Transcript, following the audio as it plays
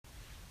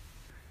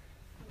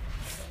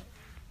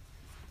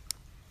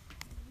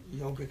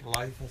yogic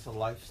life as a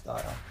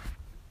lifestyle.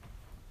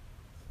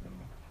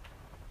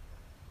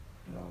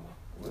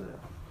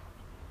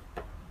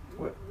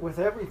 With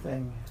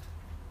everything,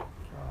 at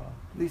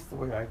least the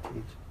way I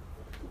teach,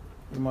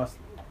 you must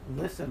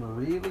listen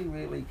really,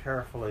 really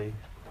carefully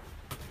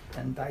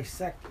and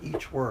dissect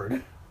each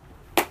word.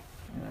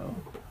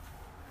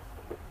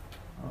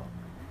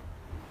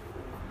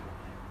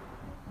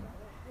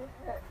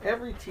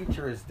 Every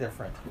teacher is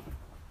different,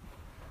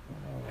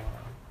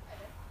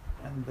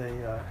 and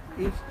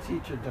each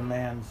teacher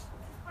demands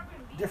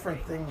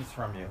different things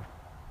from you.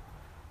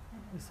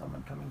 Is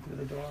someone coming through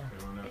the door?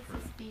 Is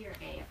this B or A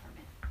affirmative?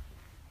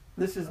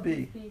 This is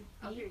B.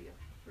 I'll hear you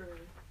for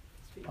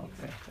speaking.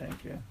 Okay,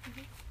 thank you.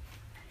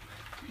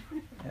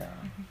 Yeah.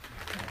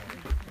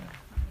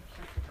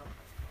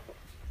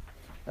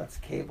 That's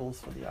cables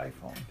for the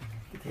iPhone.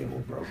 The cable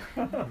broke.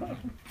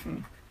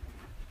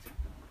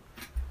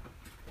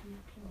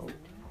 Oh.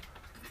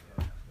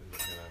 This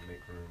is gonna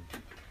make room.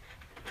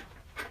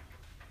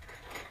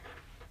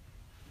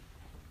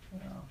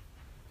 Yeah.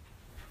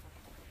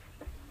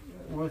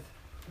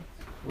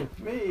 With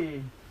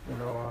me,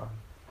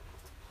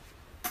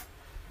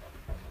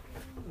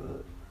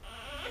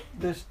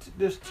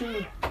 there's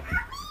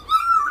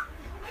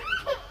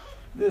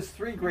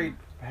three great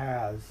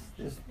paths.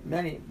 There's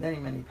many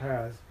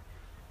paths.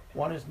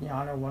 One is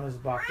jnana, one is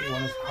bhakti,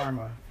 one is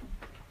karma.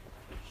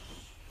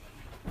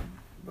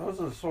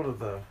 Those are sort of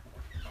the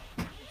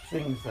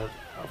things that,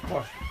 of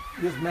course,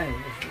 there's many.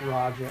 There's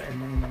raja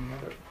and many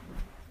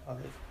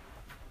others.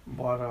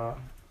 But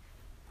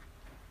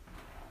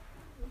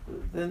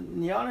the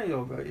jnana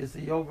yoga is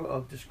the yoga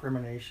of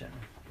discrimination.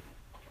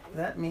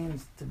 That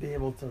means to be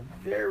able to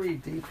very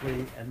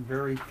deeply and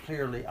very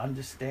clearly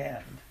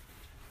understand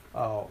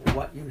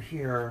what you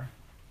hear,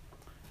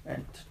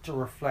 and to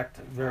reflect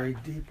very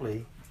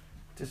deeply,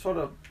 to sort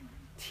of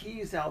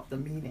tease out the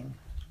meaning.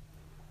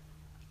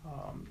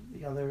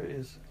 The other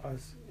is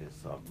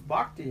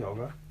bhakti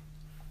yoga.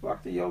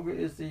 Bhakti yoga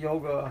is the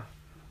yoga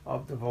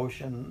of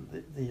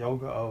devotion, the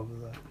yoga of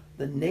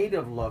the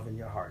native love in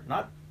your heart,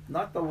 not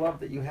the love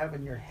that you have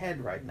in your head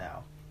right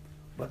now,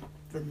 but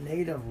the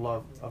native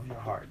love of your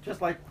heart.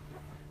 Just like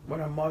when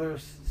a mother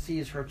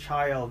sees her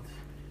child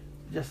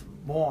just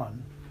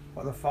born,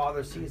 or the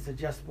father sees the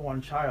just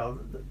born child,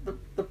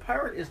 the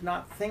parent is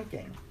not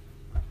thinking.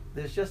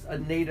 There's just a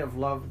native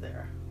love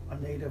there, a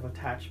native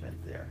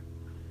attachment there.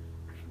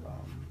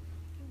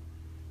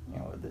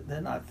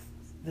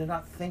 They're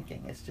not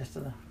thinking. It's just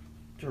a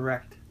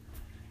direct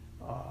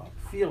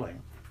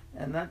feeling,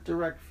 and that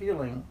direct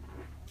feeling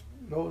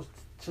goes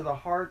to the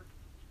heart,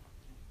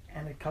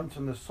 and it comes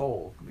from the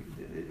soul.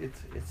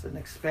 It's an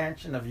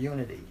expansion of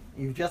unity.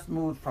 You've just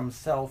moved from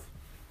self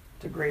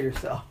to greater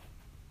self.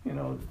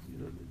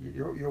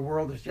 Your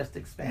world is just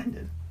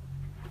expanded.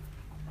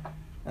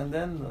 And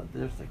then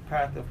there's the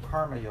path of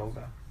karma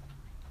yoga.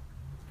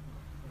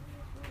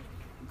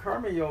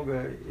 Karma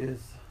yoga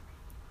is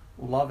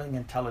loving,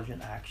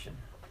 intelligent action.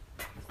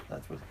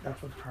 That's what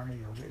karma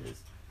yoga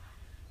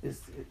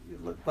is.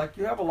 Like,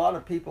 you have a lot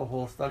of people who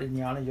will study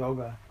jnana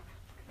yoga,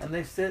 and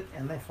they sit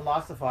and they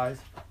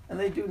philosophize, and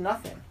they do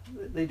nothing.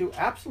 They do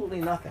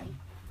absolutely nothing.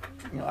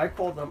 I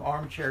call them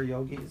armchair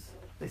yogis.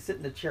 They sit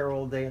in the chair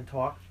all day and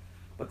talk,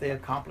 but they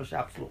accomplish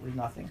absolutely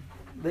nothing.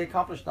 They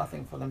accomplish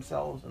nothing for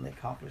themselves, and they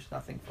accomplish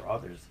nothing for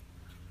others.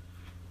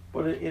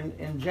 But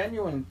in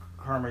genuine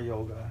karma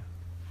yoga,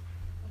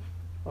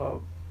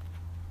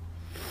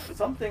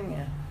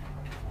 something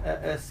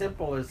as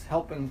simple as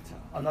helping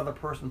another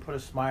person put a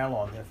smile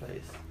on their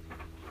face,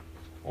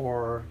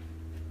 or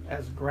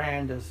as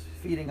grand as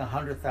feeding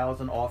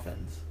 100,000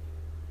 orphans.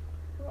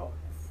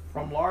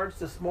 From large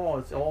to small,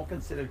 it's all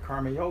considered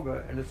karma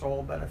yoga, and it's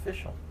all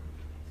beneficial.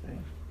 See?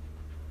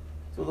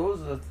 So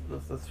those are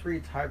the three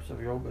types of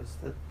yogas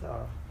that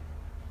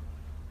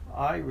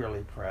I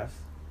really press,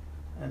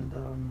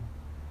 and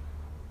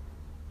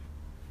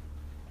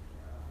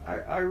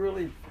I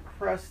really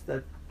press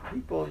that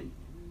people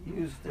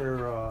use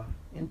their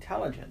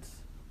intelligence.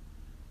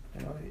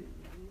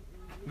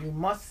 You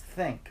must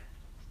think.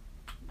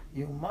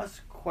 You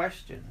must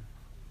question.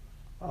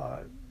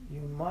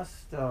 You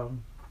must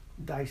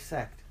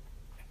dissect.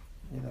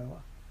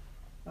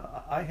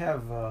 I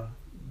have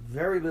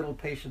very little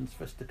patience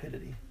for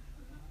stupidity.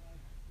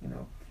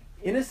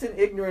 Innocent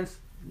ignorance,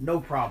 no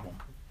problem.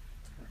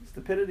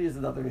 Stupidity is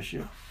another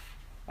issue.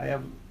 I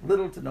have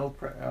little to no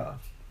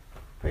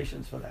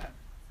patience for that.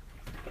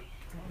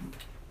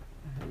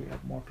 Here we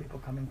have more people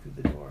coming through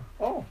the door.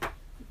 Oh,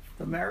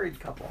 the married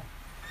couple,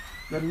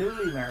 the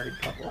newly married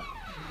couple.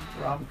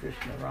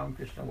 Ramakrishna,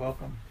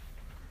 welcome.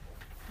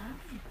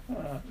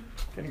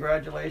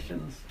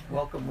 Congratulations.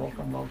 Welcome. Oh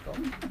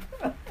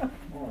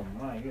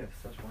my, you have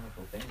such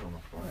wonderful things on the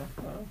floor.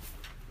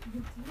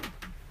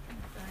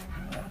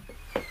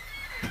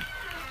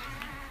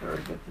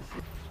 Very good to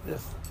see.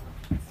 There's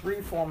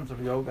three forms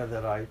of yoga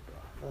that I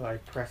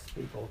press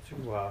people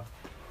to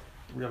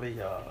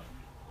really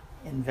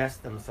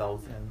invest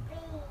themselves in.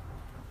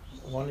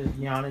 One is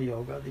jnana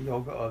yoga, the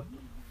yoga of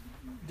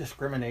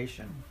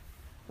discrimination.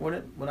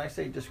 when I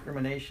say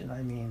discrimination,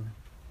 I mean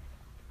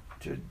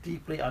to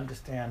deeply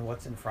understand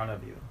what's in front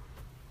of you.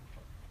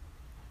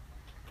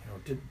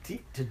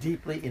 To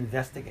deeply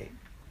investigate.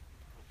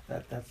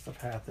 That's the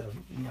path of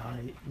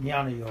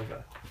Jnana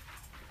Yoga.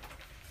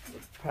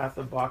 The path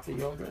of Bhakti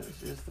Yoga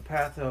is the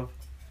path of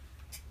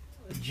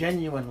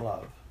genuine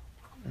love,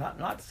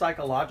 not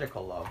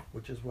psychological love,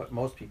 which is what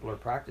most people are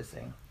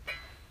practicing,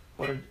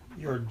 but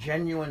your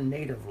genuine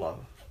native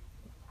love.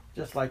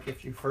 Just like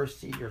if you first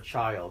see your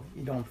child,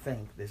 you don't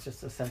think, there's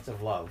just a sense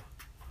of love.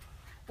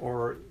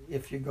 Or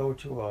if you go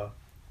to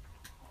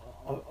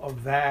a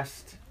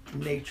vast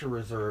nature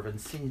reserve and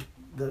see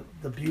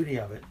the beauty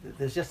of it,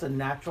 there's just a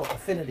natural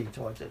affinity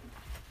towards it.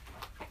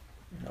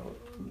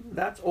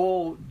 That's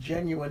all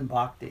genuine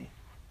bhakti.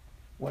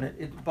 When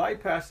it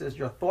bypasses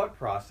your thought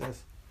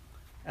process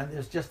and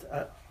there's just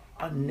a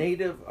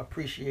native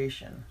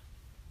appreciation.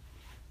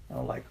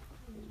 Like,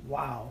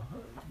 wow,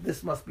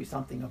 this must be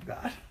something of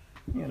God.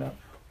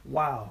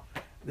 Wow,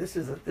 this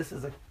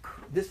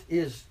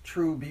is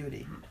true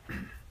beauty.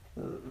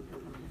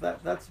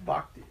 That's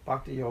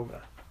bhakti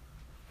yoga,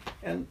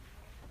 and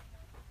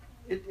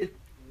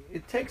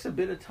it takes a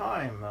bit of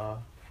time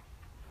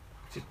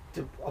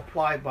to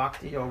apply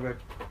bhakti yoga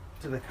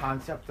to the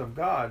concept of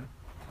God,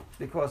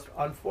 because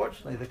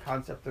unfortunately the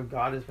concept of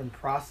God has been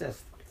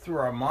processed through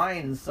our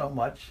minds so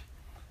much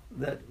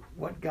that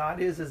what God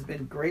is has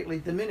been greatly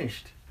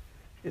diminished.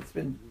 It's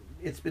been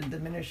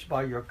diminished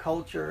by your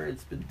culture,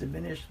 it's been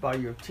diminished by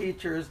your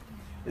teachers,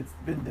 it's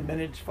been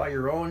diminished by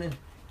your own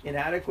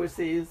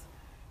inadequacies,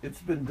 it's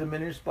been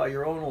diminished by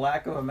your own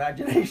lack of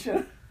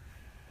imagination.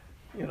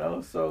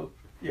 So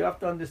you have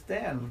to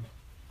understand,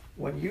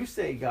 when you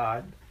say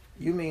God,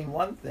 you mean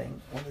one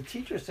thing. When the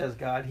teacher says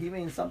God, he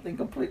means something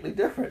completely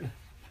different.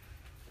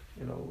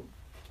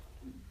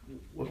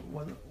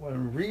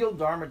 When real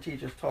Dharma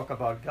teachers talk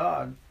about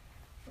God,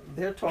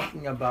 they're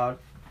talking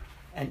about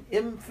an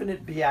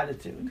infinite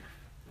beatitude,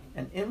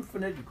 an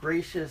infinite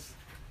gracious,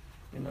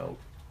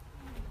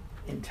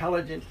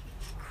 intelligent,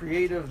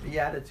 creative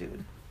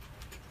beatitude.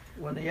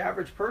 When the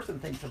average person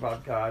thinks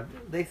about God,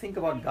 they think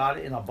about God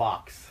in a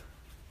box.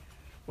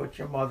 What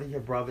your mother, your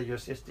brother, your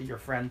sister, your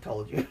friend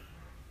told you,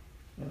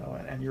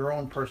 and your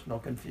own personal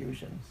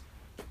confusions.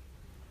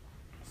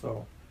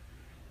 So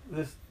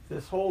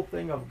this whole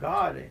thing of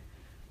God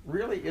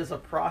really is a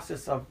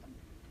process of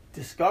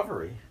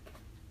discovery.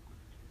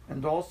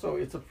 And also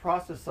it's a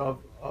process of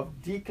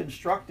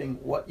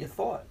deconstructing what you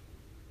thought.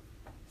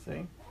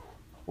 See?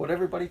 What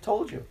everybody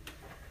told you.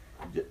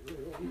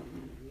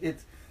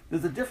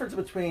 There's a difference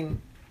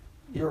between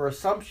your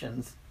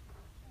assumptions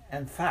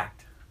and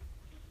fact.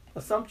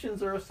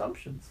 Assumptions are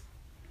assumptions.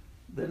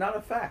 They're not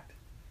a fact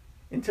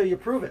until you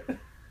prove it.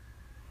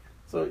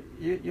 So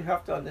you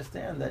have to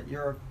understand that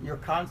your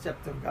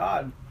concept of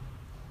God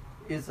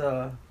is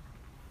a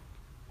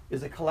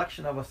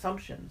collection of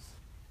assumptions.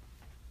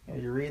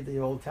 You read the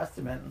Old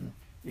Testament and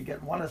you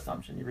get one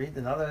assumption. You read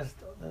the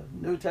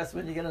New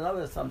Testament, you get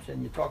another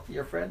assumption. You talk to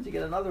your friends, you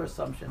get another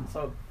assumption.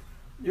 So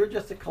you're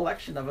just a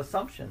collection of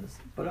assumptions.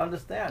 But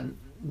understand,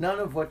 none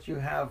of what you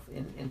have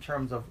in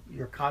terms of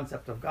your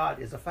concept of God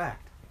is a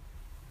fact.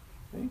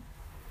 See?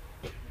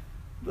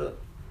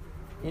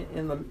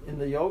 In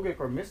the yogic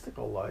or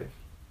mystical life,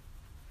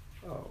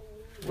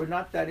 we're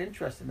not that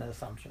interested in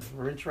assumptions.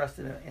 We're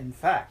interested in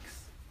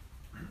facts.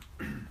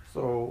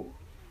 So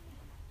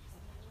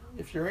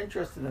if you're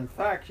interested in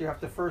facts, you have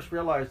to first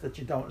realize that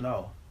you don't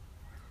know.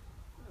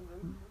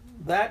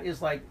 That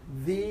is like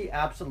the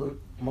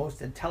absolute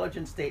most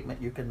intelligent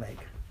statement you can make.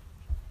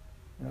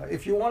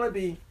 If you want to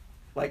be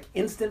like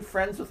instant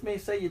friends with me,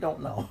 say you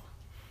don't know.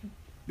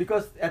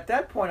 Because at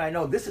that point I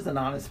know this is an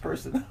honest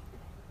person.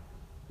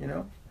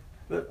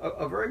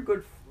 A very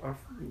good,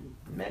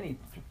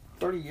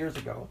 30 years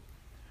ago,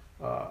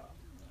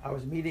 I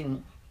was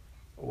meeting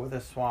with a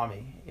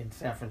Swami in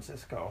San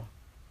Francisco,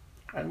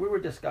 and we were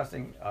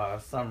discussing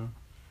some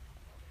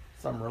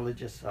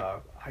religious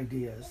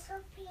ideas.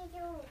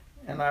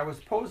 And I was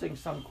posing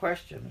some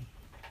question,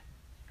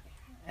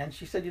 and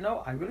she said,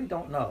 I really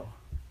don't know.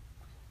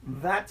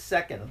 That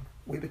second,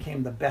 we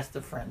became the best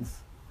of friends.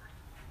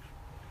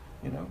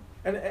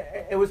 And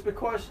it was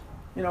because,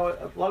 a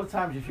lot of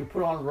times if you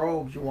put on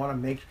robes, you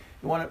want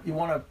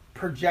to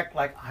project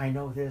like, I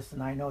know this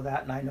and I know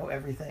that and I know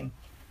everything.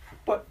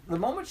 But the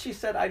moment she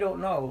said, I don't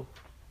know,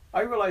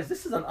 I realized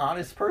this is an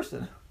honest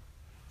person.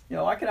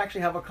 I can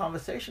actually have a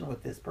conversation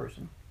with this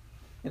person.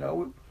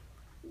 None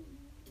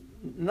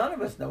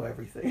of us know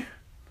everything.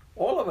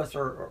 All of us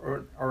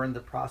are in the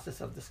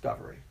process of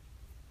discovery.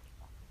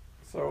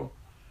 So,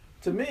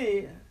 to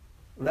me,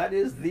 that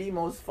is the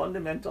most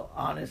fundamental,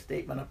 honest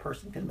statement a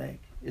person can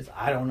make, is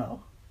I don't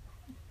know.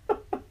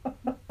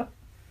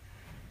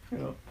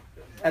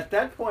 At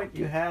that point,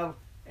 you have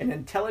an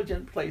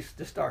intelligent place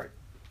to start.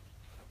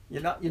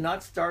 You're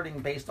not starting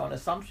based on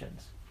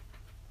assumptions.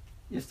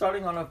 You're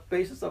starting on a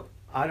basis of,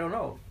 I don't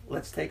know,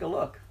 let's take a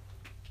look.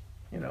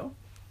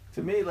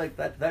 To me, like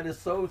that is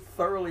so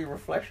thoroughly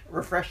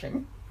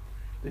refreshing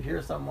to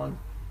hear someone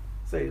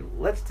say,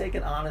 let's take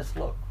an honest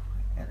look.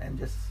 and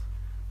just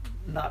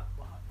not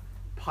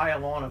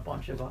pile on a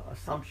bunch of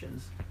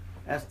assumptions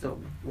as to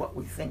what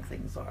we think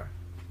things are.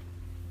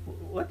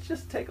 Let's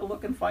just take a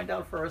look and find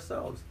out for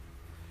ourselves.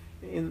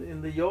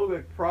 In the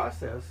yogic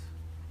process,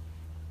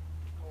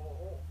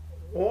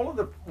 all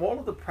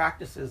of the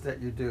practices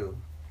that you do,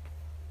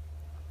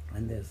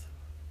 and there's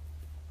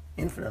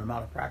infinite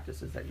amount of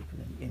practices that you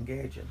can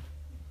engage in,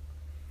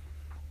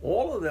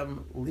 all of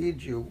them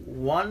lead you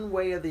one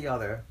way or the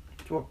other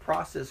to a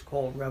process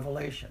called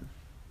revelation.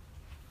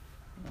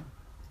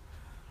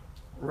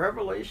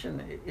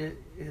 Revelation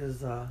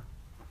is a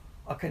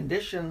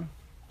condition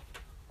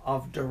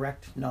of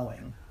direct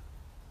knowing.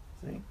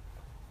 See,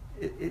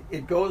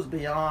 it goes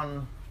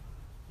beyond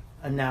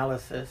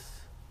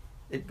analysis.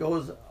 It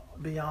goes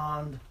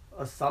beyond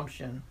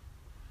assumption.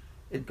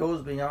 It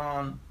goes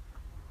beyond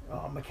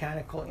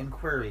mechanical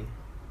inquiry.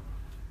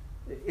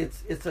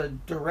 It's a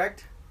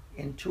direct,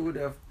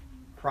 intuitive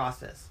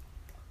process.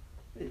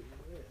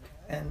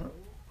 And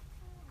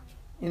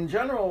in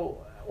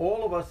general,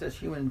 all of us as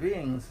human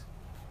beings,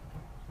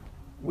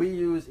 we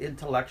use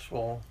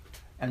intellectual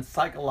and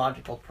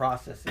psychological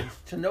processes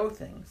to know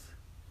things.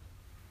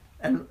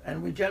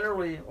 And we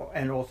generally,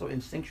 and also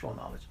instinctual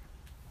knowledge.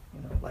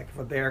 You know, like if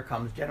a bear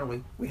comes,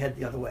 generally we head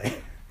the other way.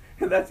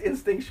 That's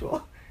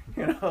instinctual.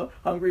 You know,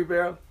 hungry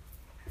bear,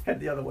 head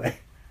the other way.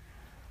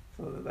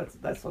 So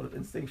that's sort of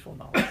instinctual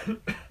knowledge.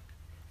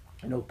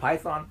 You know,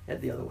 python,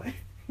 head the other way.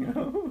 You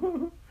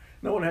know,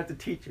 no one had to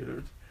teach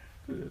you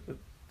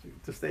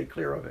to stay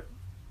clear of it.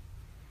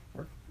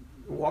 Or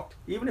walk.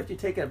 Even if you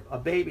take a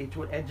baby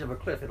to an edge of a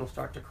cliff, it'll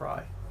start to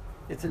cry.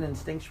 It's an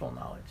instinctual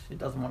knowledge. It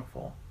doesn't want to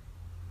fall.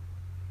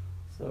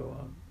 So,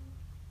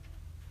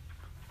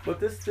 but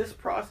this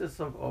process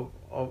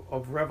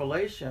of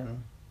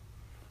revelation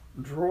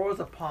draws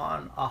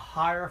upon a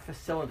higher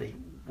facility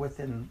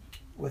within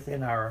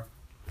our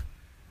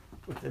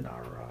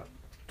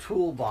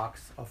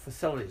toolbox of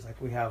facilities.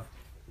 Like we have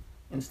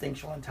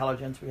instinctual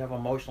intelligence, we have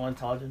emotional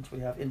intelligence, we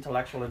have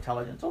intellectual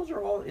intelligence. Those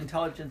are all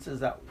intelligences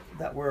that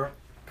we're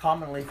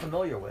commonly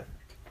familiar with.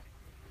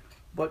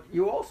 But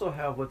you also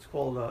have what's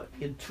called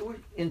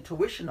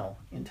intuitional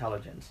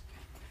intelligence.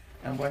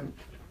 And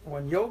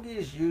when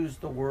yogis use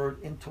the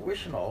word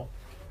intuitional,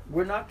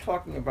 we're not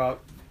talking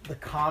about the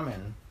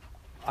common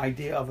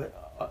idea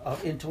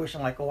of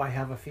intuition, like, oh, I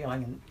have a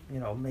feeling, and you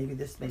know, maybe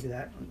this, maybe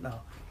that.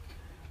 No.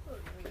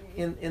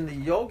 In the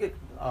yogic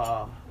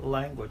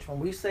language, when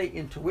we say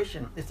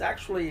intuition, it's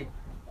actually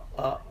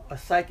a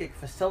psychic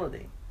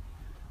facility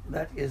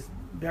that is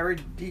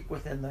buried deep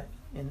within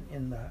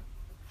in the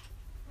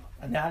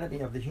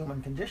anatomy of the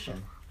human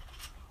condition,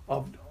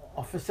 of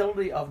a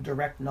facility of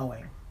direct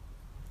knowing.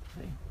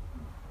 See?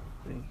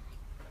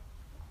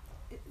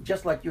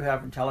 Just like you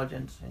have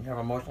intelligence, and you have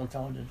emotional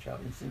intelligence, you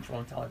have instinctual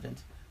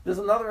intelligence, there's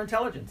another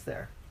intelligence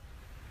there.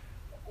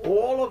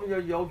 All of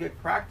your yogic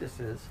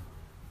practices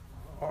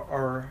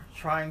are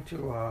trying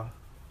to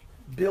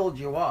build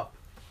you up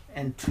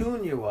and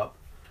tune you up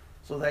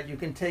so that you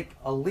can take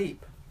a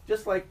leap.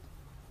 Just like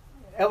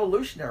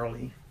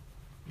evolutionarily,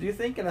 do you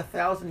think in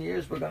 1,000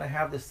 years we're going to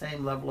have the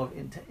same level of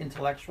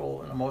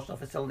intellectual and emotional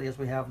facility as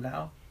we have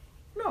now?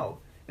 No.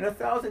 In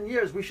 1,000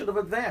 years we should have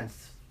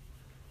advanced.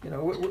 You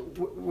know,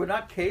 we're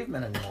not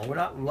cavemen anymore. We're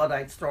not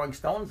Luddites throwing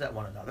stones at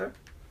one another.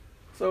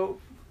 So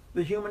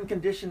the human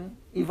condition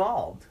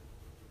evolved.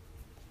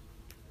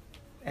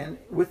 And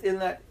within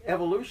that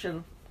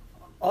evolution,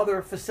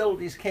 other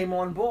facilities came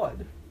on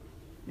board.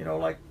 You know,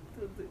 like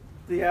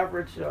the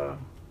average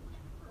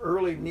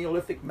early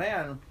Neolithic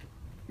man,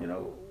 you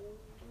know,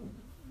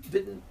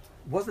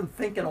 wasn't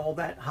thinking all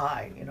that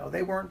high. You know,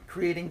 they weren't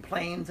creating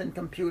planes and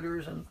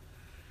computers and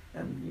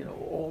you know,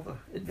 all the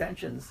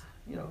inventions.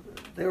 You know,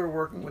 they were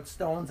working with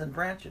stones and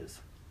branches.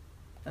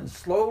 And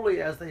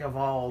slowly as they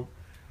evolved,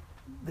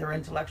 their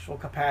intellectual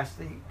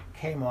capacity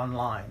came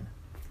online.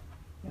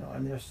 You know,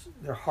 and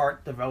their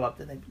heart developed,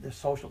 and their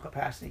social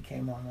capacity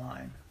came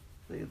online.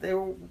 They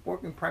were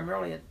working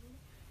primarily at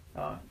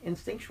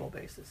instinctual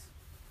basis.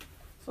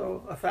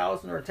 So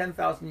 1,000 or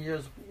 10,000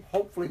 years,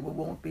 hopefully we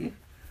won't be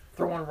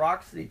throwing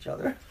rocks at each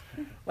other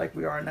like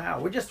we are now.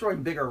 We're just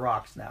throwing bigger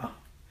rocks now.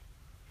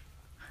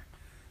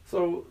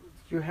 So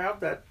you have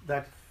that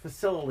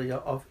facility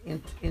of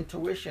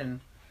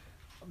intuition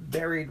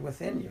buried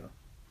within you,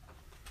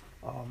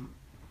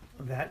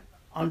 that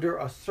under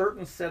a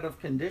certain set of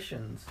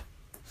conditions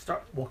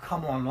will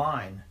come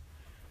online,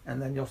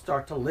 and then you'll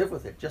start to live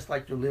with it, just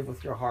like you live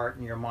with your heart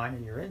and your mind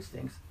and your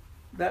instincts.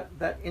 That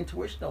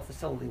intuitional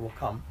facility will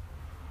come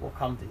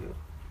to you.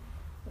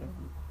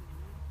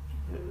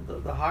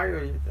 The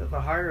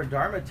higher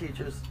Dharma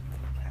teachers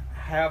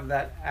have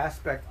that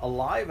aspect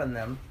alive in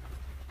them.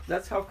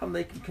 That's how come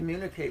they can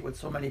communicate with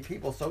so many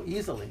people so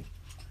easily,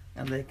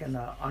 and they can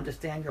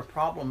understand your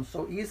problems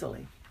so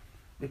easily,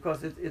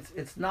 because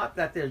it's not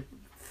that they're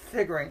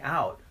figuring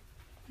out.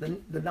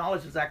 The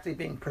knowledge is actually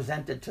being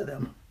presented to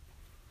them.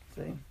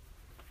 See,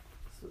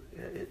 so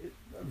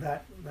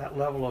that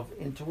level of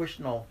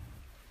intuitional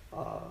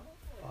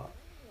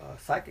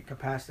psychic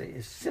capacity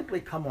is simply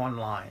come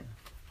online.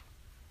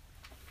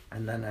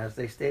 And then as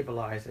they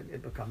stabilize it,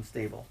 it becomes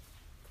stable.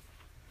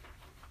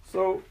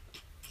 So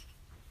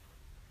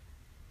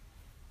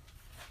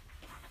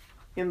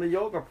in the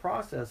yoga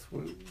process,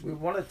 we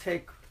want to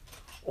take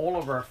all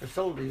of our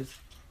facilities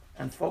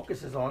and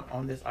focuses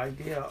on this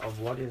idea of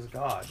what is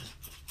God.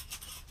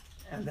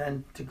 And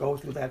then to go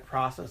through that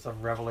process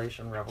of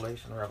revelation,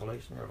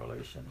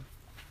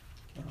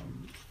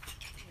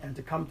 and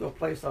to come to a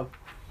place of,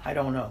 I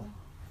don't know.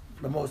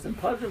 The most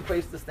unpleasant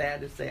place to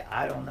stand is say,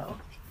 I don't know.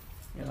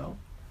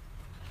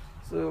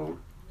 So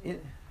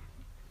in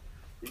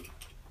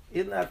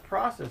that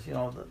process,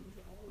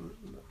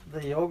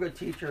 the yoga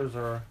teachers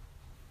are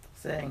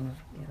saying,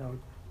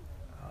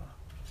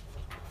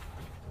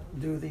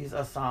 do these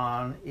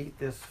asana, eat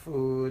this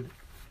food,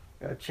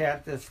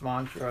 chant this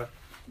mantra,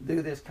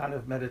 do this kind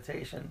of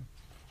meditation.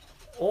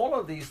 All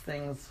of these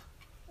things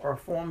are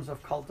forms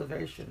of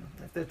cultivation.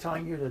 If they're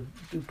telling you to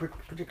do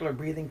particular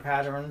breathing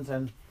patterns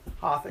and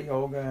hatha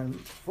yoga and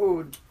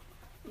food,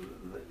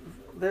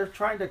 they're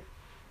trying to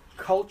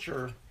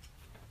culture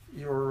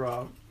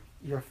your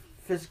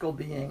physical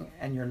being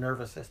and your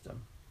nervous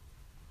system.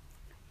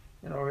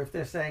 If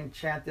they're saying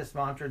chant this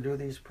mantra, do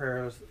these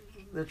prayers,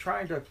 they're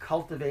trying to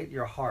cultivate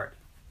your heart.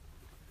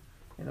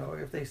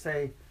 If they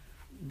say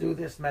do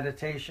this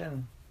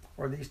meditation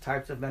or these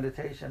types of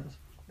meditations,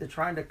 they're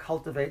trying to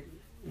cultivate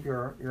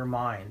your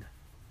mind.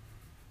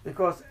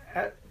 Because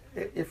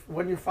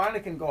when you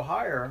finally can go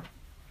higher,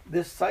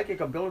 this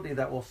psychic ability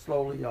that will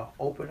slowly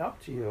open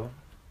up to you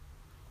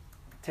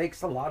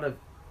takes a lot of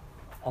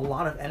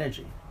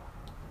energy.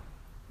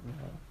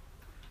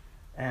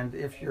 And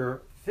if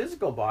your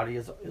physical body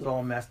is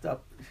all messed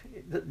up,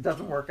 it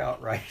doesn't work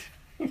out right.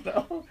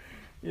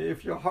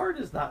 If your heart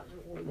is not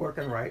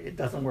working right, it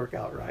doesn't work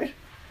out right.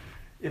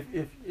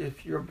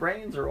 If your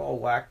brains are all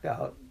whacked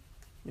out,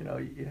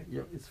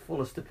 it's full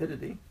of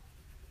stupidity,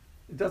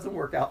 it doesn't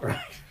work out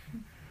right.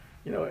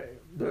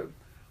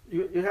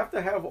 You have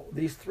to have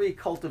these three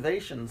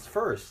cultivations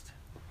first,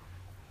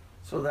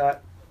 so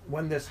that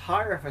when this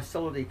higher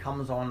facility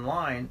comes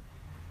online,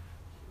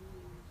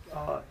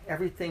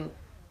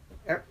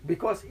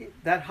 because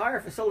that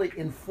higher facility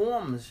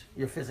informs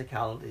your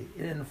physicality,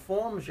 it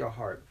informs your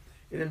heart,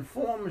 it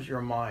informs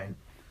your mind.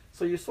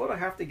 So you sort of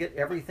have to get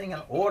everything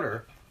in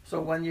order.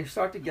 So when you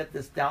start to get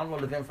this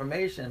download of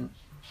information,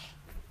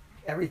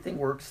 everything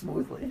works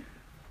smoothly.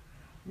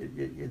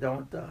 You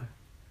don't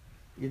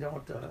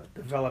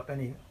develop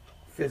any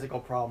physical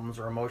problems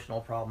or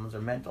emotional problems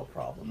or mental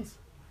problems.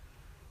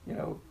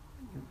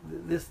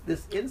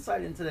 This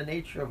insight into the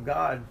nature of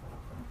God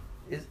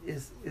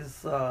is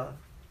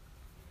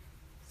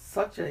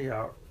such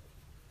a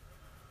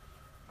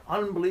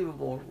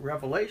unbelievable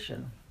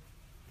revelation.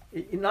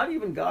 Not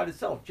even God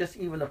itself, just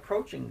even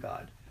approaching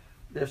God.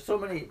 There's so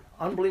many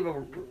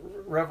unbelievable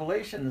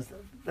revelations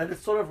that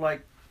it's sort of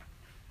like,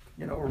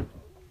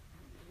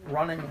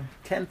 running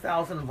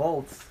 10,000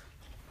 volts,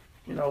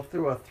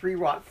 through a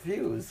 3-watt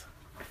fuse.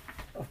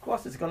 Of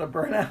course it's going to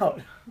burn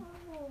out.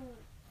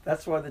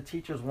 That's why the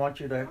teachers want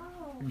you to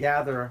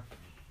gather,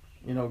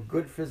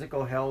 good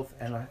physical health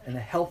and a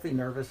healthy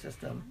nervous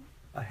system,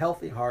 a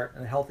healthy heart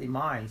and a healthy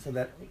mind, so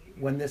that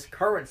when this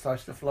current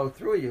starts to flow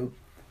through you,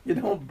 you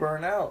don't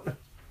burn out.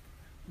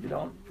 You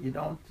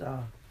don't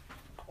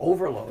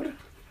overload.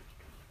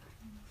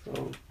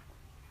 So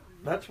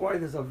that's why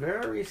there's a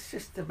very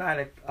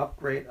systematic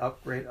upgrade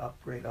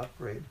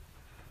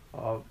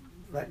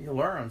that you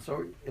learn.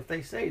 So if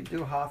they say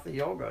do hatha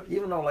yoga,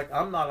 even though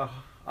I'm not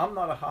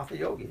a hatha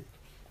yogi,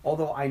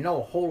 although I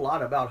know a whole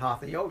lot about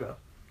hatha yoga.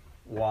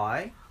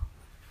 Why?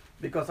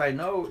 Because I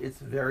know it's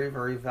very,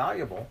 very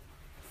valuable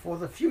for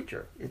the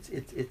future.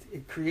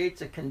 It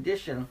creates a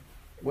condition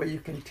where you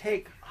can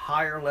take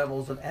higher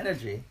levels of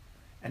energy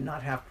and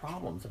not have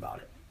problems about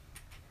it.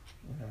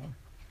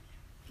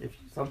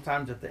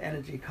 Sometimes if the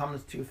energy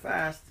comes too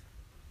fast,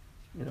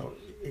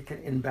 it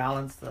can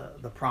imbalance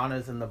the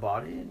pranas in the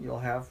body, and you'll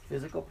have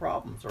physical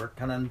problems. Or it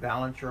can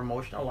unbalance your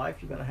emotional life,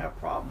 you're going to have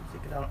problems.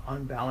 It can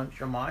unbalance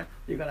your mind,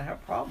 you're going to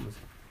have problems.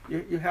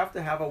 You have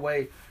to have a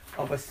way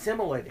of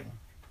assimilating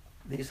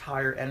these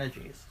higher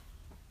energies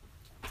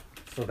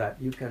so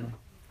that you can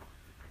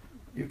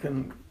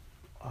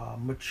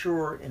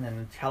mature in an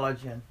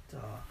intelligent,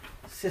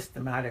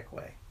 systematic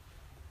way.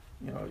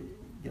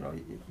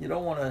 You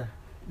don't want to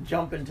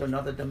jump into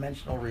another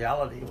dimensional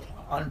reality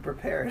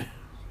unprepared.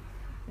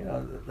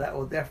 That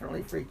will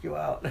definitely freak you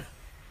out.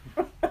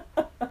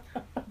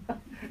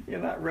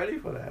 You're not ready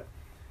for that.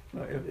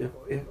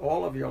 If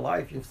all of your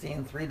life you've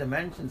seen 3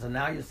 dimensions and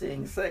now you're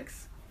seeing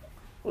 6,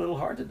 a little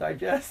hard to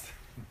digest.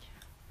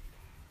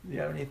 Do you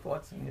have any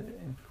thoughts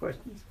and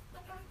questions?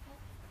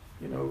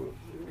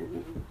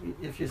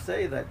 If you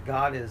say that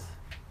God is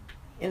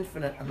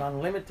infinite and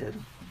unlimited,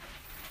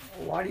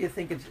 why do you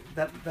think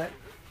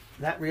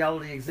that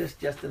reality exists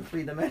just in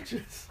 3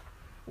 dimensions?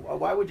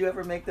 Why would you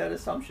ever make that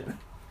assumption?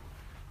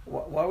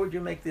 Why would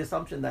you make the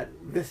assumption that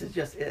this is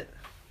just it?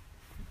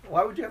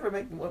 Why would you ever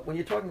make, when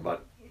you're talking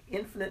about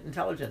infinite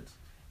intelligence,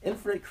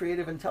 infinite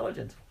creative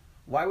intelligence,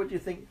 why would you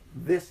think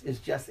this is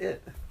just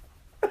it?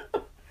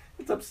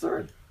 It's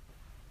absurd.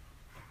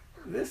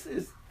 This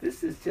is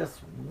just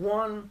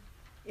one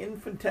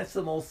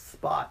infinitesimal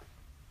spot,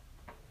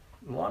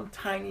 one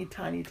tiny,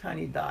 tiny,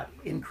 tiny dot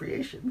in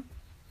creation.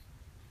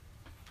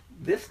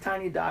 This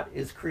tiny dot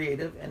is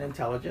creative and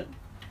intelligent,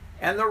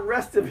 and the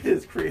rest of it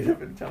is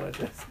creative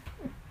intelligence.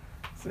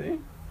 See?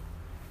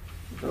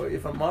 So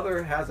if a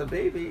mother has a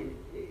baby,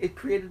 it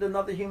created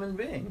another human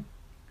being.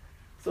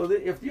 So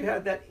that if you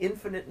had that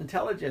infinite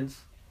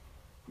intelligence,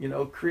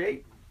 it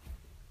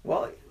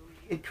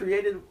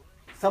created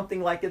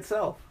something like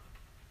itself.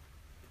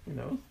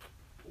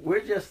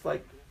 We're just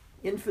like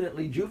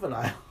infinitely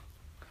juvenile.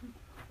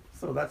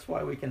 So that's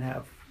why we can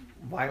have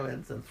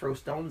violence and throw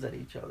stones at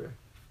each other.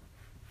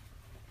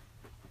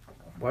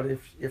 But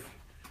if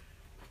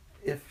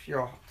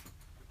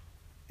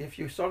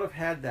you sort of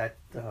had that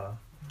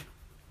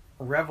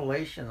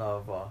revelation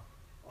of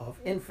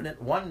infinite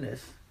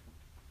oneness,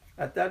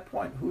 at that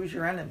point, who's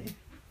your enemy?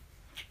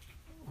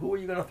 Who are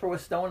you going to throw a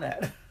stone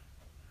at?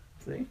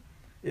 See,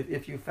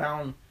 if you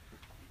found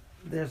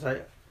there's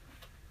an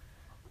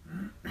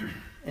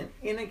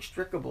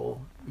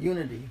inextricable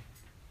unity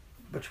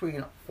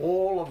between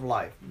all of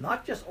life,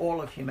 not just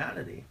all of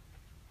humanity,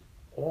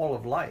 all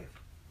of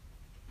life.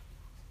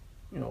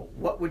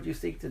 What would you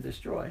seek to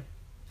destroy?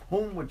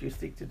 Whom would you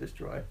seek to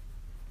destroy?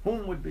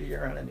 Whom would be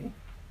your enemy?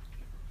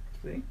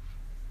 See?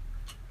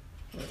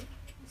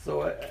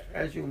 So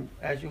as you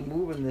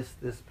move in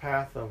this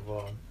path of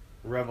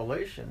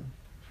revelation,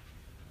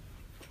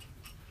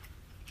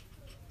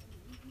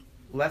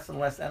 less and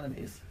less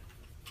enemies.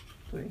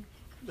 See?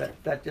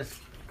 That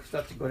just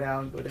starts to go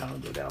down.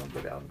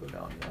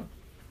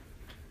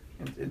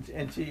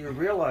 Until you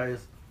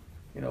realize,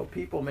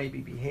 people may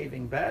be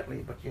behaving badly,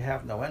 but you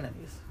have no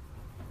enemies.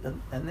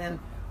 And then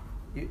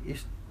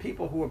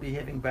people who are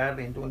behaving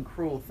badly and doing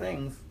cruel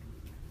things,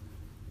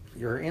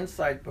 your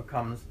insight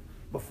becomes,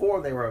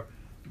 before they were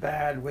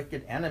bad,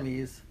 wicked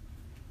enemies,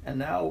 and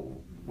now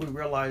we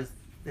realize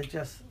they're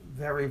just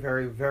very,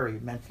 very, very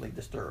mentally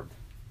disturbed.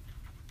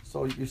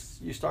 So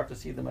you start to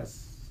see them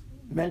as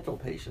mental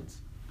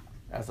patients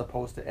as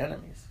opposed to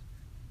enemies.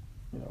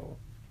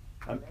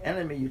 An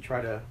enemy you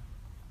try to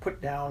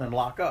put down and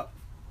lock up.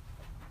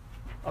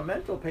 A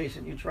mental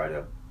patient you try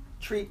to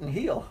treat and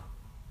heal.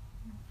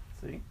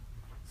 See?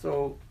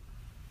 So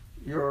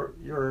your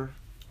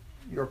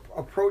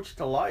approach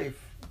to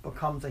life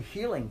becomes a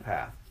healing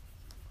path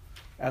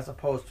as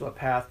opposed to a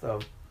path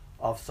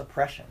of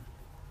suppression.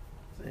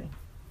 See?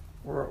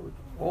 We're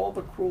all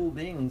the cruel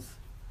beings,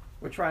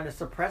 we're trying to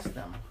suppress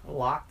them,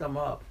 lock them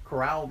up,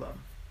 corral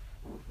them.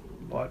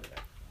 But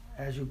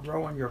as you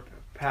grow in your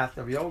path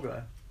of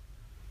yoga,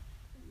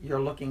 you're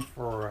looking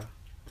for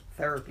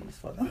therapies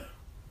for them.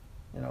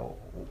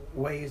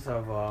 Ways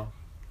of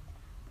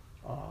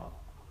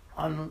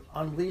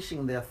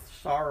unleashing their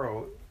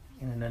sorrow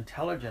in an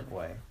intelligent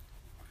way,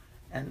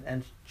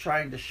 and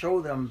trying to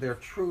show them their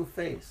true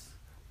face.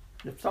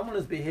 If someone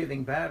is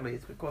behaving badly,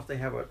 it's because they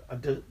have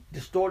a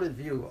distorted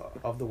view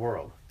of the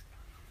world.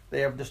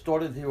 They have a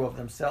distorted view of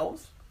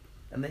themselves,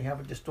 and they have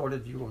a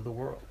distorted view of the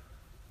world.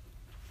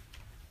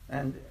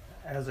 And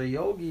as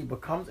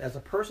a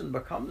person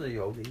becomes a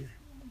yogi,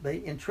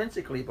 they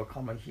intrinsically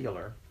become a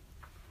healer.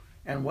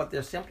 And what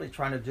they're simply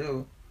trying to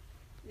do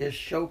is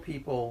show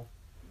people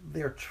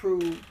their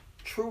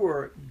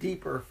truer,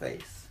 deeper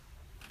face.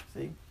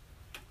 See?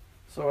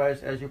 So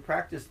as you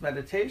practice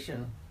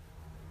meditation,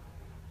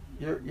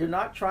 you're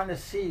not trying to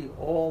see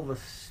all the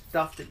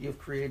stuff that you've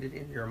created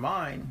in your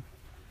mind.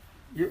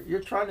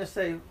 You're trying to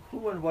say,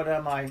 who and what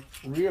am I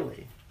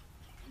really?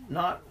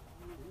 Not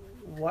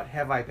what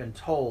have I been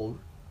told,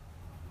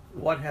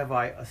 what have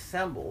I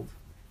assembled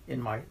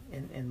in my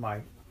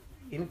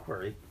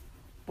inquiry,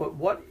 but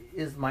what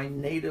is my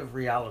native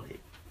reality?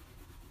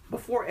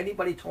 Before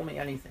anybody told me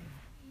anything,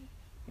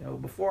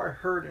 before I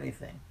heard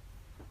anything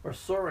or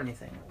saw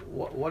anything,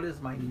 what is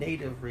my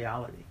native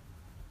reality?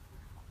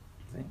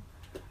 See?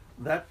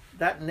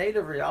 That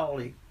native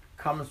reality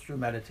comes through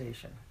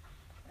meditation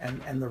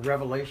and the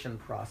revelation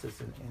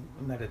process in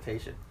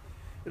meditation.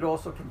 It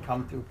also can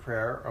come through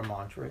prayer or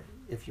mantra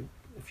if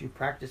you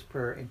practice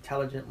prayer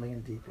intelligently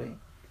and deeply,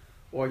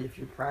 or if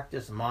you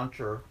practice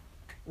mantra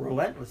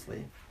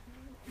relentlessly.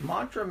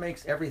 Mantra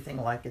makes everything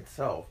like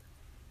itself.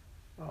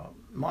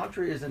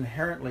 Mantra is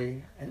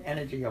inherently an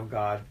energy of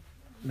God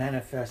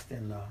manifest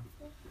in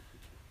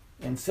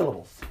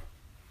syllables,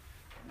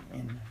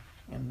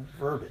 in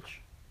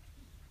verbiage.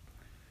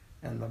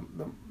 And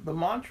the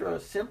mantra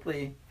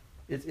simply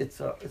it's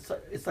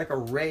like a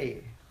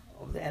ray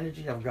of the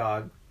energy of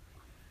God.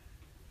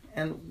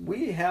 And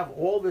we have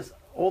all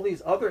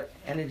these other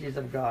energies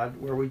of God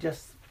where we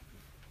just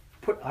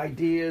put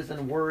ideas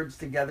and words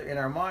together in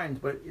our minds,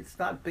 but it's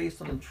not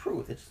based on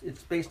truth.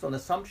 It's based on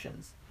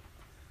assumptions.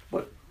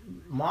 But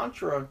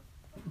mantra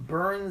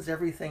burns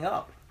everything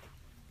up.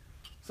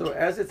 So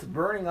as it's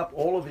burning up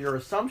all of your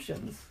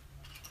assumptions,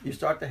 you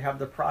start to have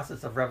the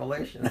process of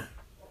revelation.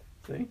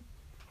 See?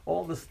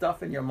 All the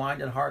stuff in your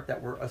mind and heart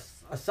that were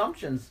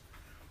assumptions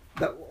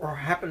that or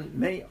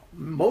happen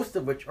most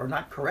of which are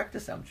not correct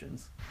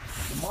assumptions,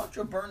 the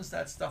mantra burns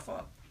that stuff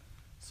up.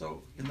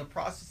 So in the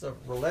process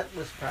of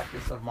relentless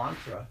practice of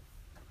mantra,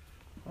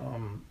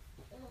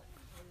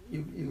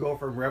 you go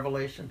from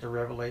revelation to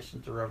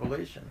revelation to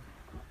revelation.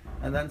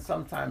 And then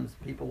sometimes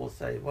people will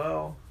say,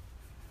 well,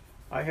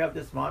 I have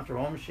this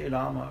mantra, Om Shri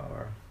Rama,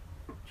 or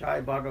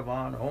Jai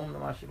Bhagavan, Om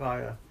Namah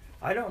Shivaya.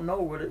 I don't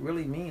know what it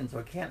really means,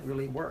 or it can't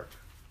really work.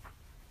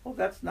 Well,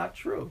 that's not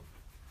true.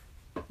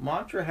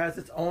 Mantra has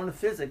its own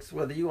physics,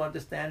 whether you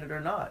understand it or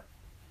not.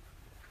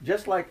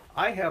 Just like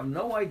I have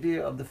no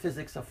idea of the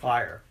physics of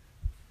fire.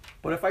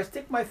 But if I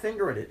stick my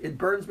finger in it, it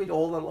burns me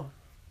all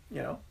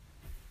the,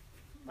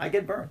 I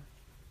get burned.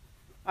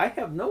 I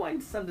have no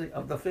understanding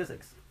of the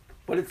physics,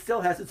 but it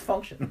still has its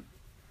function.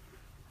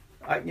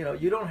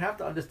 You don't have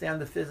to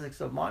understand the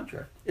physics of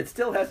mantra. It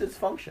still has its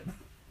function.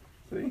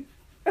 See?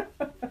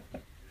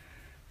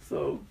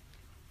 So,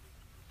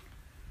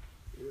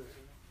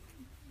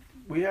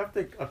 we have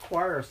to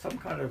acquire some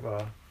kind of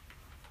a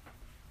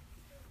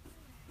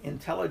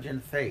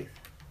intelligent faith.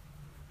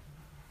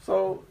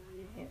 So,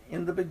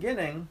 in the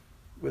beginning,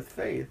 with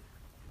faith,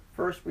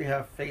 first we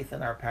have faith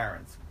in our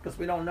parents, because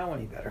we don't know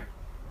any better.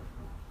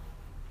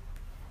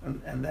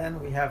 And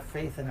then we have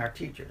faith in our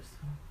teachers,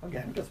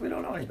 again, because we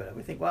don't know any better.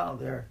 We think, well,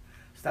 they're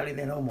studying,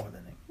 they know more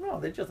than me. No,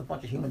 they're just a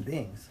bunch of human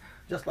beings,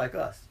 just like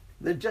us.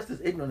 They're just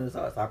as ignorant as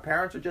us. Our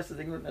parents are just as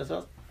ignorant as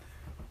us.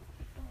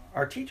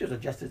 Our teachers are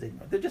just as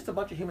ignorant. They're just a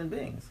bunch of human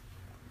beings.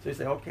 So you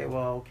say, okay,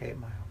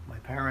 my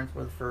parents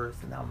were the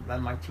first, and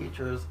then my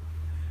teachers.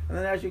 And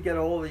then as you get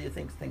older, you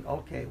think,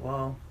 okay,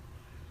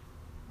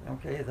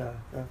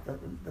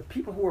 the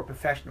people who are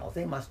professionals,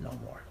 they must know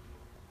more.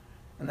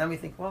 And then we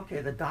think, well,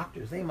 okay, the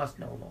doctors, they must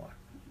know more.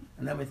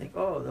 And then we think,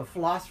 oh, the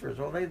philosophers,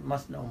 well, they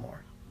must know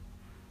more.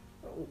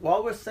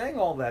 While we're saying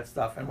all that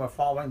stuff, and we're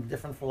following the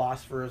different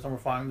philosophers, and we're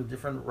following the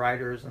different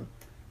writers, and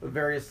the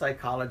various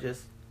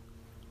psychologists,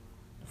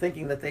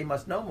 thinking that they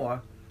must know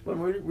more, when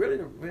we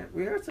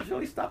have to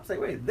really stop and say,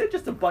 wait, they're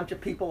just a bunch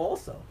of people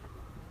also.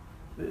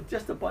 They're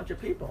just a bunch of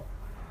people.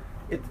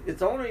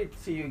 It's only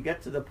till you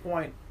get to the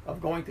point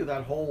of going through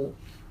that whole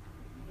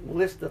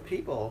list of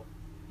people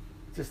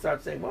to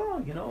start saying,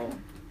 well,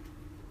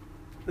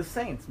 the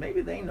saints,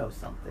 maybe they know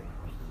something.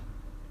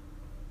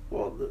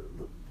 Well,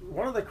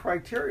 one of the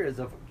criteria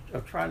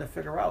of trying to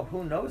figure out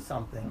who knows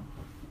something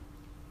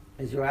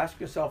is you ask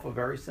yourself a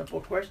very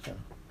simple question.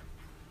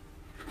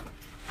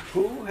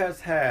 Who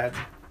has had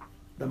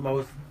the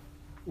most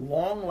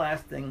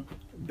long-lasting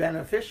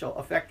beneficial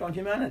effect on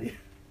humanity?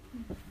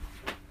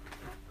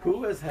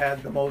 Who has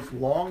had the most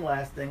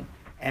long-lasting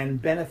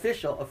and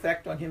beneficial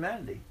effect on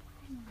humanity?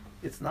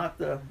 It's not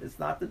the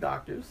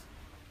doctors.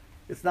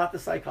 It's not the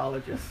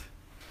psychologists.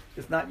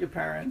 It's not your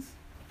parents.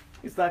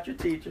 It's not your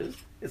teachers.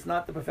 It's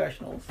not the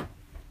professionals.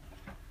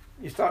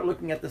 You start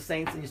looking at the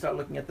saints and you start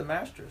looking at the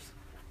masters.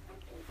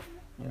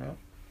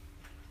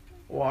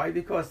 Why?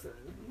 Because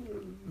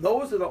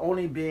those are the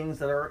only beings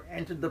that are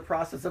entered the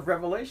process of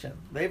revelation.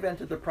 They've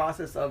entered the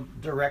process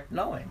of direct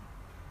knowing.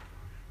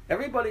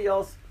 Everybody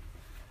else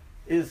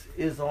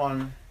is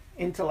on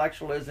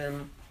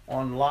intellectualism,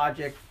 on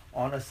logic,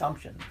 on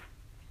assumption.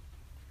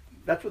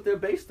 That's what they're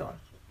based on.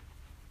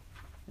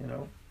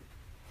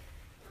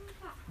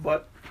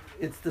 But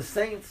it's the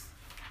saints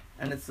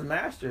and it's the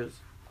masters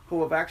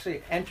who have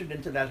actually entered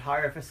into that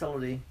higher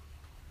facility,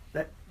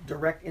 that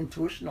direct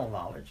intuitional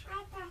knowledge,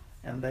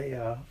 and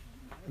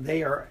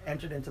they are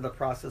entered into the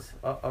process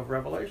of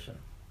revelation.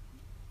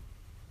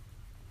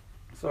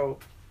 So,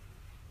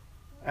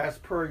 as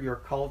per your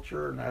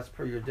culture and as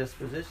per your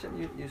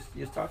disposition,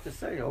 you start to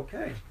say,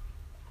 okay.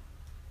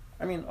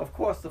 I mean, of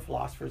course, the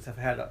philosophers have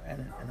had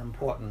an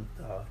important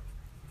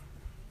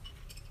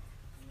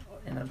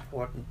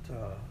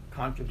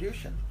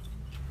contribution,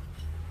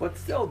 but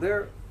still,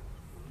 they're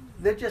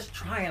just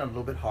trying a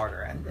little bit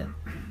harder,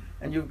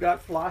 and you've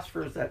got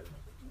philosophers that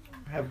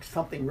have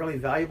something really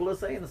valuable to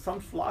say, and some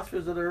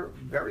philosophers that are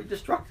very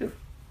destructive.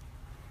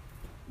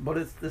 But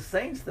it's the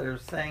saints that are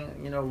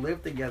saying,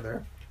 live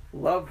together,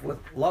 love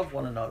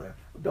one another,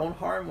 don't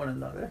harm one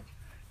another,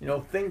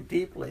 think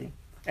deeply,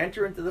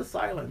 enter into the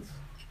silence.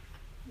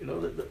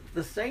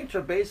 The saints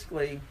are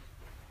basically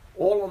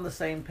all on the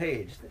same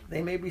page.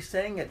 They may be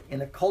saying it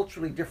in a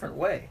culturally different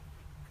way,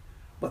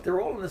 but they're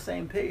all on the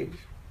same page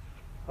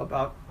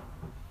about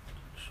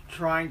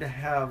trying to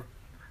have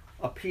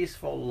a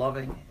peaceful,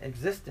 loving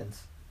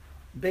existence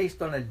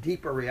based on a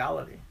deeper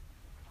reality.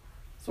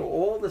 So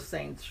all the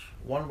saints,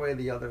 one way or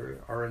the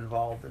other, are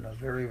involved in a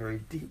very, very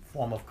deep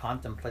form of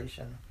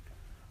contemplation,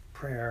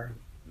 prayer,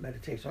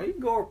 meditation. Or you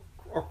can go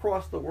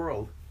across the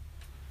world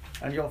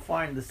and you'll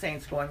find the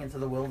saints going into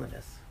the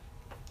wilderness.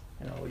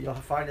 You'll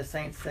find the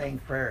saints saying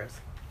prayers.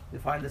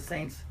 You'll find the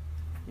saints,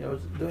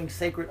 doing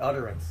sacred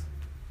utterance,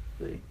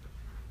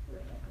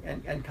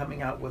 and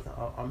coming out with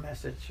a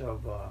message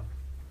of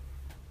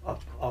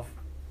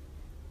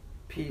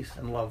peace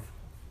and love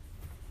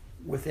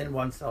within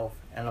oneself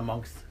and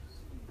amongst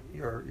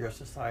your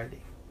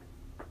society.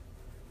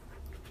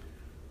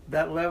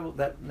 that level,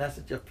 that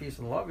message of peace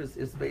and love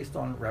is based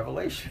on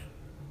revelation.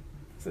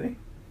 See,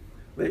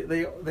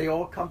 they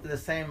all come to the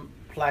same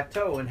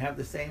plateau and have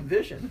the same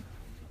vision.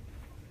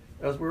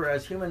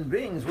 As human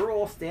beings, we're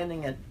all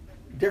standing at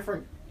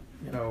different,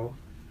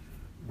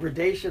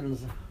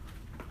 gradations,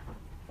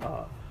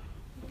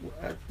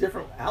 at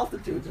different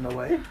altitudes in a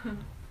way.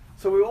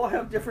 So we all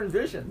have different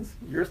visions.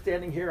 You're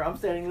standing here, I'm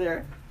standing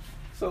there.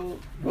 So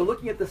we're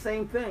looking at the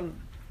same thing,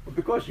 but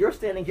because you're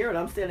standing here and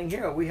I'm standing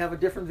here, we have a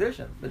different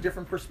vision, a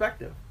different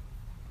perspective.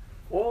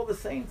 All the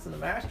saints and the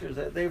masters,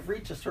 they've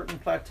reached a certain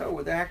plateau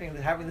where they're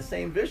having the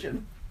same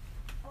vision.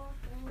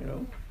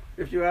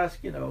 If you ask,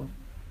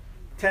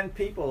 10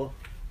 people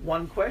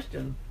one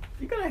question,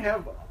 you're going to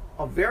have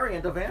a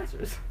variant of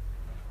answers.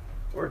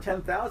 Or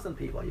 10,000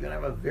 people, you're going to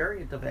have a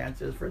variant of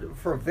answers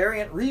for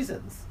variant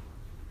reasons.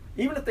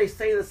 Even if they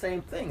say the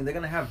same thing, they're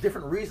going to have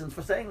different reasons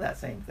for saying that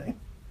same thing.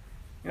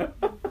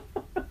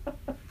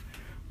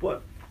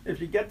 But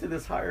if you get to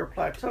this higher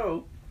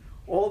plateau,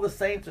 all the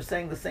saints are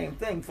saying the same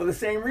thing for the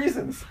same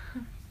reasons.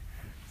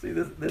 See,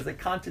 there's a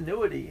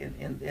continuity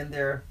in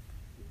their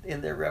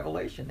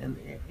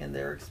revelation, in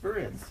their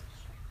experience.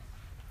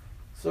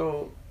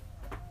 So,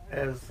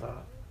 as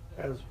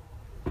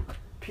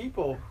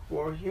people who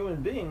are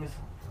human beings,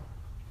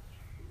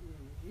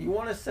 you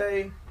want to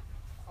say,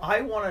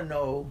 I want to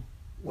know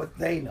what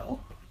they know.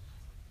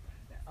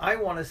 I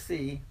want to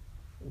see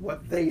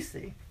what they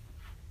see.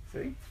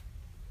 See?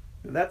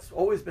 That's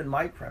always been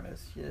my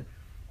premise.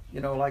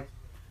 Like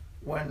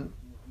when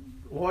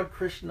Lord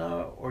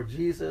Krishna or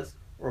Jesus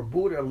or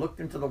Buddha looked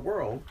into the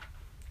world,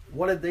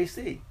 what did they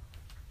see?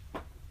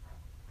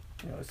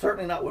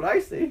 Certainly not what I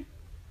see.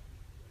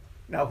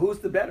 Now, who's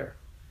the better?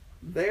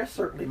 They're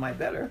certainly my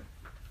better.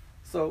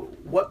 So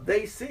what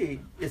they see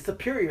is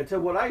superior to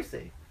what I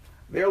see.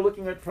 They're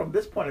looking at it from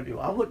this point of view.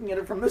 I'm looking at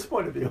it from this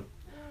point of view.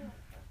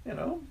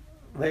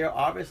 They are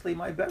obviously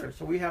my better.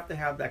 So we have to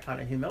have that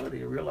kind of humility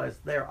to realize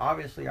they're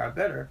obviously our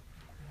better,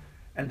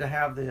 and to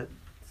have the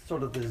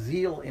sort of the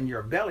zeal in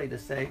your belly to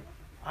say,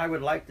 I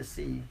would like to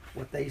see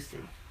what they see.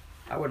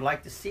 I would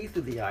like to see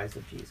through the eyes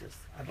of Jesus.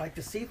 I'd like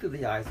to see through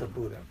the eyes of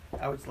Buddha.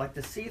 I would like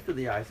to see through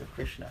the eyes of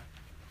Krishna.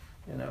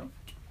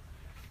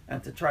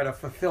 And to try to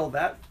fulfill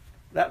that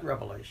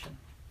revelation,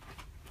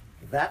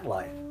 that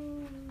life.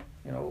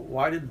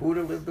 Why did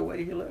Buddha live the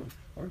way he lived?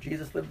 Or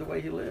Jesus live the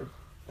way he lived?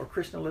 Or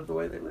Krishna lived the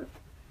way they lived?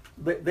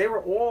 They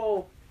were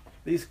all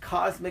these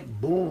cosmic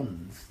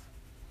boons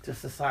to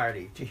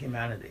society, to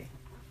humanity.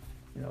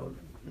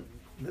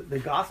 The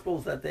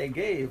gospels that they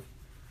gave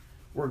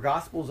were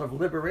gospels of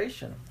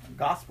liberation,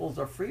 gospels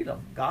of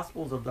freedom,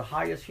 gospels of the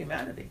highest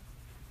humanity.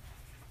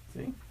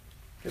 See?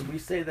 Can we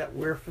say that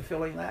we're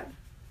fulfilling that?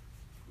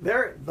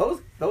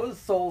 Those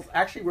souls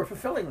actually were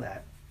fulfilling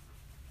that.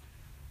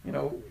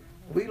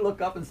 We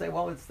look up and say,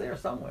 well, it's there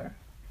somewhere.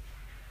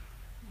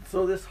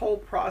 So this whole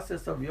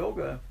process of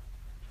yoga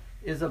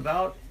is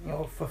about,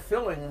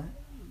 fulfilling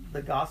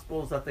the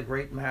gospels that the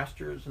great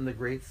masters and the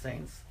great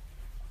saints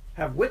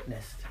have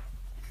witnessed,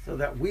 so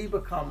that we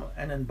become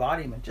an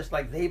embodiment, just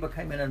like they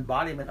became an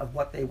embodiment of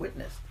what they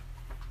witnessed.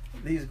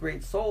 These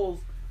great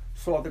souls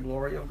saw the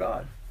glory of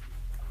God,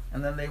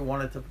 and then they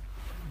wanted to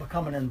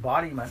become an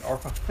embodiment or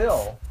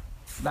fulfill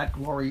that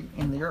glory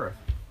in the earth.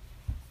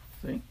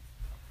 See?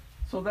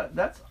 So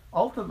that's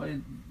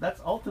ultimately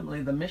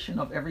the mission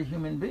of every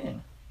human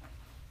being.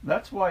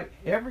 That's why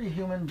every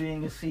human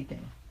being is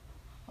seeking.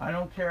 I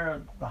don't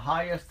care the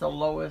highest, the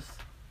lowest,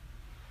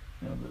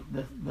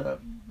 the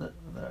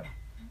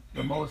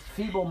most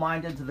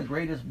feeble-minded to the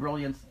greatest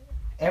brilliance.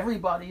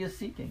 Everybody is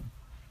seeking.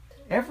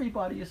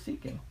 Everybody is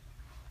seeking.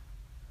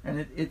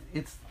 And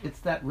it's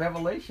that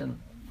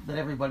revelation that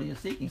everybody is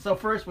seeking. So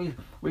first we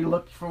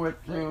look through it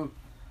through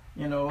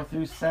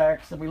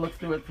sex, and we look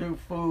through it through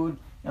food,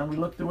 and we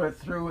look through it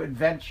through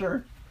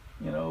adventure.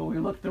 We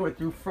look through it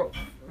through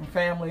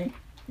family,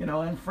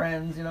 and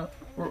friends.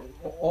 We're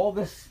all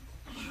this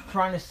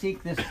trying to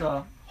seek this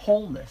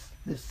wholeness,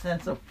 this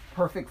sense of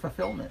perfect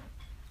fulfillment.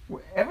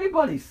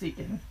 Everybody's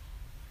seeking.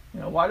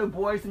 Why do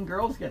boys and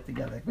girls get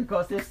together?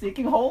 Because they're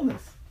seeking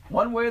wholeness.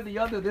 One way or the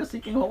other, they're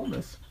seeking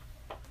wholeness.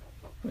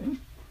 See?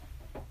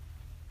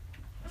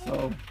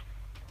 So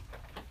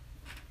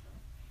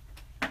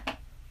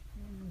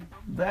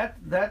that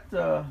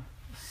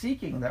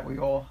seeking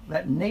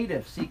that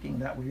native seeking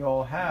that we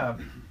all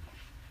have,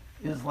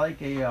 is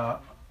like a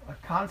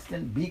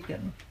constant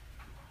beacon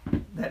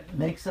that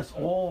makes us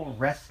all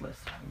restless,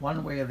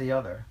 one way or the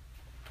other.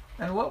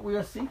 And what we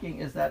are seeking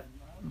is that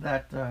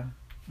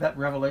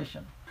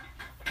revelation,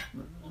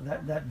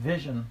 that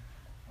vision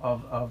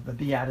of the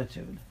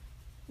beatitude.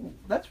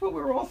 That's what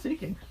we're all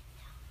seeking.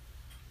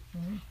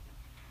 Mm-hmm.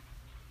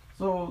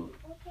 So,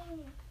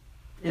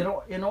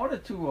 in order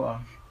to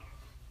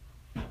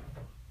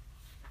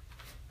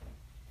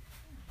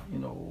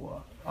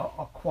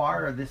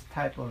acquire this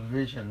type of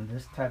vision,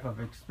 this type of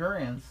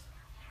experience,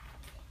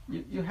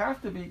 you have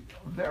to be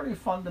very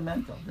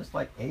fundamental, just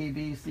like A,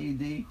 B, C,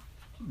 D.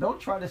 Don't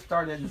try to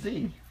start at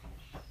Z.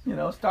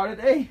 Start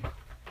at A.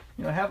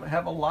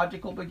 Have a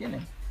logical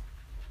beginning.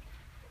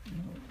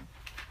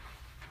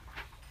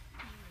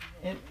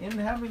 In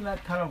having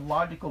that kind of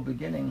logical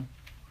beginning,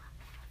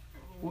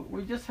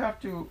 we just have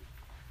to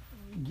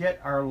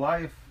get our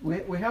life,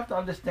 we have to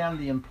understand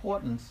the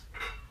importance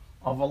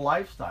of a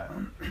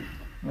lifestyle.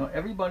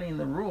 Everybody in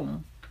the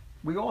room,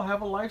 we all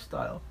have a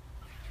lifestyle.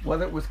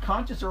 Whether it was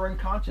conscious or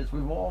unconscious,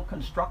 we've all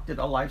constructed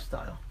a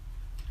lifestyle.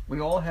 We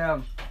all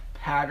have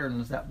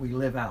patterns that we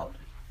live out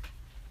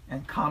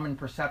and common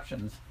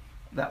perceptions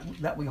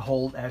that we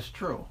hold as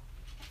true.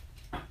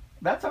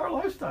 That's our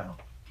lifestyle.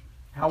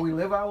 How we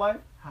live our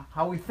life,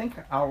 how we think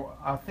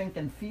think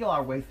and feel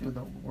our way through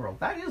the world.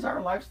 That is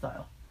our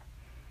lifestyle.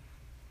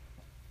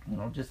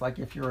 Just like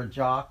if you're a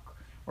jock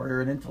or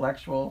you're an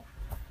intellectual,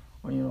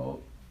 or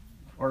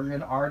you're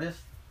an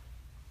artist,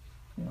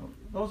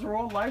 those are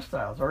all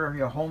lifestyles. Or if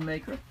you're a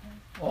homemaker,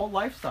 all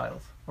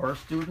lifestyles. Or a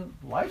student,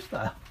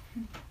 lifestyle.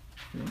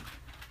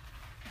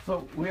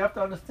 So we have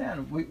to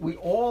understand, we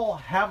all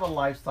have a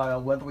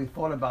lifestyle whether we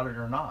thought about it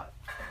or not.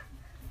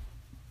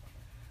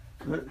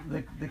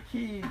 The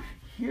key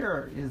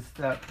here is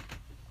that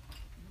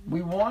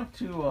we want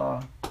to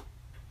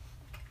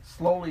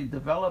slowly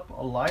develop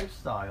a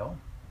lifestyle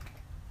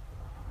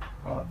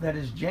that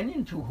is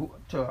genuine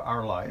to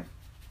our life,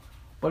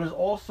 but is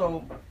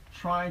also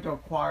trying to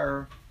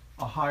acquire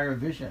a higher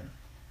vision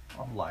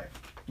of life.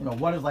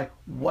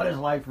 What is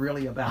life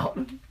really about?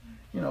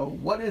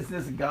 What is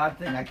this God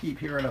thing I keep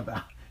hearing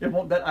about?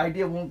 That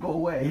idea won't go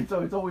away.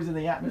 So it's always in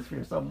the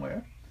atmosphere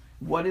somewhere.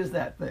 What is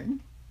that thing?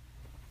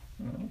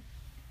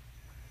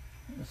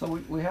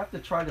 So we have to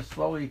try to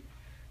slowly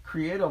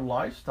create a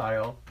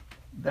lifestyle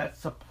that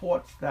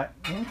supports that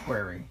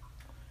inquiry.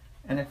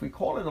 And if we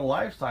call it a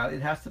lifestyle,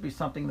 it has to be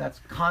something that's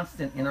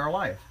constant in our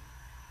life.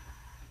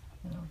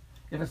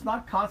 If it's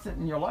not constant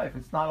in your life,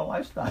 it's not a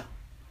lifestyle.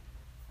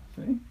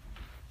 See?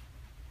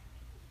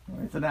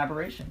 It's an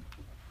aberration.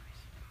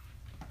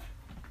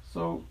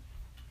 So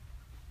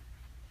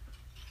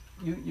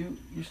you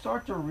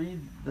start to read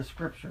the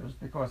scriptures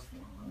because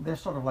they're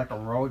sort of like a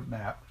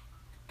roadmap,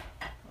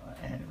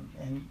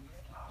 and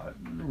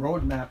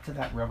roadmap to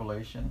that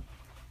revelation.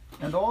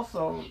 And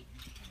also,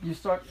 you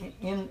start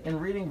in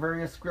reading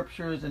various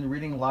scriptures and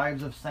reading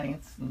lives of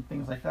saints and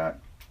things like that.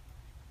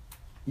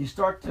 You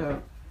start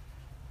to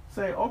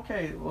say,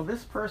 okay, well,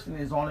 this person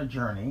is on a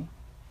journey.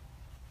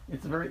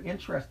 It's a very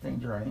interesting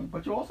journey.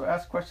 But you also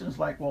ask questions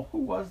like, well, who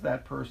was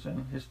that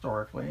person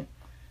historically?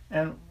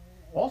 And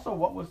also,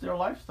 what was their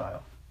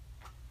lifestyle?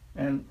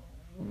 And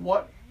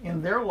what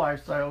in their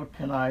lifestyle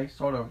can I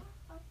sort of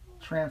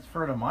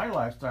transfer to my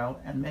lifestyle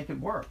and make it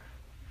work?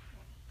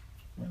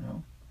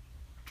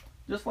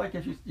 Just like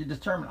if you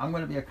determine I'm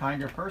going to be a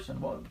kinder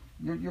person, well,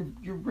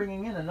 you're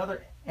bringing in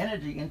another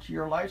energy into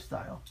your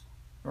lifestyle,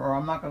 or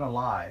I'm not going to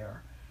lie,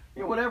 or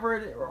whatever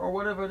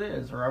it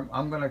is, or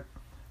I'm going to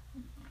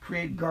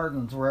create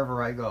gardens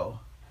wherever I go.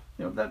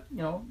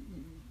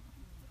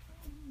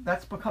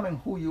 That's becoming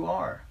who you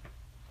are.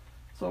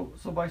 So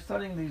by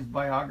studying these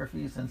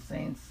biographies and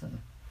saints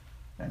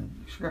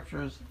and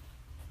scriptures,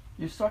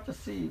 you start to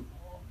see,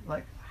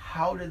 like,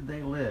 how did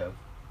they live?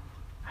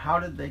 How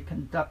did they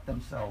conduct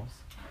themselves?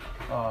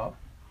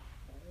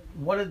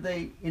 What did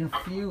they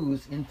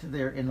infuse into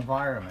their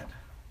environment?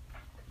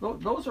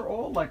 Those are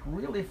all like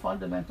really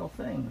fundamental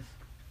things.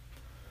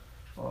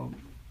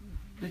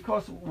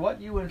 Because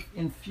what you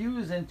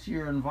infuse into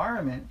your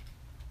environment,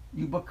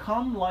 you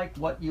become like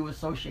what you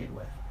associate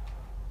with.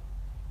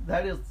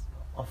 That is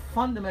a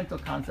fundamental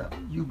concept.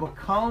 You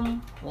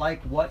become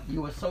like what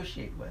you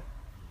associate with.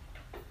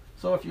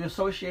 So if you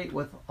associate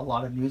with a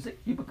lot of music,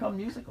 you become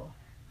musical.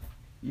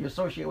 You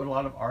associate with a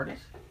lot of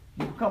artists,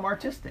 you become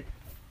artistic.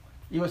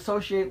 You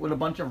associate with a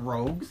bunch of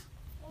rogues,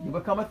 you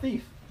become a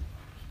thief.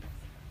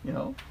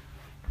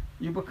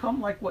 You become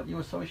like what you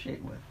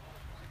associate with.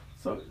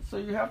 So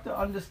you have to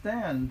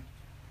understand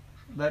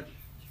that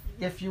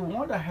if you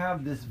want to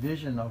have this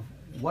vision of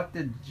what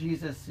did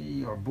Jesus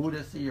see or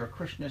Buddha see or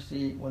Krishna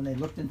see when they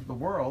looked into the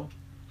world,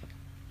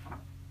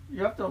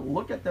 you have to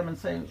look at them and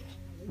say,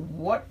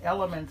 what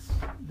elements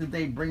did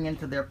they bring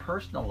into their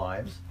personal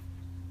lives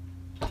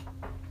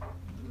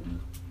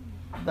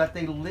that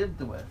they lived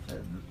with?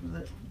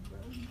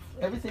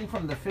 Everything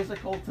from the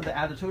physical to the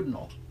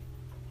attitudinal.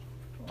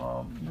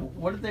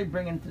 What did they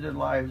bring into their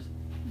lives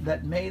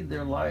that made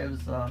their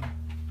lives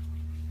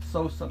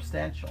so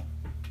substantial?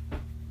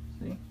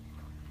 See?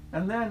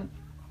 And then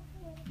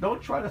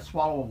don't try to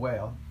swallow a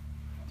whale.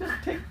 Just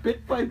take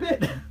bit by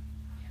bit.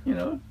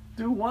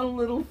 Do one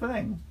little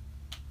thing.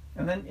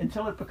 And then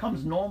until it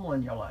becomes normal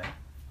in your life.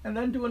 And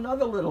then do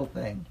another little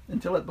thing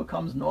until it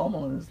becomes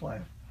normal in his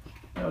life.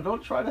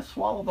 Don't try to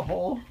swallow the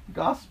whole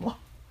gospel.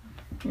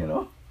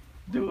 Do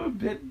it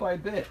bit by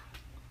bit.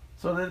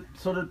 So that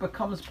it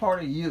becomes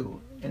part of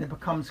you and it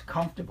becomes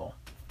comfortable.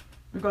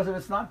 Because if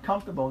it's not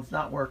comfortable, it's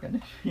not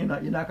working. You're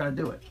not going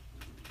to do it.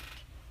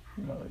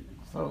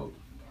 So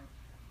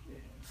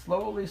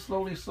slowly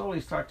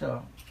start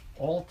to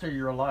alter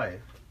your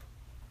life.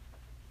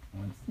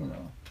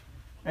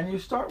 And you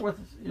start with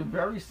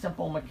very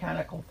simple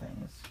mechanical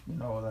things.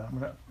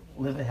 That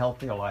live a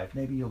healthier life.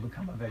 Maybe you'll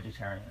become a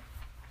vegetarian.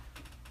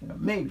 You know,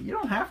 maybe. You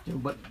don't have to,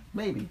 but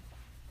maybe.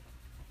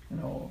 You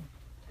know,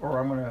 or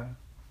I'm gonna,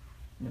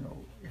 you know,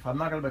 if I'm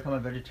not gonna become a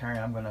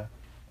vegetarian, I'm gonna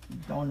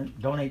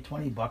donate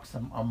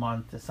 $20 a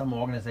month to some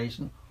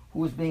organization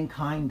who is being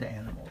kind to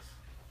animals.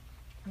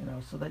 You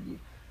know, so that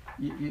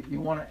you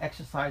want to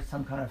exercise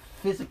some kind of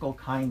physical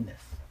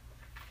kindness.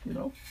 You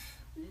know,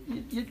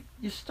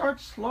 you start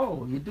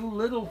slow. You do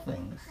little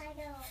things.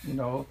 You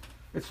know,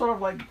 it's sort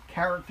of like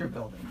character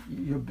building.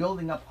 You're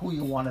building up who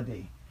you want to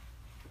be.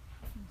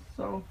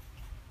 So,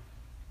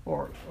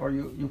 or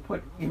you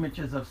put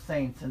images of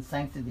saints and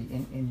sanctity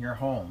in your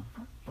home.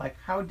 Like,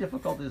 how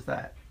difficult is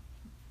that?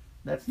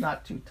 That's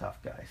not too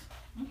tough, guys.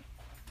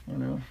 You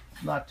know,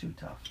 it's not too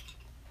tough.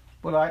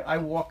 But I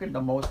walk into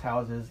most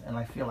houses and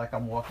I feel like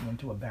I'm walking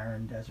into a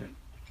barren desert.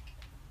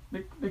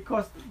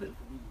 Because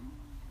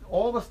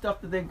all the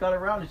stuff that they've got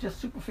around is just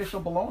superficial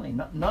baloney,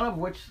 none of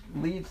which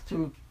leads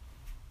to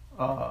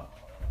a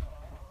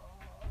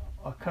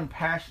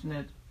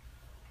compassionate,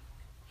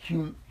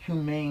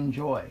 humane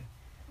joy.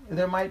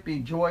 There might be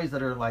joys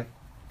that are like,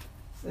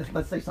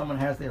 let's say someone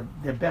has their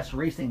best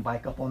racing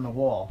bike up on the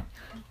wall.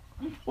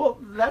 Well,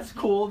 that's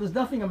cool. There's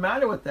nothing the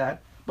matter with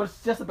that, but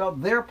it's just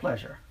about their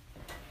pleasure.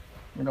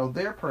 You know,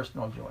 their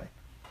personal joy.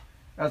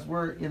 As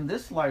we're in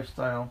this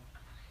lifestyle,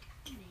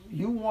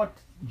 you want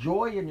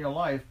joy in your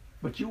life,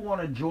 but you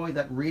want a joy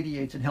that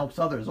radiates and helps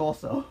others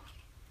also.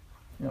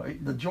 You know,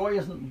 the joy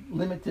isn't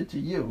limited to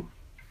you.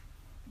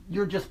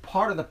 You're just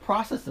part of the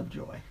process of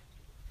joy.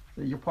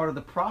 You're part of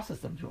the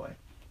process of joy.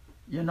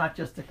 You're not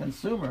just a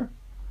consumer.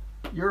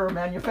 You're a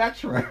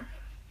manufacturer.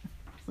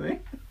 See?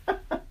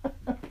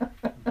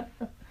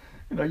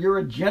 You know, you're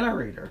a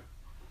generator.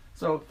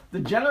 So the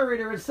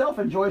generator itself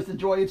enjoys the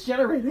joy it's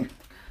generating.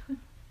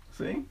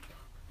 See?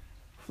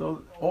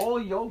 So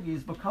all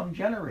yogis become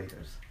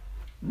generators,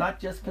 not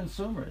just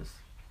consumers.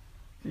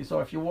 See, so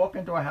if you walk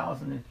into a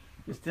house and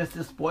it's just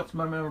this sports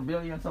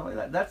memorabilia and stuff like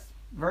that, that's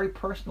very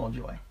personal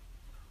joy.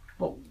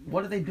 But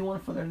what are they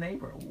doing for their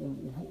neighbor?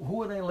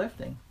 Who are they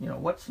lifting? You know,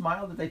 what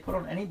smile did they put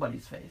on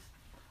anybody's face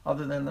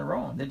other than their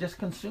own? They're just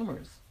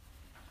consumers.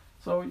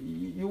 So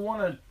you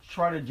want to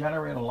try to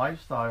generate a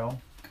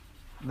lifestyle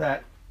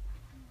that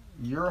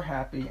you're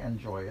happy and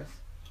joyous,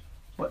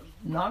 but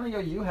not only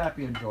are you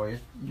happy and joyous,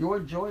 your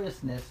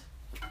joyousness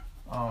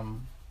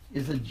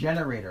is a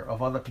generator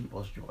of other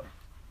people's joy.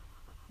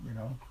 You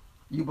know,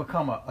 you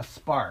become a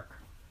spark,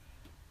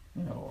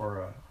 you know,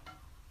 or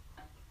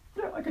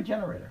like a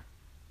generator.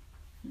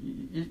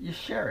 You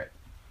share it.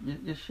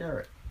 You share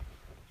it.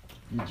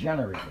 You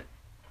generate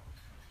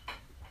it.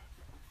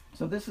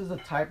 So this is a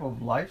type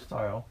of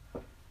lifestyle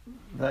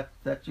that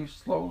you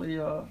slowly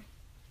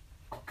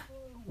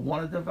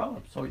want to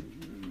develop. So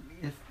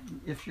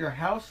if your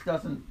house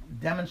doesn't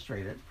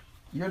demonstrate it,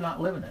 you're not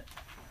living it.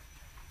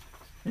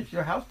 If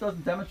your house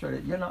doesn't demonstrate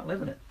it, you're not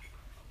living it.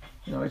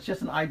 You know, it's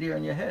just an idea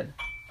in your head.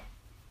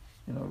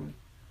 You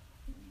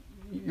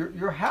know,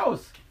 your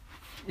house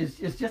is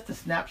just a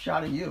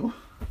snapshot of you.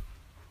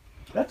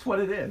 That's what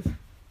it is.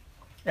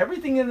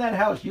 Everything in that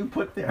house you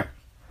put there.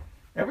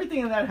 Everything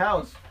in that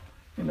house,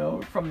 you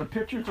know, from the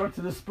pictures or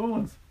to the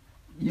spoons,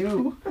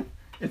 you.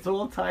 It's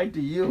all tied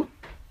to you.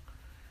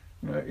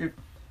 You know,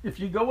 if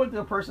you go into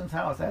a person's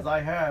house, as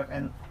I have,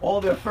 and all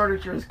their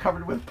furniture is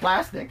covered with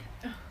plastic,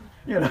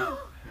 you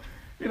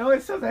know,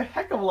 it says a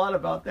heck of a lot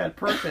about that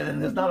person,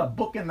 and there's not a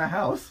book in the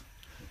house.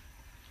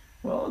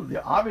 Well,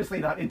 they're obviously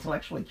not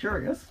intellectually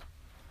curious,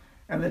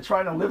 and they're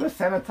trying to live a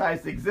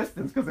sanitized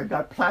existence because they've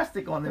got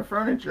plastic on their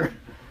furniture.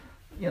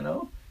 You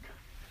know,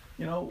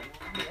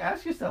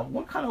 ask yourself,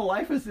 what kind of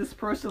life is this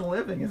person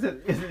living? Is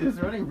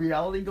there any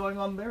reality going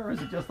on there, or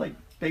is it just like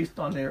based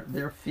on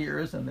their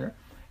fears and their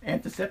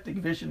antiseptic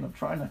vision of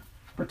trying to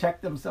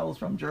protect themselves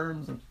from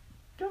germs? And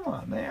come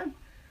on, man.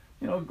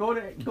 You know, go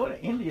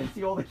to India and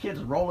see all the kids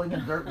rolling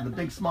in dirt with a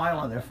big smile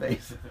on their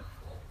face.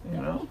 You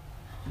know,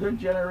 they're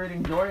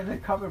generating joy and they're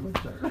covered with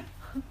dirt.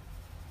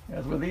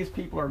 As where these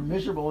people are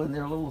miserable in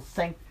their little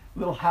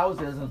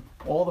houses and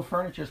all the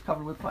furniture is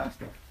covered with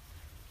plastic.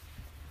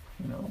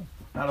 You know,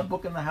 not a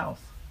book in the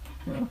house.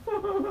 You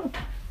know?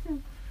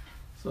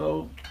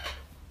 So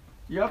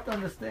you have to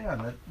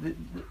understand that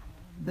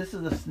this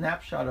is a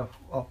snapshot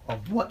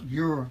of what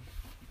you're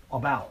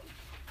about.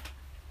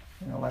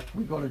 You know, like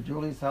we go to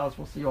Julie's house,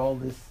 we'll see all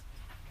this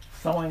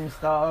sewing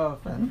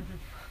stuff, and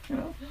you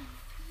know,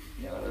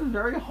 it's a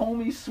very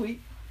homey,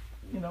 sweet,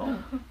 you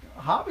know,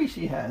 hobby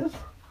she has.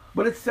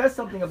 But it says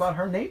something about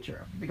her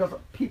nature, because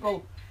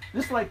people,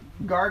 just like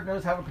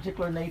gardeners have a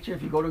particular nature.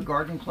 If you go to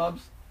garden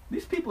clubs,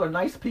 these people are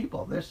nice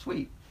people. They're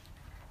sweet,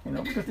 you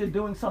know, because they're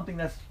doing something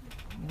that's,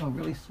 you know,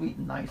 really sweet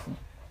and nice, and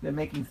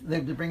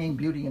they're bringing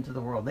beauty into the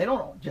world. They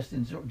don't just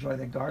enjoy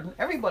their garden.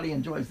 Everybody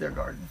enjoys their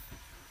garden.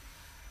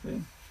 See?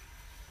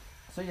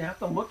 So you have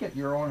to look at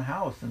your own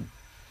house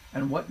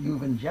and what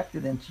you've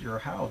injected into your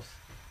house.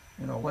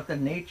 You know, what the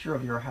nature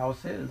of your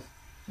house is.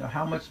 You know,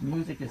 how much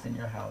music is in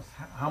your house,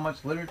 how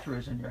much literature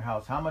is in your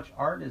house, how much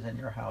art is in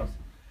your house,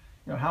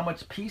 you know, how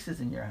much peace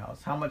is in your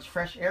house, how much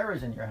fresh air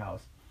is in your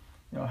house.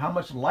 You know, how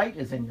much light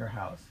is in your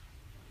house.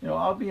 You know,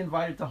 I'll be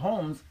invited to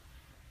homes.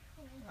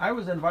 I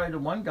was invited to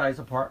one guy's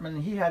apartment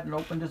and he hadn't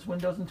opened his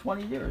windows in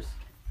 20 years.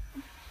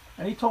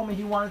 And he told me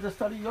he wanted to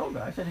study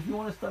yoga. I said, if you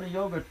want to study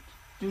yoga,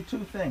 do two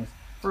things.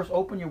 First,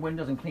 open your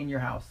windows and clean your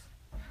house.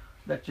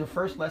 That's your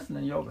first lesson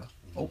in yoga.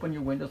 Open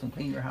your windows and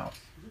clean your house.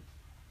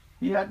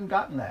 He hadn't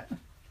gotten that.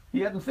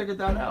 He hadn't figured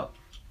that out.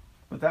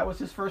 But that was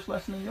his first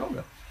lesson in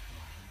yoga.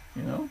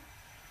 You know?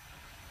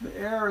 The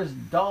air is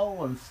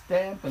dull and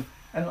damp,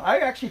 and I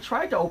actually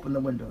tried to open the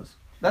windows.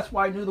 That's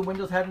why I knew the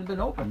windows hadn't been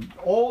opened.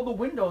 All the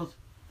windows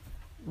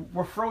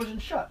were frozen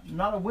shut.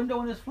 Not a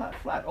window in his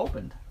flat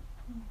opened.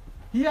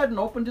 He hadn't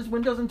opened his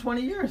windows in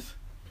 20 years.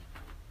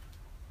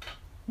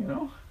 You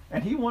know?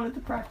 And he wanted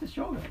to practice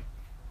yoga.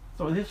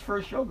 So his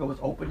first yoga was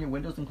open your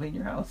windows and clean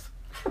your house.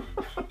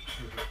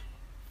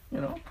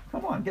 You know?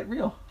 Come on, get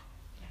real.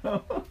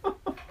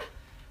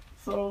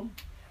 So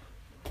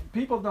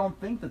people don't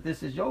think that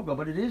this is yoga,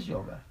 but it is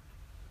yoga.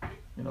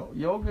 You know,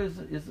 yoga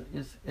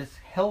is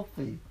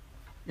healthy.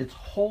 It's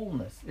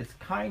wholeness. It's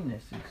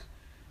kindness.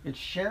 It's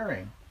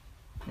sharing.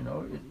 You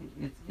know,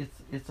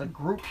 it's a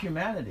group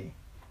humanity.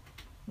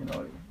 You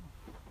know,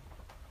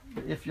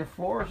 if your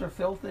floors are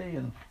filthy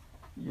and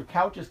your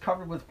couch is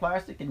covered with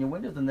plastic and your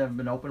windows have never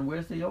been opened,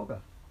 where's the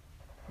yoga?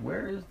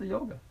 Where is the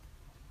yoga?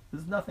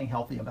 There's nothing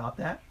healthy about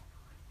that.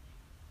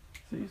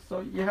 See, so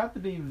you have to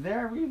be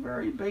very,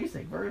 very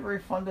basic, very, very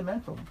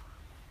fundamental,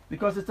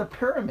 because it's a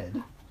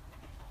pyramid.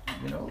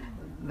 You know,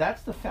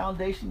 that's the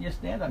foundation you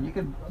stand on. You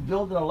can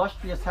build an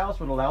illustrious house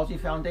with a lousy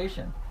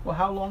foundation. Well,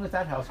 how long is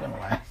that house going to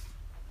last?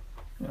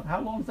 You know,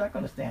 how long is that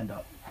going to stand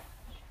up?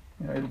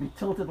 You know, it'll be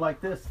tilted like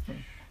this,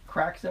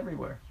 cracks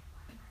everywhere.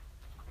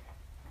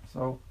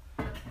 So,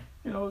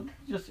 you know,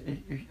 just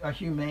a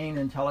humane,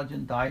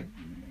 intelligent diet.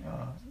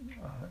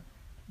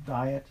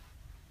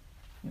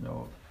 You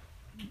know,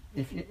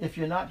 if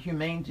you're not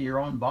humane to your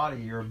own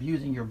body, you're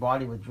abusing your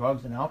body with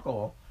drugs and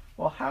alcohol.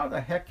 Well, how the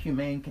heck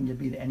humane can you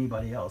be to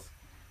anybody else?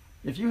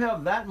 If you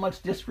have that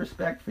much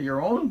disrespect for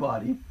your own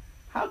body,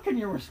 how can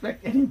you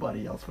respect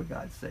anybody else, for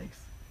God's sakes?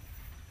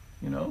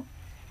 You know,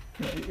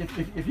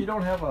 if you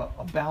don't have a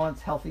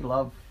balanced, healthy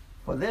love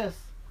for this,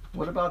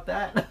 what about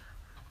that?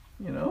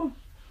 You know,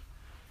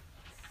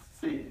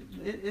 see,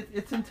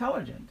 it's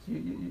intelligent.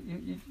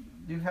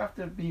 You have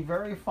to be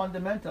very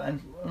fundamental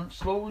and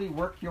slowly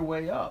work your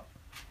way up,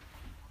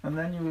 and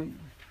then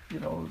you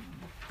know,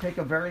 take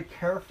a very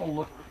careful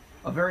look,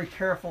 a very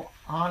careful,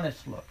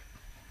 honest look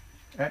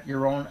at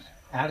your own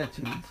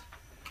attitudes,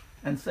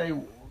 and say,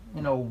 you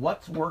know,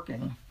 what's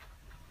working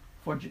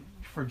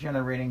for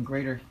generating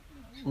greater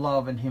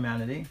love and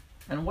humanity,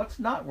 and what's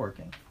not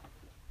working.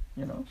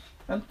 You know,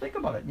 and think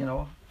about it. You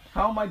know,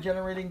 how am I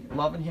generating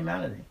love and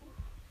humanity,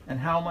 and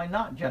how am I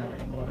not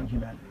generating love and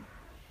humanity?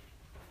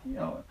 You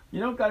know, you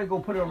don't got to go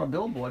put it on a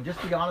billboard.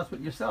 Just be honest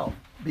with yourself.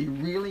 Be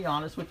really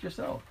honest with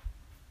yourself,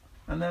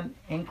 and then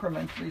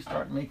incrementally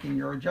start making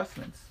your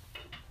adjustments.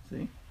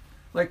 See,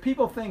 like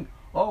people think,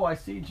 oh, I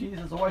see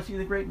Jesus. Oh, I see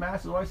the great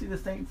masses. Oh, I see the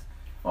saints.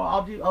 Oh,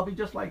 I'll be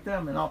just like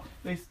them, and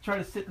they try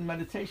to sit in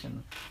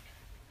meditation.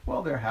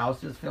 Well, their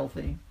house is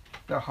filthy,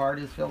 their heart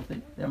is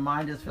filthy, their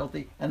mind is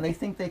filthy, and they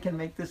think they can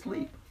make this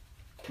leap.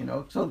 You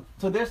know, so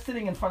they're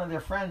sitting in front of their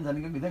friends,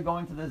 and they're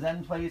going to the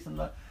Zen place and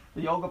the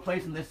yoga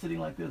place, and they're sitting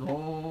like this.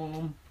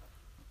 Oh,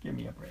 give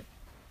me a break.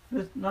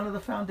 None of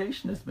the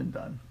foundation has been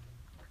done.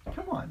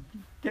 Come on,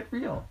 get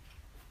real.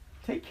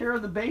 Take care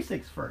of the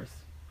basics first.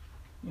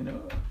 You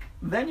know,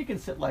 then you can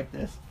sit like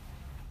this,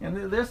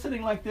 and they're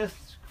sitting like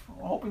this,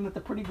 hoping that the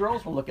pretty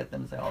girls will look at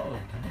them and say, "Oh,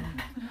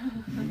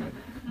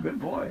 good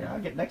boy, I'll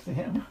get next to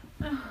him."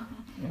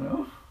 You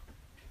know,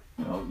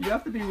 you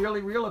have to be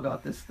really real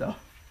about this stuff.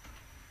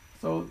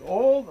 So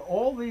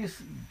all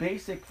these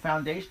basic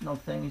foundational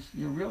things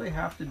you really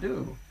have to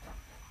do,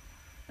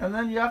 and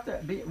then you have to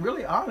be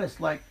really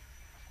honest. Like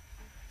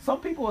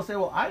some people will say,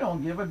 "Well, I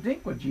don't give a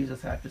dink what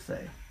Jesus had to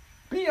say."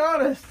 Be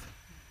honest.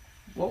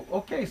 Well,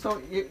 okay,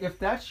 so if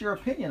that's your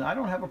opinion, I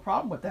don't have a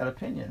problem with that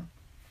opinion.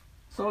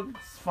 So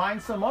find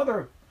some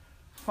other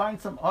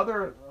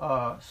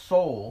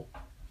soul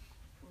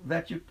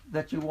that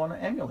you want to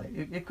emulate.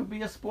 It could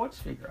be a sports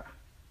figure,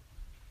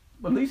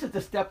 but at least it's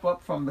a step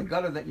up from the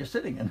gutter that you're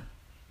sitting in.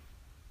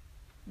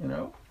 You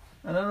know,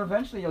 and then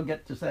eventually you'll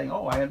get to saying,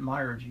 "Oh, I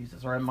admire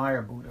Jesus, or I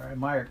admire Buddha, or I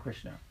admire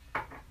Krishna."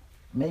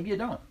 Maybe you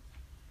don't.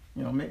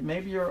 You know,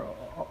 maybe you're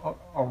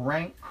a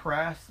rank,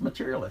 crass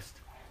materialist.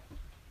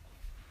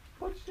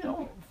 But, you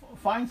know,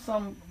 find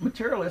some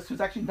materialist who's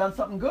actually done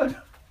something good,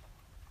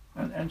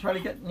 and try to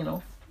get, you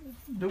know,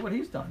 do what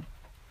he's done.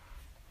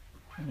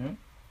 You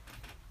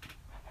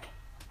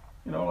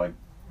know, like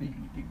you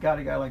got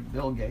a guy like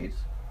Bill Gates,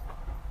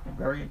 a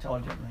very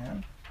intelligent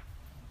man.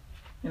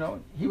 You know,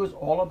 he was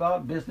all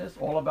about business,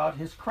 all about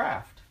his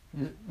craft,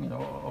 you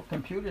know, of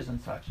computers and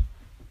such.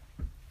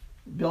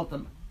 Built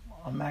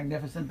a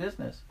magnificent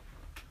business.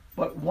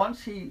 But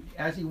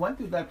as he went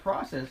through that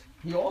process,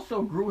 he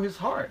also grew his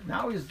heart.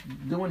 Now he's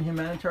doing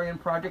humanitarian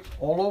projects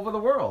all over the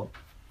world.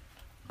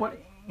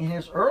 But in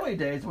his early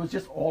days, it was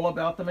just all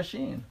about the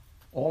machine,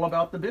 all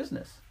about the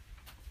business.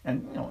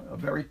 and a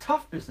very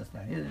tough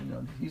businessman.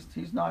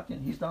 He's not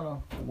a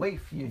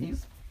waif.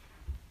 He's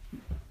a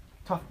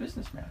tough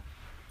businessman,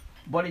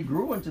 but he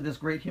grew into this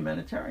great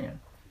humanitarian.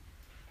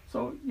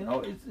 So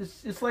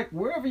it's like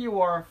wherever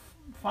you are,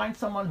 find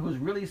someone who's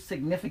really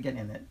significant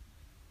in it,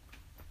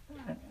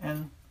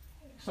 and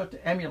start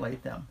to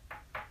emulate them.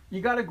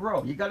 You got to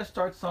grow. You got to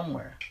start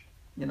somewhere.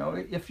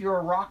 If you're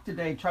a rock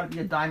today, try to be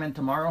a diamond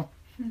tomorrow.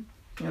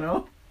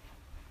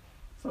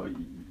 So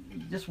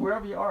just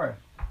wherever you are,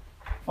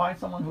 find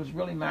someone who's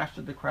really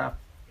mastered the craft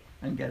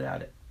and get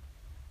at it.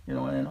 And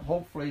then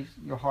hopefully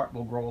your heart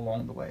will grow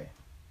along the way.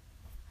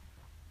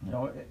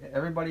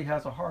 Everybody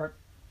has a heart.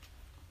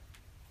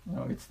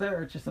 It's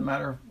there. It's just a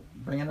matter of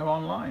bringing it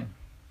online.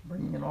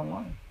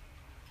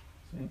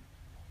 See?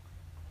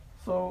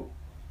 So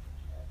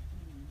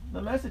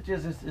the message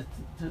is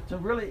to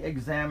really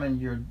examine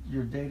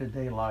your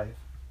day-to-day life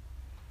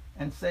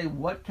and say,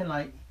 what can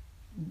I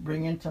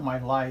bring into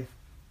my life?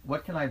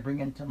 What can I bring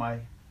into my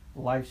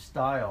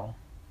lifestyle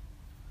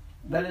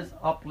that is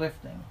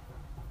uplifting,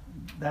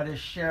 that is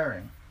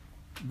sharing,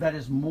 that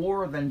is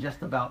more than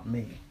just about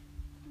me?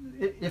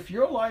 If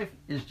your life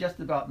is just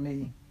about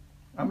me,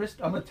 I'm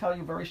going to tell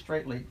you very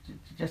straightly,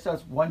 just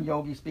as one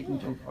yogi speaking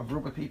to a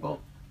group of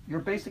people, you're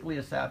basically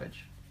a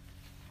savage.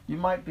 You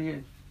might be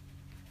a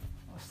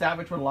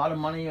savage with a lot of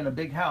money and a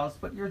big house,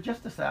 but you're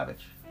just a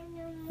savage.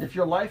 If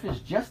your life is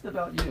just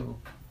about you,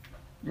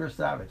 you're a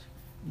savage.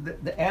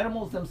 The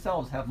animals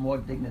themselves have more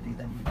dignity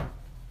than you do.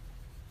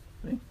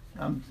 See?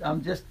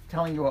 I'm just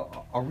telling you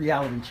a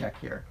reality check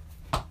here.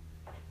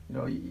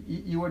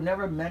 You were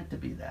never meant to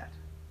be that.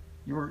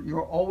 You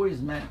were always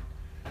meant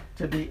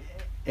to be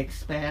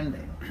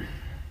expanding,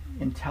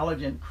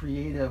 intelligent,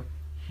 creative,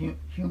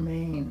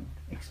 humane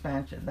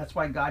expansion. That's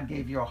why God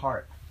gave you a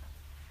heart.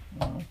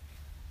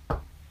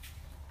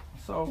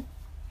 So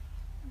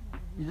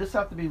you just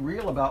have to be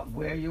real about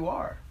where you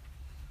are,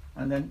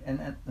 and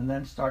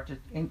then start to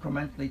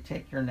incrementally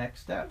take your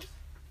next steps.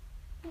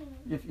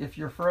 If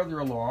you're further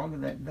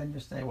along, then you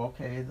say, well,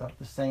 okay,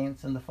 the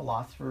saints and the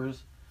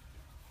philosophers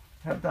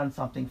have done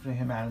something for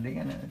humanity,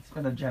 and it's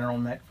been a general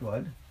net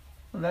good.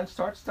 And then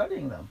start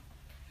studying them.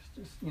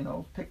 Just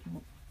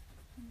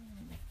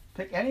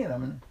pick any of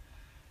them,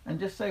 and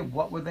just say,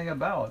 what were they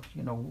about?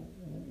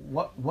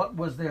 What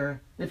was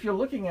their? If you're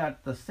looking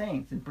at the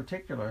saints in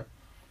particular,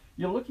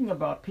 you're looking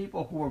about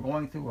people who are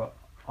going through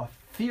a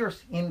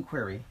fierce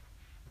inquiry,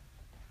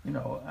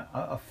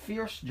 a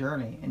fierce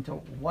journey into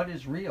what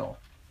is real,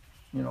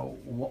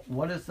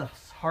 what is the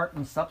heart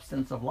and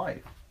substance of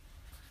life.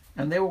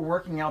 And they were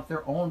working out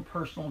their own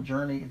personal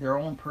journey, their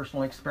own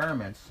personal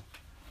experiments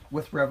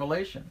with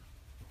revelation.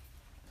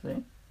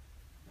 See?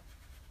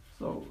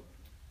 So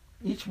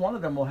each one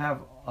of them will have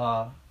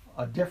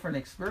a different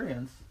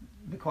experience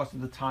because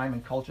of the time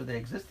and culture they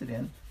existed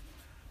in,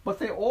 but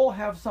they all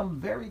have some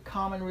very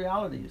common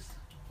realities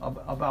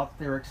about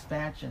their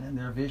expansion and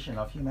their vision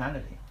of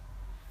humanity.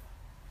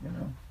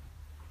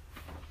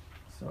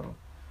 So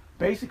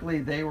basically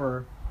they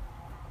were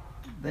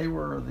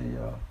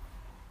the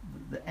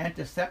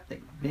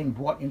antiseptic being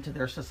brought into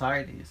their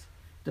societies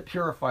to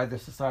purify their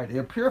society.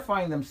 They're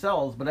purifying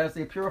themselves, but as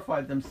they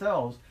purified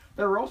themselves,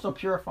 they were also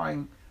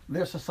purifying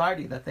their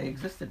society that they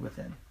existed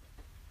within.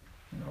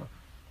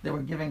 They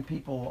were giving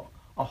people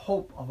a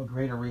hope of a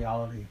greater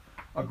reality,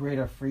 a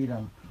greater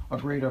freedom, a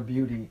greater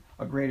beauty,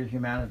 a greater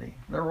humanity.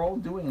 They're all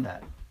doing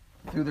that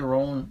through their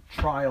own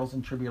trials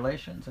and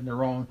tribulations and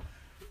their own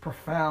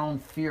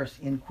profound, fierce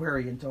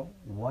inquiry into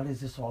what is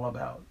this all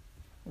about?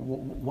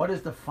 What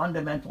is the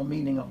fundamental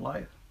meaning of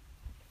life?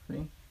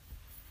 See?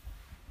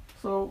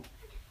 So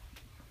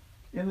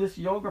in this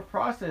yoga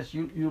process,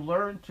 you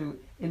learn to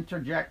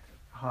interject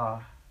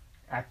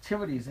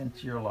activities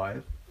into your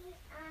life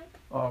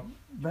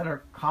that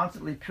are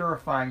constantly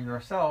purifying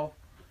yourself,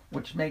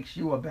 which makes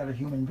you a better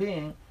human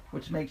being,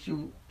 which makes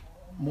you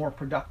more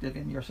productive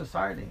in your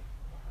society.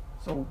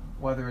 So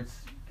whether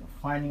it's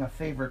finding a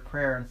favorite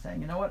prayer and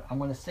saying, you know what, I'm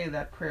going to say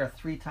that prayer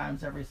 3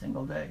 times every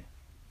single day.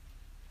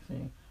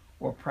 See?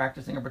 Or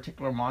practicing a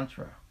particular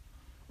mantra,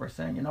 or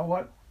saying, you know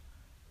what,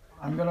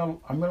 I'm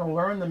gonna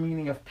learn the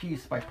meaning of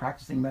peace by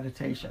practicing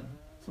meditation,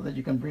 so that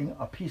you can bring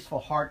a peaceful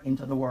heart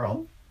into the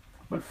world.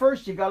 But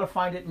first, you got to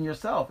find it in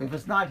yourself. If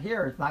it's not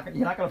here,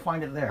 you're not going to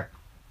find it there.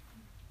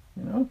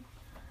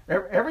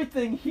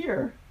 Everything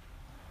here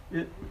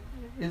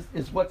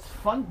is what's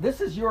fun.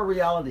 This is your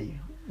reality.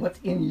 What's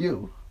in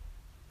you.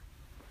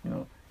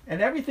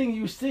 And everything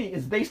you see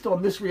is based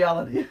on this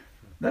reality.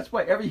 That's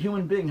why every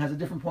human being has a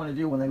different point of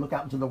view when they look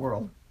out into the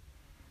world.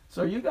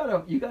 So you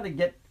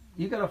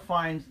gotta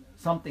find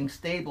something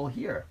stable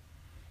here.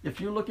 If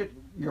you look at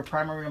your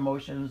primary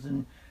emotions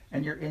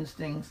and your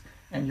instincts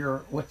and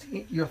your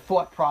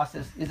thought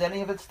process, is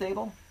any of it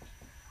stable?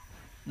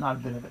 Not a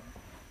bit of it.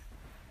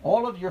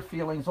 All of your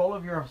feelings, all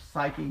of your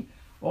psyche,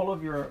 all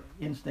of your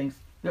instincts,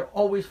 they're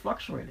always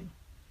fluctuating.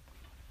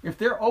 If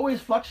they're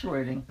always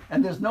fluctuating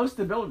and there's no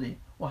stability,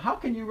 well, how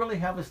can you really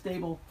have a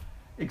stable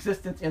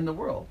existence in the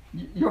world?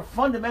 You're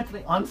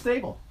fundamentally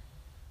unstable.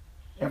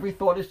 Every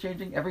thought is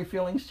changing, every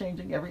feeling is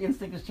changing, every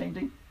instinct is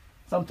changing.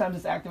 Sometimes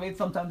it's activated,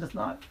 sometimes it's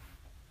not.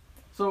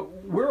 So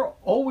we're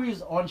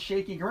always on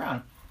shaky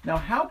ground. Now,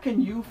 how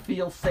can you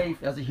feel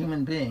safe as a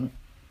human being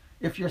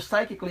if you're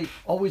psychically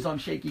always on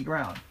shaky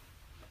ground?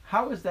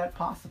 How is that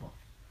possible?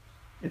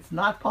 It's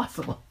not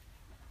possible.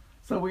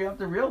 So we have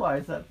to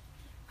realize that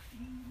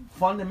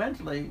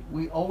fundamentally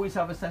we always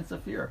have a sense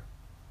of fear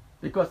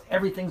because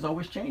everything's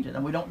always changing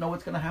and we don't know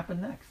what's going to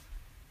happen next.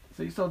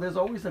 See, so there's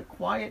always a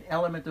quiet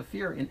element of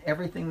fear in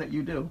everything that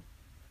you do.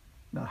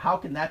 Now, how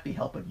can that be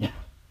helping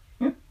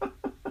you?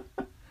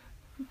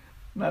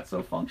 Not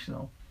so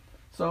functional.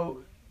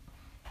 So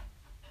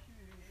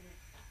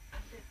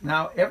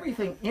now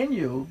everything in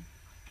you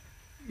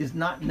is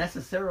not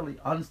necessarily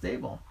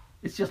unstable.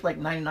 It's just like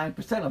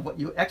 99% of what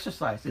you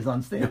exercise is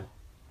unstable.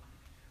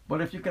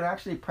 But if you can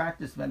actually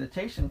practice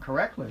meditation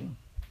correctly,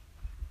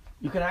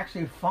 you can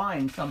actually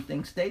find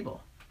something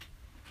stable.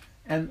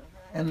 And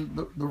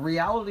the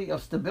reality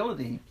of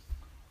stability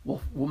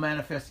will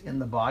manifest in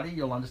the body.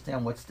 You'll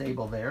understand what's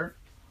stable there.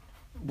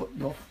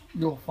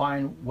 You'll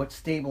find what's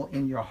stable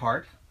in your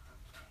heart.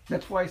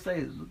 That's why I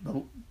say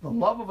the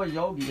love of a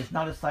yogi is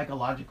not a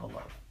psychological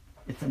love.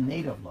 It's a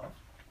native love.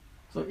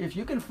 So if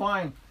you can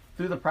find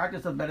through the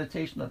practice of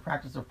meditation, the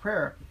practice of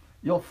prayer,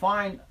 you'll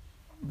find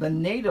the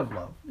native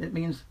love. It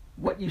means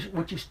what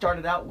you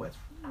started out with.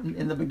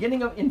 In the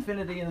beginning of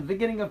infinity, in the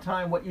beginning of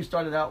time, what you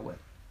started out with.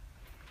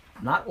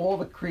 Not all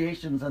the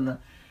creations and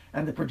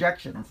the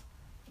projections,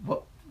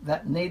 but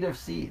that native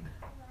seed,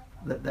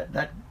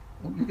 that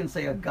you can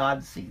say a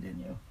God seed in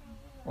you,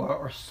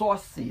 or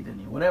source seed in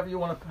you, whatever you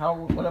want to,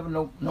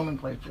 whatever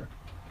nomenclature.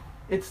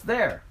 It's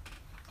there,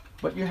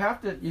 but you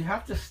have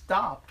to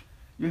stop.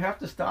 You have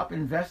to stop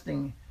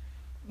investing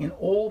in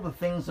all the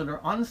things that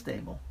are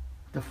unstable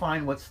to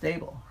find what's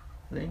stable.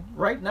 See?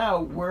 Right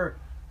now, we're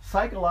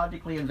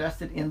psychologically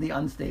invested in the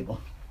unstable.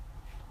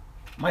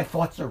 My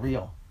thoughts are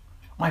real.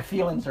 My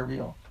feelings are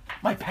real.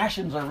 My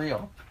passions are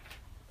real.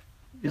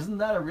 Isn't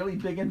that a really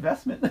big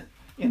investment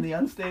in the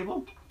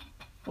unstable?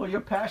 Well,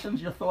 your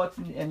passions, your thoughts,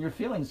 and your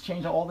feelings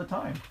change all the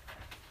time.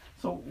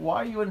 So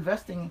why are you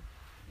investing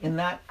in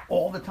that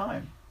all the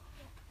time?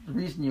 The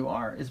reason you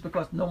are is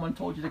because no one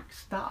told you to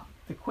stop,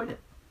 to quit it,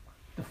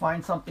 to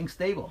find something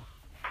stable.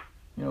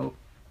 You know,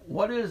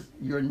 what is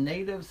your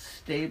native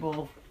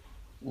stable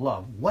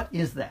love? What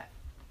is that?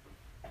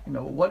 You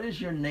know, what is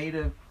your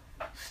native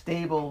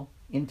stable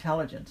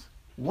intelligence?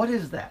 What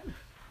is that?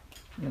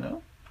 You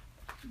know,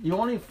 you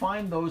only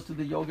find those through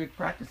the yogic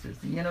practices,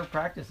 the inner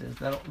practices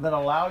that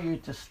allow you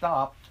to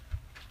stop,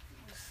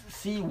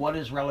 see what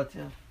is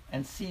relative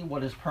and see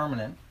what is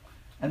permanent,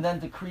 and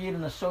then to create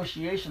an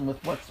association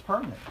with what's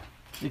permanent.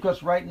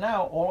 Because right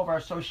now, all of our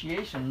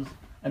associations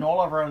and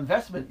all of our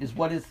investment is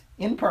what is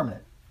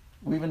impermanent.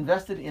 We've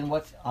invested in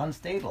what's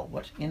unstable,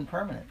 what's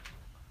impermanent.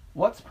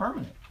 What's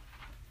permanent?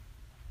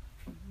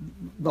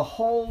 The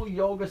whole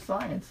yoga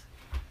science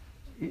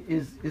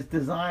is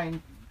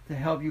designed to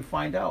help you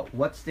find out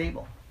what's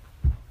stable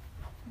and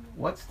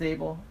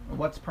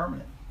what's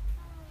permanent.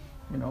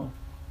 You know,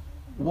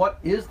 what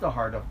is the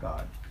heart of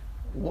God?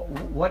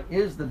 What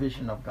is the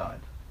vision of God?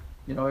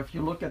 You know, if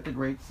you look at the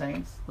great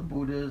saints, the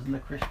Buddhas and the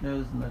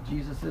Krishnas and the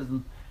Jesuses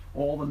and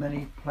all the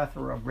many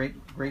plethora of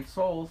great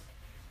souls,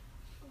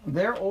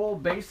 they're all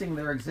basing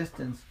their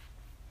existence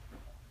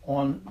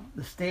on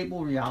the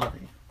stable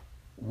reality.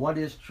 What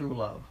is true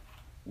love?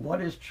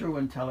 What is true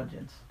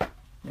intelligence?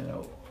 You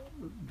know,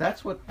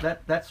 that's what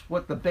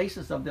the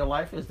basis of their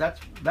life is.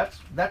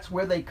 That's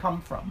where they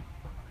come from.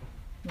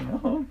 You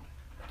know,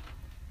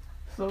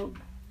 so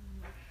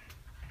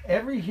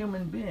every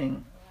human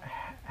being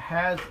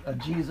has a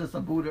Jesus, a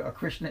Buddha, a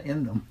Krishna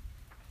in them.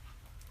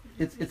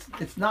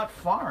 It's not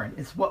foreign.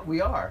 It's what we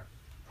are.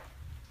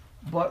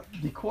 But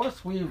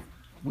because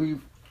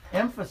we've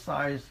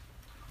emphasized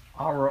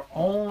our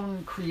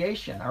own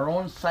creation, our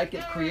own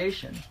psychic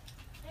creation,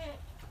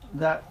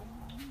 that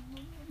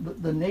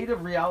the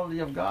native reality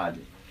of God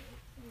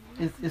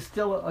is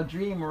still a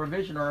dream or a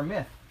vision or a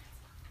myth.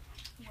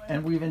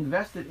 And we've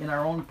invested in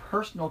our own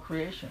personal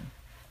creation.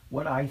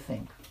 What I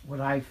think,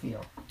 what I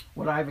feel,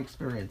 what I've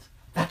experienced.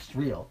 That's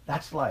real.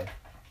 That's life.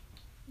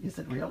 Is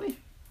it really?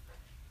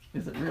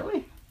 Is it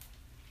really?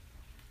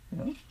 You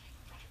know?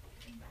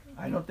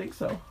 I don't think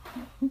so.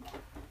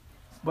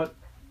 But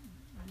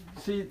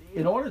see,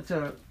 in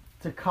order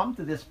to come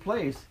to this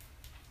place,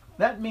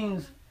 that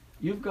means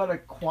you've got to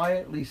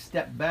quietly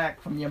step back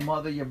from your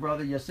mother, your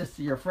brother, your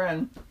sister, your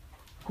friend,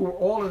 who are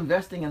all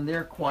investing in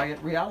their quiet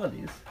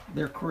realities,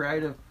 their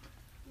creative,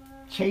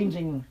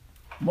 changing,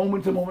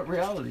 moment-to-moment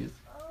realities.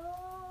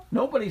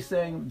 Nobody's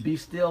saying, be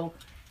still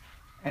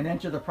and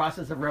enter the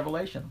process of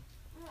revelation.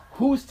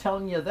 Who's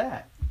telling you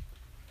that?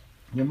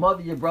 Your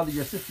mother, your brother,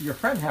 your sister, your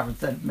friend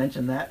haven't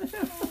mentioned that.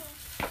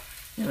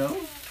 You know?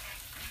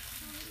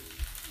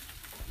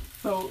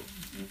 So,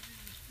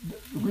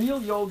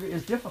 real yoga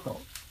is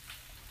difficult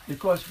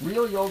because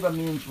real yoga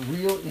means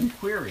real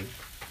inquiry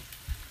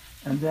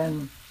and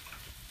then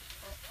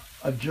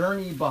a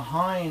journey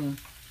beyond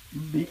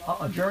the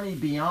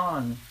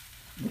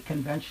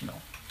conventional.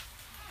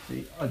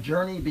 See, a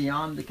journey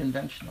beyond the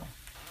conventional.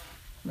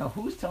 Now,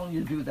 who's telling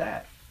you to do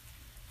that?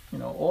 You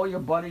know, all your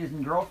buddies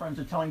and girlfriends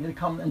are telling you to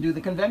come and do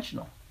the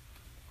conventional.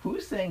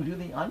 Who's saying do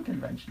the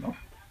unconventional?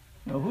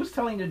 You know, who's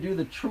telling you to do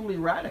the truly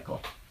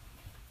radical?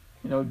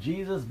 You know,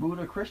 Jesus,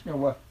 Buddha, Krishna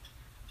were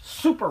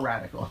super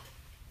radical.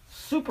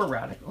 Super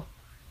radical.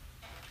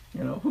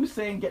 You know, who's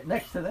saying get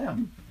next to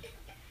them?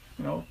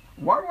 You know,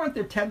 why weren't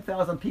there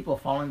 10,000 people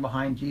following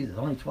behind Jesus?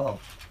 Only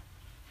 12.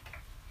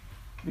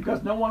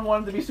 Because no one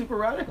wanted to be super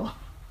radical.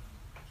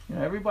 You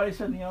know, everybody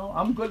said, you know,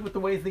 I'm good with the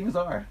way things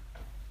are.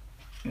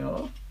 You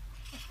know,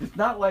 it's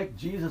not like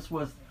Jesus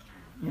was,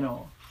 you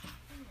know,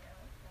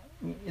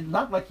 it's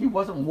not like he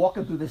wasn't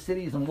walking through the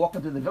cities and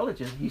walking through the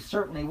villages. He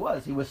certainly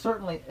was. He was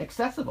certainly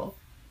accessible.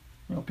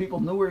 You know, people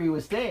knew where he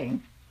was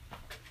staying,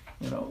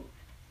 you know,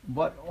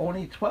 but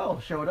only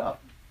 12 showed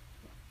up.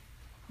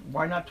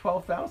 Why not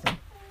 12,000?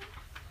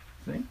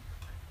 See?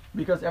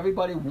 Because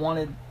everybody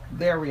wanted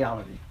their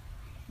reality.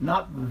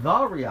 Not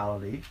the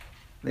reality,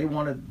 they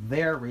wanted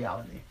their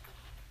reality.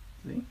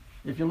 See?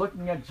 If you're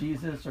looking at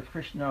Jesus or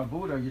Krishna or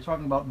Buddha, you're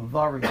talking about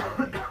the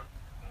reality.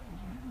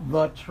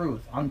 The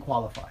truth,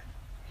 unqualified.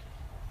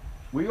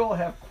 We all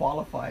have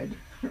qualified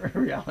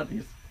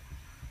realities,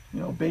 you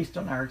know, based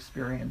on our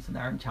experience and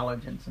our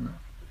intelligence and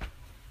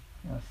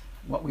yes,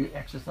 what we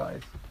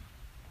exercise.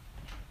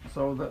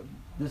 So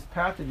this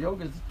path of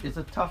yoga is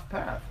a tough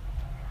path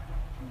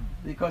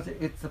because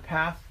it's a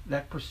path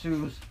that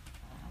pursues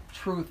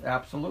truth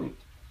absolute,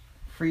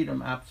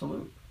 freedom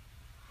absolute.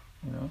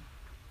 You know,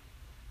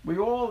 we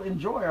all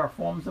enjoy our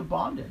forms of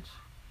bondage.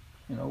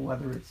 You know,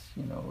 whether it's,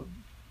 you know,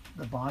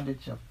 the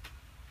bondage of,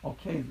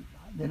 okay,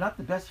 they're not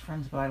the best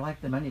friends, but I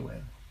like them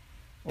anyway,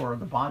 or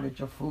the bondage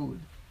of food.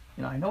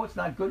 You know, I know it's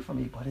not good for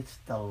me, but it's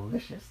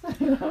delicious.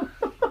 You know?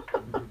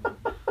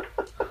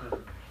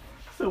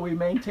 So we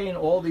maintain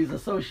all these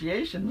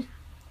associations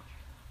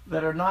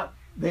that are not,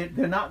 they're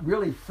not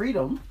really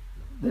freedom.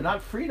 They're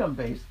not freedom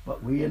based,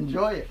 but we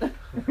enjoy it.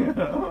 You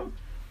know?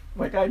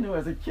 Like I knew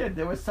as a kid,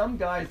 there were some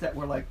guys that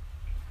were like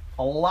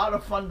a lot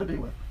of fun to be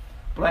with,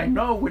 but I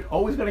know we're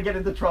always going to get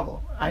into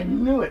trouble. I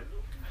knew it.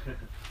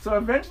 So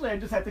eventually I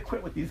just had to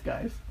quit with these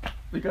guys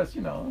because,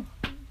 you know,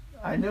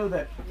 I knew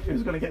that it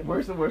was going to get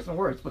worse and worse and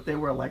worse, but they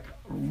were like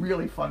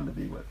really fun to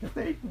be with.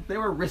 They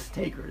were risk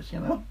takers, you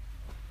know.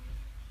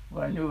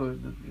 But I knew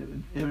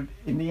in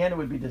the end it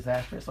would be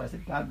disastrous. So I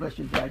said, God bless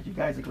you guys. You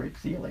guys are great.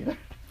 See you later.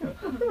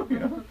 You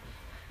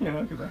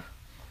know, because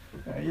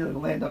I either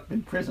land up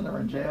in prison or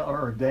in jail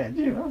or dead.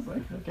 You know, it's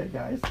like, okay,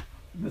 guys,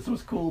 this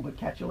was cool, but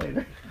catch you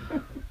later.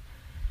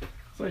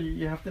 So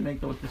you have to make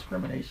those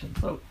discriminations.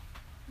 So,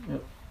 you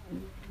know,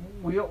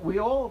 we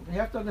all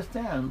have to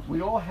understand.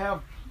 We all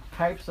have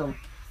types of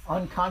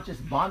unconscious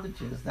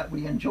bondages that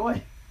we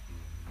enjoy.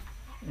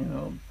 You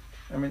know.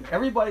 I mean,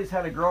 everybody's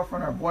had a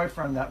girlfriend or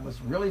boyfriend that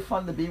was really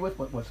fun to be with,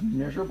 but was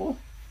miserable,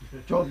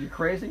 drove you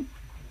crazy.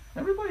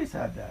 Everybody's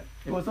had that.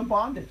 It was a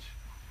bondage,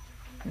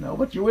 you know.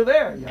 But you were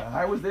there. Yeah,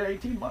 I was there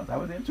 18 months. I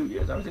was there 2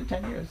 years. I was there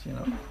 10 years. You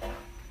know.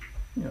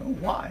 You know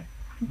why?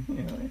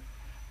 You know,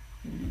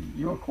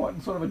 you were caught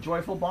in sort of a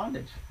joyful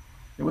bondage.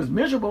 It was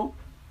miserable,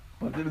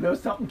 but there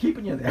was something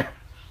keeping you there.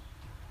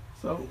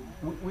 So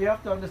we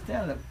have to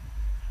understand that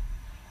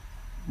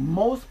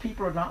most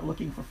people are not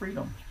looking for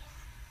freedom.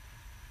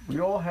 We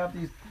all have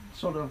these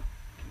sort of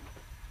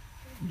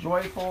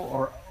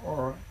joyful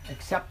or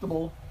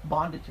acceptable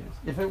bondages.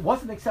 If it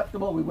wasn't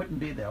acceptable, we wouldn't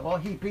be there. Well,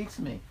 he beats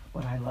me,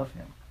 but I love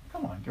him.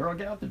 Come on, girl,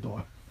 get out the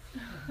door.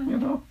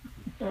 You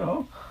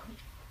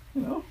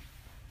know.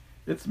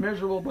 It's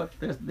miserable, but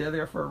they're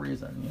there for a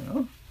reason, you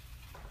know.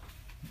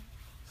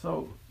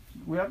 So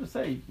we have to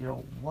say, you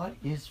know, what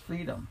is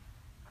freedom?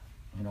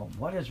 You know,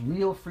 what is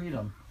real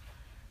freedom?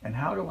 And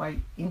how do I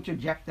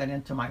interject that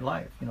into my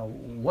life? You know,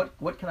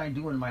 what can I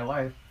do in my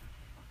life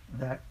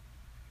that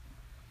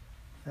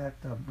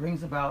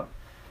brings about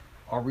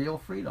a real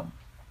freedom?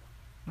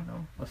 You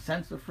know, a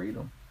sense of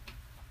freedom.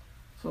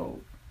 So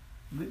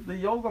the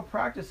yoga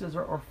practices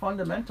are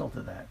fundamental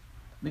to that,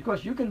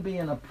 because you can be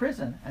in a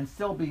prison and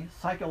still be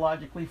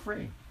psychologically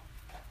free.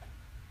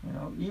 You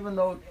know, even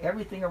though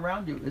everything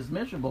around you is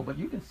miserable, but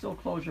you can still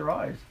close your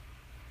eyes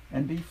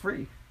and be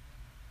free.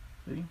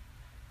 See?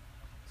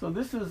 So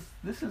this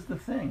is the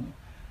thing.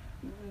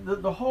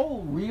 The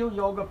whole real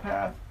yoga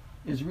path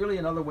is really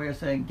another way of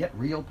saying get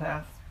real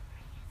path.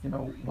 You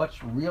know,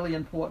 what's really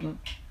important?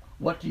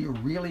 What do you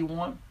really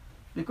want?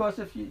 Because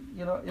if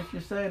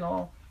you're saying,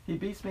 oh, he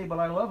beats me, but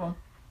I love him,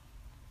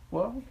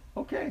 well,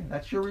 okay,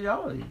 that's your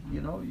reality. You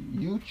know,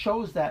 you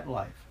chose that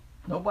life.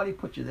 Nobody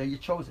put you there. You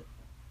chose it.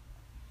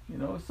 You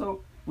know,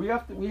 so we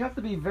have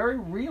to be very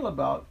real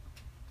about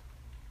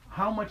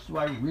how much do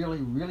I really,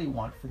 really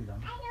want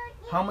freedom?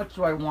 How much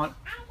do I want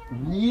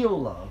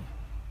real love?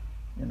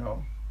 You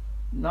know,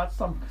 not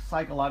some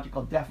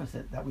psychological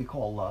deficit that we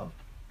call love.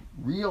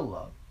 Real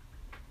love.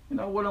 You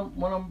know,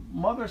 when a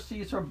mother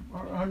sees her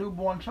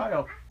newborn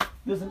child,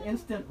 there's an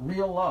instant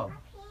real love.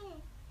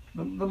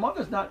 The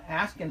mother's not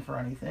asking for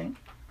anything.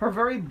 Her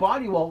very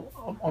body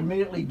will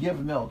immediately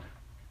give milk.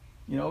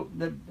 You know,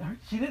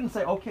 she didn't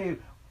say, okay,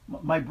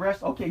 My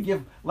breast, okay,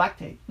 give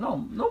lactate. No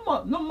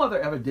mother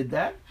ever did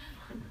that.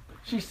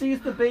 She sees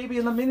the baby,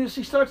 and the minute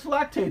she starts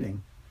lactating,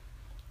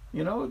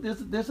 you know,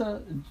 there's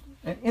an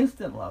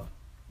instant love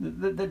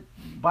that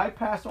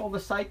bypass all the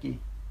psyche,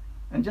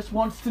 and just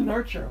wants to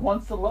nurture,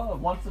 wants to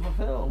love, wants to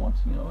fulfill,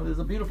 you know, there's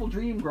a beautiful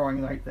dream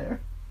growing right there.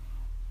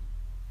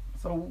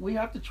 So we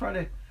have to try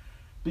to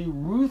be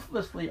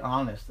ruthlessly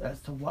honest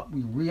as to what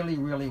we really,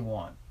 really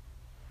want.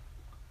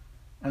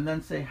 And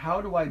then say,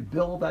 how do I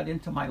build that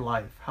into my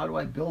life? How do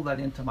I build that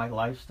into my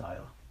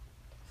lifestyle?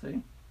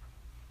 See?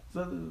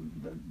 So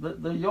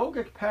the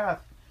yogic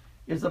path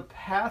is a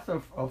path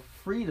of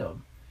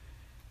freedom.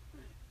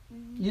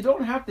 You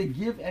don't have to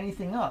give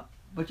anything up,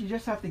 but you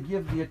just have to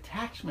give the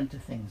attachment to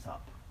things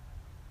up.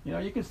 You know,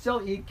 you can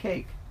still eat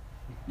cake.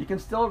 You can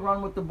still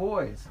run with the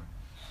boys.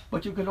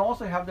 But you can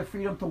also have the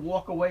freedom to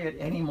walk away at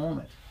any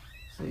moment.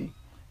 See?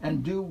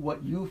 And do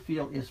what you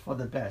feel is for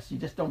the best. You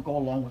just don't go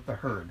along with the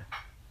herd.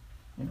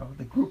 You know,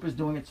 the group is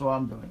doing it, so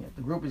I'm doing it.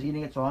 The group is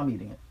eating it, so I'm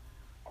eating it.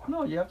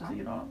 No, you have to say,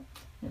 you know,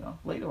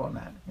 later on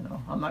that. You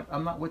know,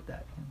 I'm not with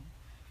that.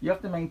 You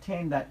have to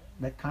maintain that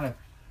kind of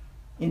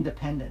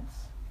independence.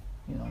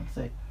 You know, and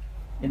say,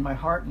 in my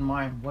heart and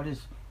mind, what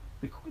is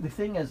the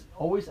thing is,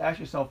 always ask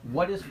yourself,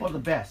 what is for the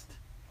best?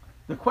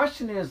 The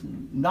question is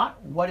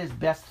not what is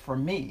best for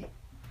me.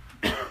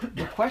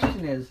 The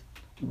question is,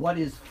 what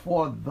is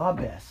for the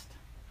best?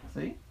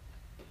 See?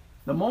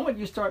 The moment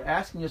you start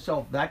asking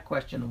yourself that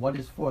question, what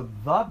is for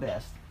the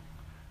best,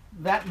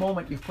 that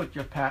moment you've put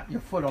your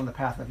foot on the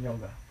path of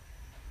yoga.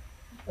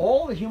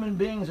 All the human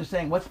beings are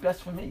saying, what's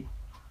best for me?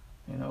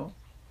 You know,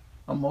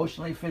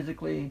 emotionally,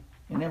 physically,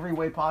 in every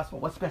way possible.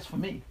 What's best for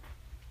me?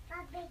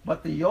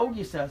 But the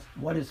yogi says,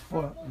 what is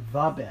for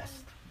the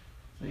best?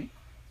 See?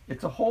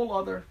 It's a whole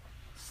other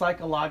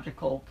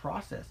psychological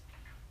process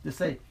to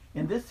say,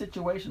 in this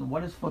situation,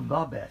 what is for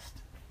the best?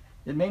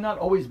 It may not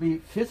always be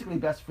physically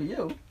best for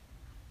you,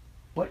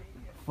 but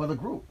for the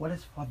group, what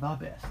is for the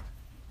best?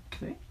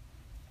 See?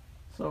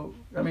 So,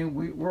 I mean,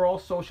 we're all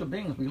social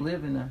beings. We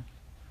live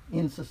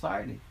in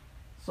society.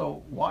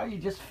 So why are you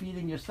just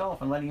feeding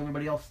yourself and letting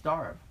everybody else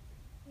starve?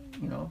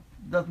 You know,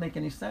 it doesn't make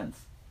any sense.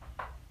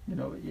 You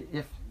know,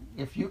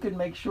 if you can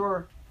make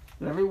sure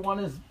that everyone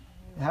is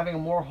having a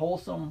more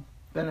wholesome,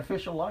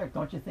 beneficial life,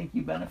 don't you think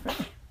you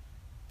benefit?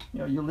 You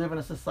know, you live in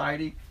a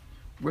society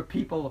where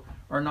people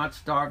are not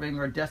starving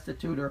or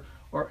destitute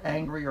or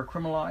angry or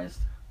criminalized.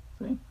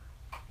 See?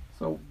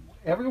 So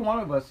every one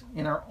of us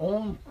in our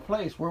own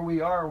place where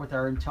we are with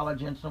our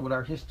intelligence and with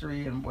our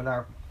history and with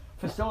our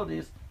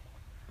facilities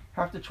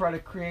have to try to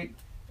create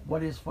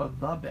what is for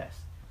the best.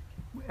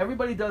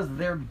 Everybody does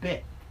their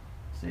bit.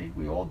 See,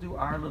 we all do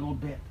our little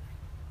bit.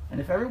 And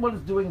if everyone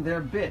is doing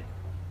their bit,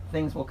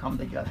 things will come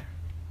together.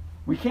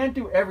 We can't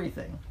do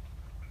everything,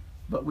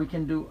 but we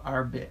can do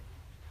our bit.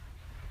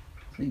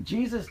 See,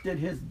 Jesus did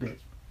his bit.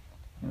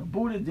 You know,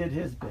 Buddha did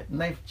his bit, and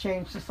they've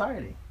changed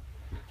society.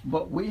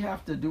 But we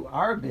have to do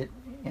our bit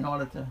in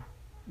order to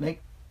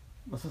make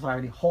the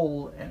society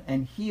whole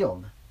and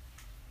healed.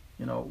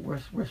 You know,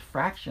 we're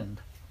fractioned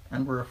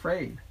and we're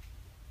afraid.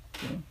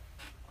 See?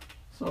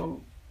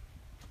 So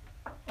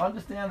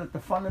understand that the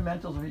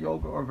fundamentals of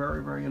yoga are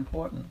very, very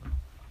important.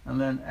 And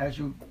then as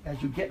you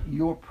get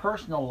your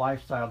personal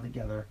lifestyle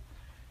together,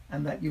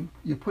 and that you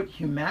put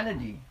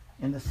humanity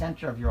in the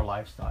center of your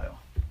lifestyle,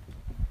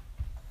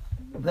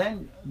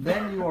 then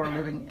you are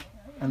living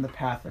in the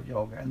path of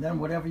yoga. And then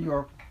whatever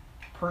your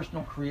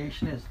personal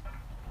creation is,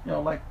 you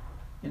know, like,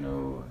 you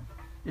know,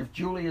 if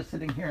Julie is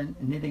sitting here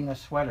knitting a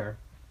sweater,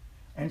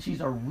 and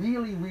she's a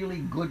really, really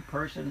good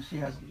person, she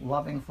has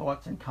loving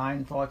thoughts and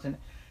kind thoughts, and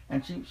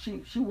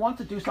she wants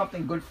to do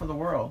something good for the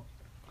world,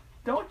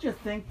 don't you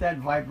think that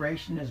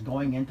vibration is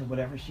going into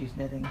whatever she's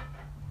knitting?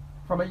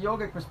 From a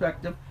yogic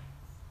perspective,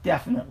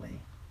 definitely.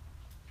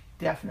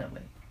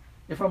 Definitely.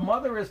 If a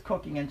mother is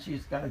cooking and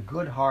she's got a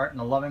good heart and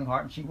a loving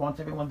heart and she wants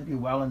everyone to be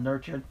well and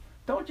nurtured,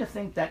 don't you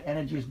think that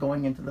energy is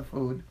going into the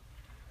food?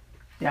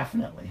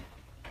 Definitely.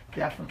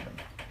 Definitely.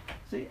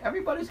 See,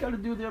 everybody's got to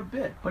do their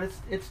bit, but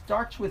it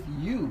starts with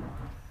you,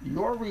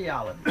 your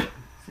reality.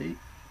 See,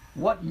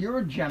 what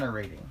you're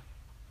generating.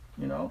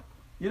 You know,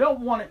 you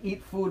don't want to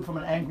eat food from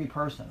an angry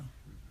person.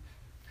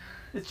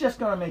 It's just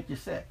going to make you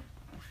sick.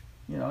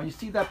 You know, you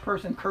see that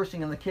person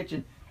cursing in the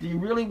kitchen. Do you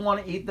really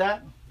want to eat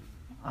that?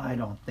 I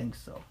don't think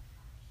so.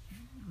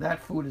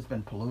 That food has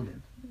been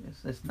polluted.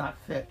 It's not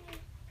fit.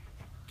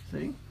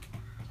 See?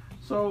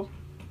 So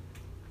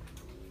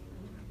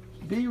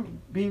be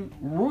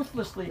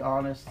ruthlessly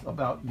honest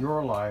about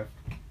your life,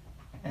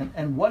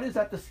 and what is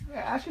at the,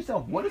 ask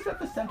yourself, what is at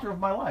the center of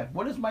my life?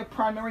 What is my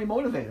primary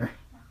motivator?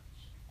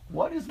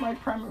 What is my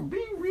primary?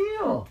 Be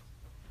real.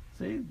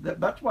 See,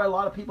 that's why a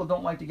lot of people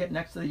don't like to get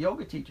next to the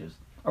yoga teachers.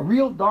 A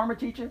real Dharma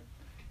teacher,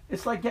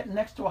 it's like getting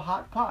next to a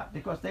hot pot,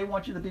 because they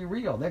want you to be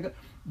real.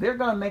 They're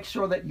going to make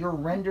sure that you're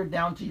rendered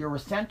down to your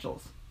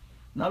essentials,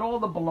 not all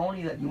the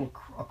baloney that you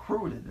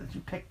accrued, that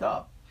you picked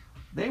up.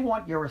 They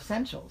want your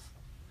essentials.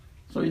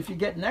 So if you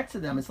get next to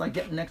them, it's like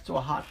getting next to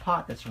a hot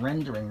pot that's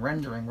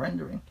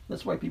rendering.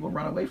 That's why people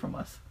run away from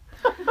us.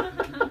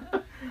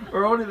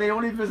 or only they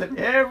only visit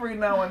every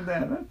now and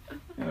then.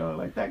 You know,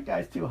 like that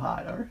guy's too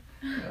hot, or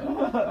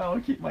I'll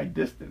keep my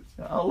distance.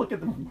 I'll look at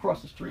them from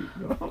across the street.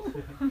 You know?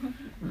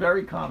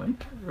 Very common,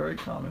 very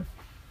common.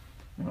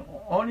 You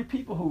know, only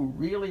people who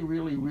really,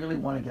 really, really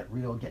want to get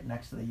real get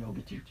next to the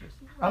yoga teachers.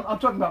 I'm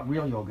talking about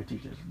real yoga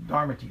teachers,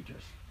 Dharma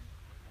teachers.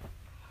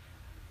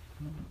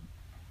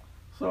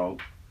 So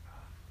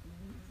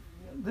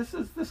this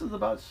is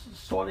about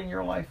sorting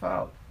your life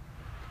out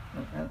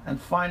and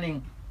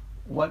finding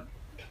what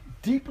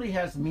deeply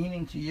has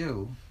meaning to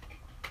you,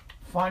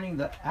 finding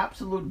the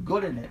absolute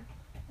good in it,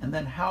 and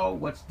then how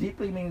what's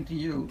deeply meaning to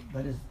you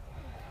that is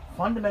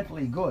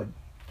fundamentally good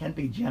can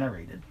be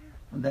generated.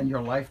 And then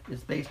your life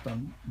is based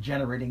on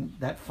generating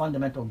that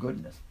fundamental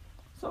goodness.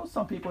 So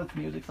some people it's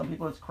music, some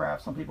people it's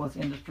craft, some people it's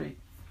industry,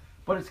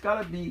 but it's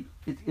got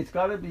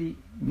to be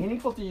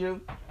meaningful to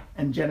you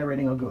and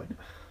generating a good.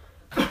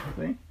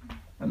 See,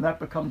 and that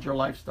becomes your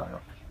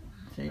lifestyle.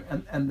 See,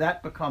 and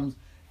that becomes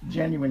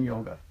genuine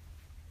yoga.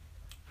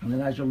 And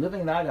then as you're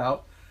living that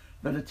out,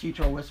 then the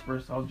teacher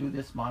whispers, "I'll do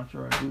this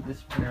mantra, do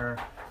this prayer,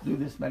 do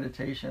this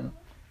meditation,"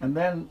 and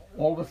then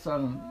all of a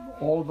sudden,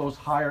 all those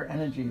higher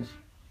energies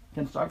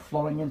can start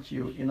flowing into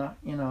you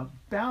in a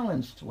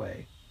balanced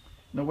way,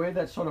 in a way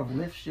that sort of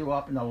lifts you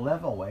up in a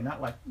level way, not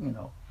like, you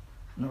know,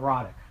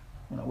 neurotic.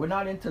 You know, we're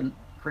not into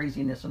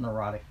craziness and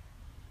neurotic.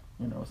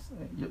 You know,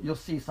 you'll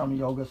see some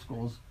yoga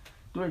schools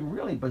doing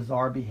really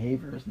bizarre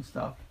behaviors and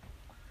stuff,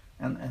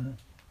 and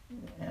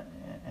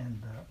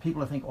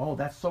people think, "Oh,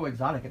 that's so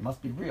exotic, it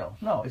must be real."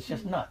 No, it's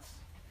just nuts.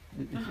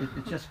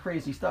 It's just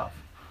crazy stuff.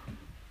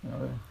 You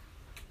know,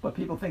 but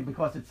people think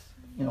because it's,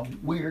 you know,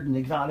 weird and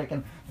exotic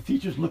and the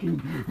teacher's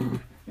looking,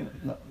 you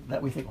know,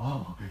 that we think,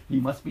 "Oh, he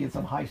must be in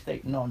some high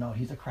state." No,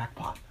 he's a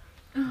crackpot.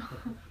 You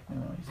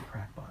know, he's a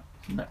crackpot.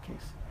 He's a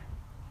nutcase.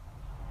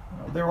 You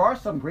know, there are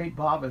some great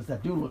bhavas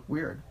that do look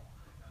weird,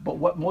 but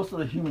what most of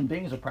the human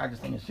beings are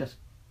practicing is just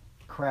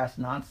crass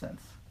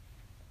nonsense.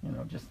 You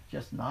know,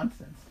 just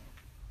nonsense.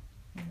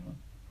 You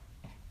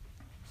know.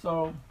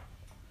 So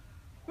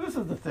this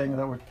is the thing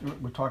that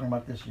we're talking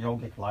about, this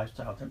yogic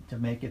lifestyle, to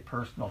make it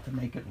personal, to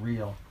make it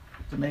real,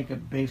 to make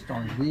it based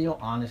on real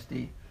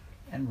honesty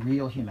and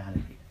real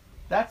humanity.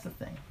 That's the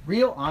thing.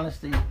 Real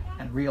honesty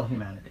and real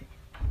humanity.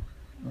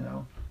 You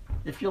know,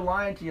 if you're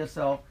lying to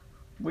yourself,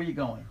 where are you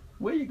going?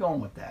 Where are you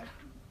going with that?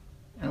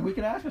 And we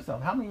can ask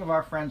ourselves, how many of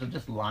our friends are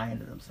just lying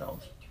to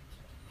themselves?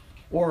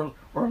 Or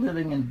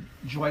living in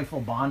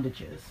joyful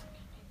bondages?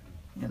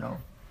 You know,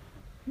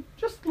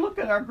 just look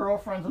at our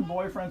girlfriends and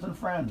boyfriends and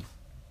friends.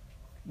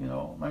 You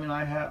know, I mean,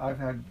 I've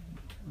had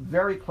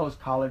very close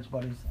college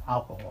buddies,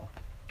 alcohol,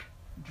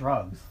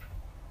 drugs,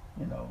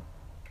 you know,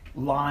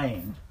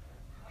 lying.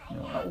 You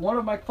know, one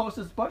of my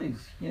closest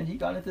buddies, you know, he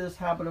got into this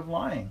habit of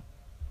lying.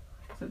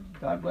 I said,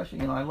 "God bless you,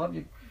 you know, I love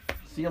you,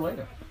 see you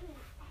later."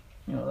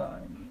 You know,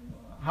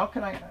 how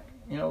can I,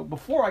 you know,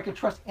 before I could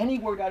trust any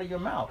word out of your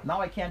mouth.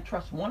 Now I can't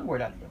trust one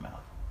word out of your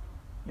mouth.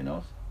 You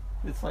know,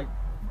 it's like,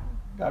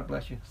 "God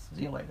bless you,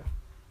 see you later."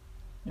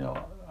 You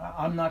know,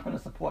 I'm not going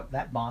to support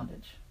that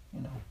bondage.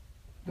 You know,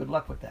 good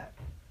luck with that.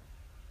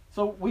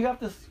 So we have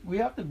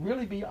to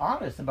really be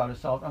honest about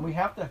ourselves, and we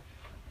have to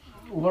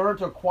learn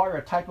to acquire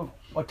a type of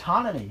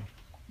autonomy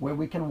where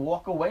we can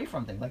walk away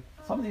from things. Like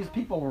some of these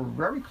people were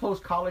very close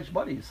college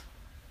buddies.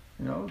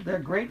 You know, they're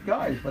great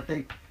guys, but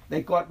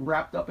they got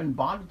wrapped up in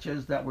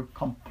bondages that were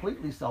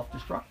completely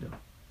self-destructive.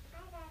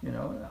 You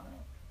know,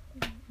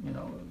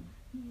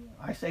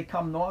 I say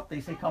come north, they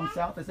say come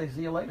south, they say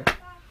see you later.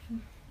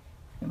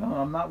 You know,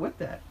 I'm not with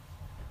that.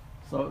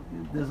 So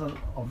there's a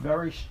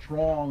very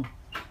strong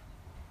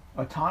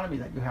autonomy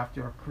that you have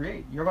to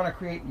create. You're going to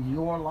create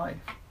your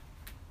life.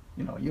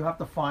 You know, you have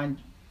to find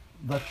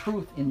the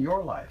truth in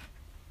your life,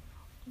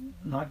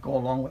 not go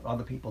along with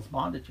other people's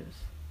bondages.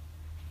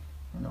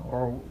 You know,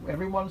 or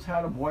everyone's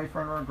had a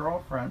boyfriend or a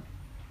girlfriend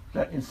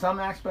that in some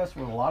aspects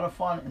was a lot of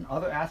fun, in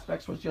other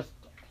aspects was just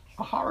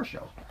a horror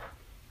show.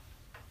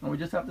 And we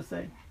just have to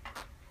say,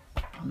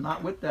 "I'm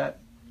not with that.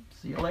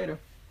 See you later."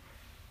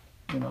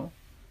 You know,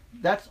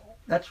 that's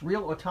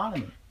real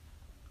autonomy.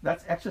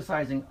 That's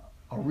exercising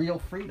a real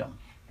freedom.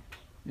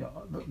 You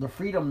know, the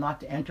freedom not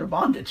to enter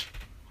bondage.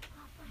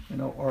 You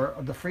know, or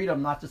the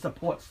freedom not to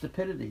support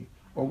stupidity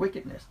or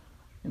wickedness.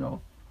 You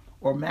know,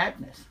 or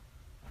madness.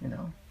 You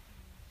know.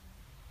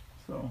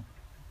 So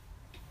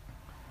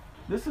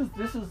this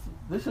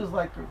is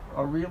like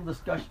a real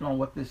discussion on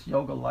what this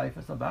yoga life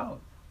is about.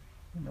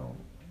 You know,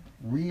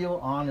 real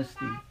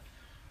honesty,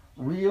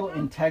 real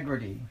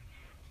integrity,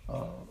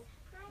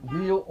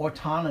 real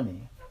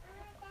autonomy,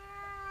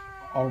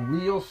 a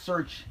real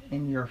search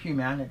in your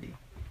humanity.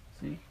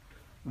 See,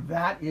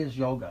 that is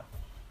yoga.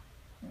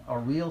 A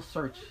real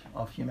search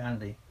of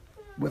humanity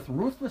with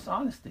ruthless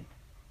honesty.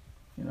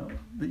 You know,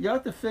 you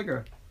have to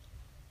figure,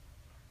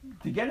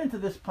 to get into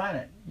this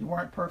planet, you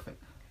weren't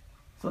perfect.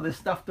 So there's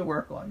stuff to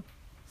work on.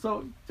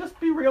 So just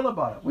be real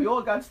about it. We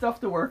all got stuff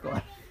to work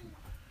on.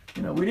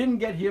 You know, we didn't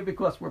get here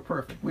because we're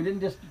perfect. We didn't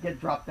just get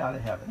dropped out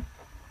of heaven.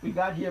 We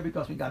got here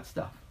because we got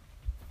stuff.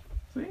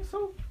 See,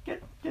 so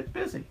get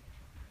busy.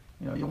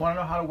 You know, you want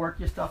to know how to work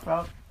your stuff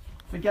out?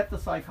 Forget the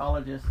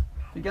psychologists,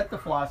 forget the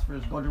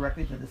philosophers, go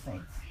directly to the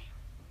saints.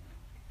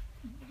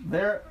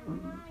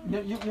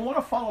 You want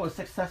to follow a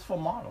successful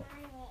model,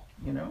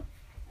 you know?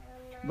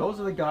 Those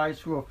are the guys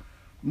who have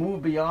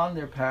moved beyond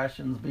their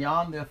passions,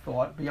 beyond their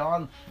thought,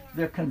 beyond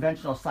their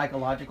conventional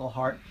psychological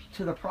heart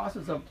to the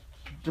process of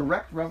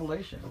direct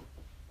revelation.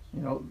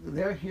 You know,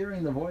 they're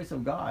hearing the voice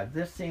of God.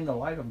 They're seeing the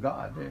light of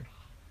God.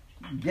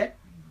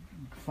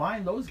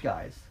 Find those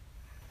guys,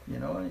 you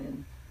know,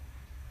 and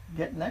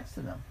get next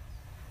to them.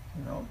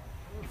 You know,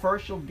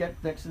 first you'll get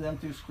next to them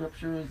through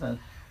scriptures and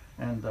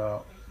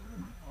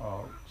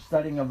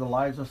studying of the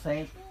lives of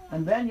saints,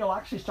 and then you'll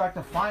actually start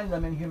to find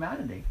them in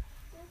humanity.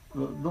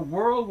 The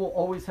world will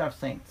always have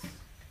saints.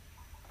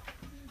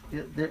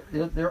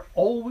 They're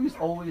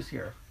always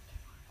here.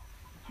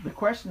 The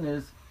question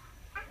is,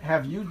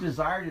 have you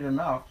desired it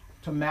enough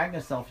to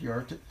magnify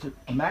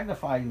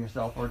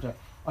yourself or to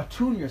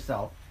attune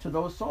yourself to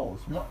those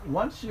souls?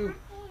 Once you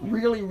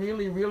really,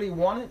 really, really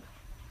want it,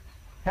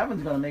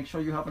 heaven's going to make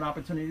sure you have an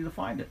opportunity to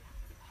find it.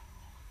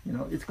 You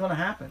know, it's going to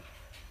happen.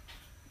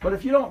 But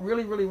if you don't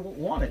really, really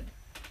want it,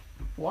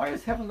 why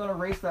is heaven going to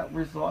raise that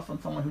resource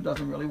on someone who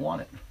doesn't really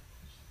want it?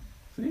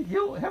 See,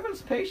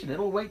 heaven's patient.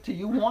 It'll wait till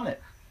you want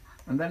it,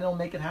 and then it'll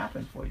make it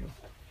happen for you.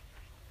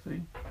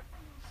 See?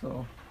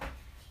 So,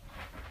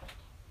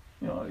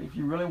 you know, if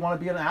you really want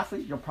to be an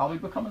athlete, you'll probably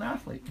become an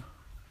athlete.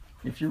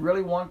 If you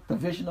really want the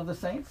vision of the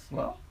saints,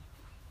 well,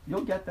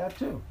 you'll get that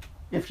too.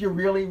 If you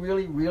really,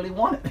 really, really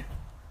want it.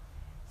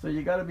 So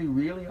you got to be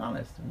really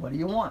honest. What do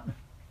you want?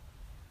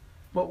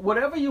 But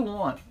whatever you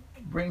want,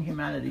 bring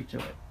humanity to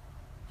it.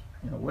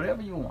 You know,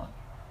 whatever you want.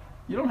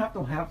 You don't have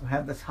to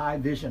have this high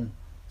vision.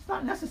 It's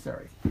not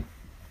necessary.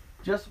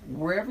 Just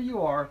wherever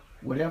you are,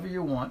 whatever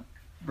you want,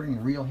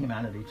 bring real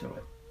humanity to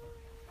it.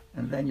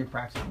 And then you're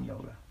practicing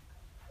yoga.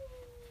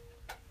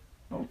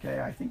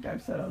 Okay, I think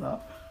I've said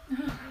enough.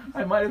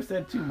 I might have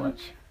said too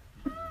much.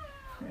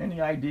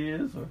 Any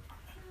ideas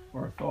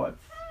or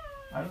thoughts?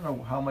 I don't know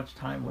what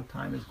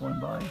time is going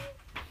by.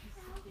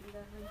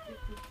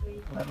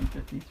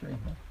 11:53.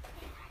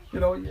 You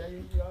know,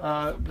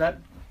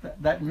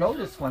 that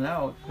notice went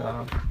out.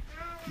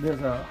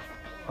 There's a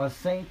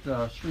Saint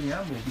Sri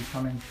M will be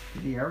coming to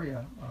the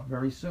area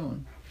very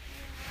soon.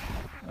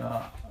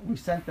 We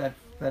sent that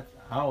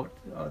out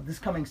this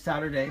coming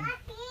Saturday.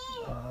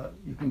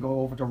 You can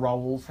go over to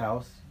Raoul's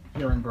house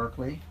here in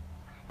Berkeley.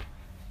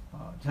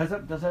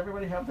 Does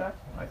everybody have that?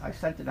 I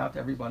sent it out to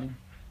everybody.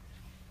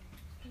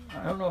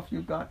 I don't know if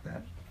you got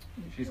that.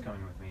 She's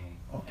coming with me.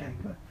 Okay,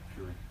 good.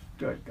 Sure.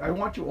 Good. I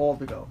want you all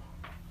to go.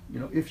 You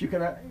know, if you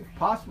can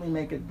possibly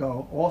make it,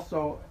 go.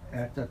 Also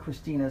at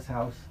Christina's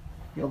house,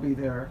 he'll be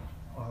there.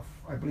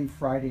 I believe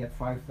Friday at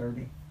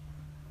 5:30.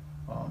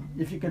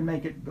 If you can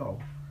make it, go.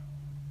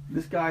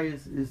 This guy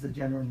is the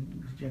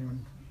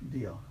genuine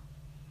deal.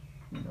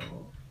 You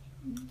know,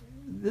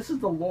 this is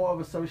the law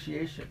of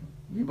association.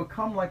 You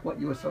become like what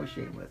you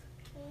associate with.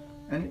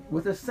 And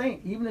with a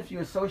saint, even if you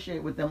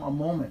associate with them a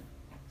moment,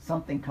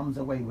 something comes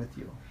away with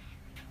you.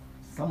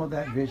 Some of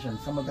that vision,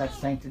 some of that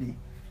sanctity,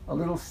 a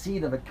little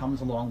seed of it comes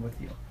along with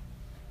you.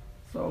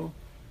 So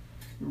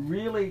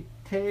really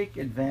take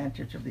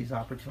advantage of these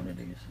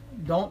opportunities.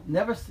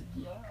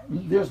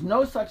 There's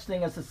no such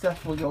thing as a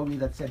successful yogi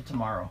that said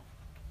tomorrow.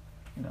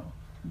 You know,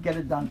 get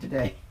it done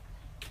today.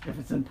 If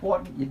it's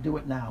important, you do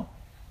it now.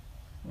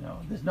 You know,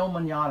 there's no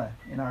mañana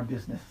in our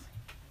business.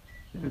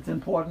 If it's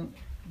important,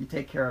 you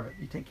take care of it.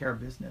 You take care of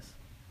business.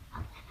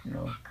 You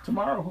know,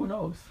 tomorrow, who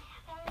knows?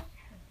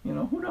 You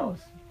know, who knows?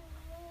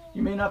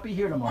 You may not be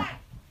here tomorrow,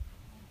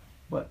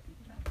 but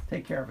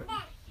take care of it.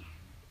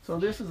 So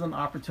this is an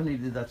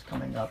opportunity that's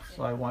coming up.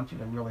 So I want you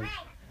to really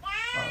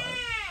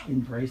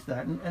embrace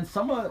that. And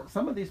some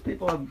of these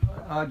people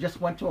just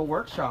went to a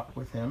workshop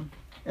with him.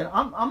 And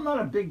I'm not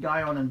a big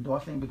guy on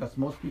endorsing because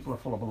most people are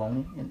full of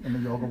baloney in the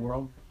yoga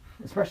world,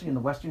 especially in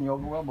the Western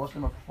yoga world. Most of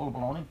them are full of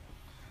baloney.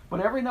 But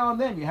every now and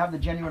then you have the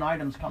genuine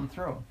items come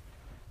through.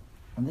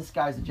 And this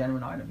guy's a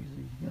genuine item.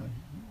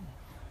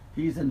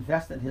 He's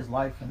invested his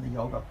life in the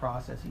yoga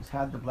process. He's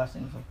had the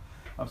blessings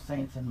of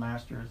saints and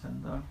masters,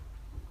 and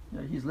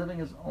he's living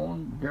his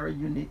own very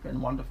unique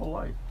and wonderful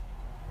life.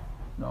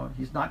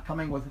 He's not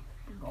coming with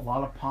a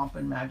lot of pomp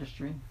and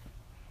majesty,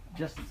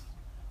 just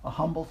a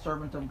humble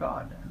servant of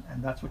God,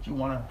 and that's what you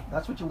want to.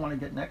 That's what you want to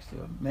get next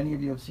to. Many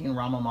of you have seen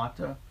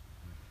Ramamata.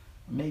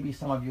 Maybe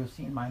some of you have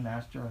seen my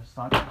master,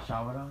 Sant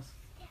Shavadas.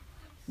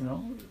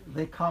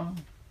 They come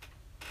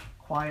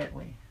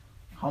quietly,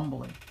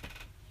 humbly,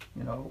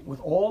 with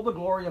all the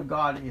glory of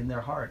God in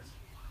their hearts,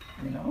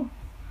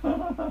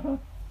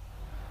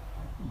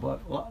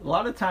 But a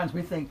lot of times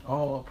we think,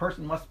 a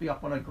person must be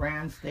up on a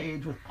grand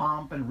stage with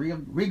pomp and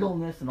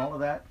regalness and all of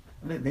that.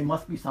 They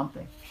must be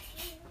something.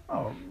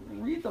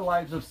 Read the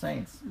lives of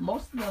saints.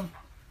 Most of them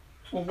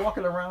were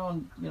walking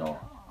around,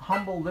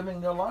 humble,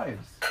 living their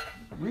lives.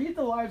 Read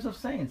the lives of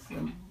saints.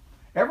 And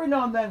every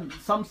now and then,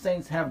 some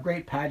saints have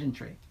great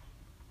pageantry.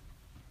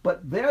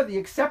 But they're the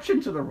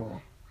exception to the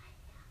rule.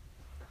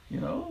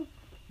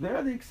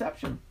 They're the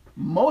exception.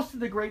 Most of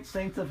the great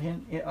saints of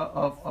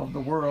the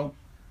world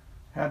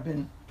have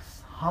been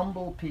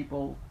humble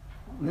people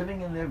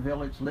living in their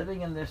village,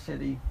 living in their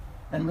city,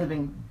 and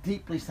living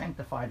deeply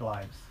sanctified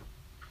lives.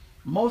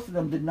 Most of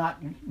them did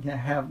not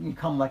have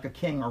become like a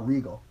king or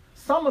regal.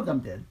 Some of them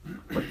did,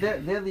 but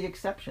they're the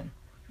exception.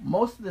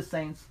 Most of the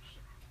saints,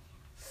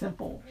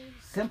 simple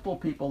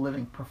people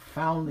living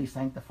profoundly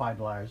sanctified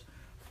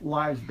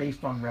lives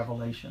based on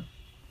revelation.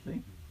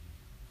 See?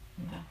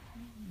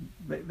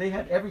 They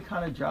had every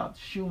kind of job: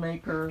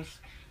 shoemakers,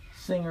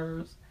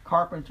 singers,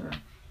 carpenter.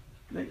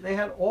 They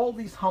had all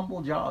these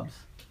humble jobs.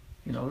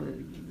 You know,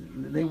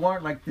 they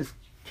weren't like this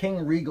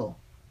king regal.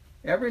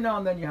 Every now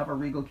and then you have a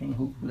regal king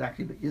who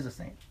actually is a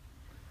saint.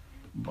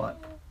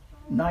 But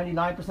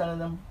 99% of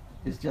them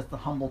is just a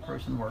humble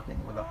person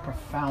working with a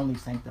profoundly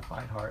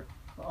sanctified heart,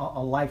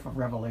 a life of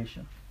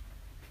revelation.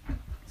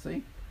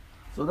 See?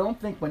 So don't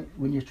think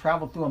when you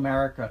travel through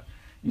America,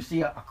 you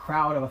see a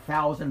crowd of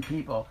 1,000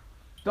 people.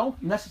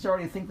 Don't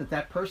necessarily think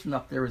that person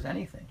up there is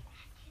anything.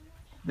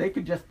 They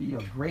could just be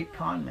a great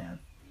con man.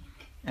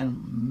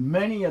 And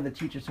many of the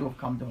teachers who have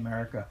come to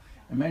America,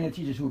 and many of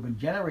the teachers who have been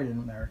generated in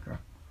America,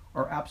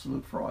 are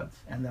absolute frauds.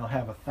 And they'll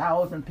have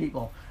 1,000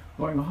 people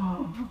going,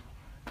 "Oh,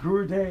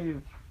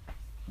 Gurudev."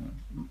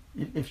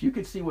 If you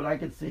could see what I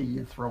could see,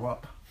 you'd throw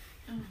up.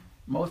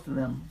 Most of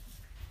them,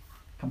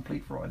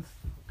 complete frauds.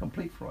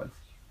 Complete frauds.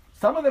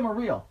 Some of them are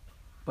real,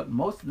 but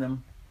most of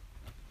them,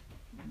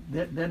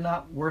 they're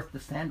not worth the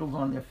sandals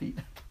on their feet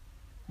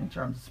in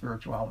terms of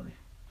spirituality.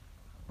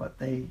 But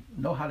they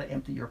know how to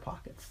empty your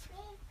pockets.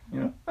 You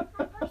know?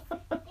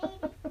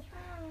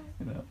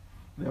 You know,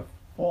 they're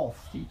false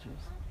teachers.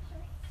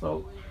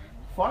 So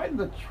find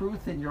the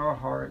truth in your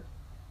heart.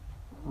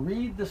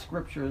 Read the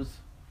scriptures.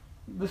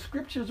 The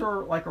scriptures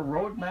are like a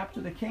roadmap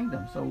to the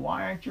kingdom. So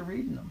why aren't you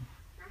reading them?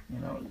 You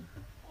know.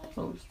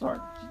 So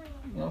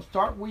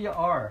start where you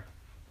are,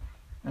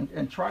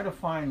 and try to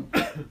find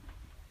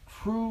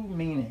true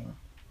meaning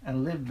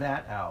and live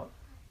that out.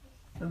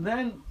 And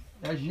then,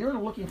 as you're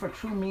looking for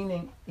true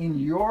meaning in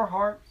your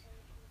heart,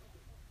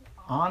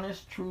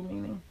 honest true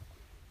meaning,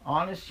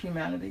 honest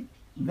humanity,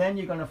 then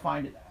you're going to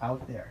find it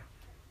out there.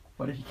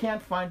 But if you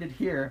can't find it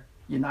here,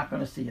 you're not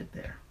going to see it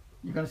there.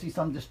 You're going to see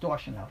some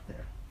distortion out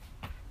there.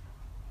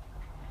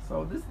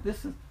 So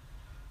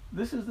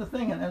this is the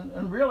thing,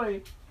 and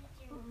really,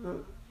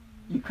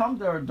 you come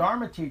to our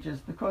Dharma teachers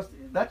because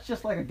that's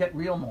just like a get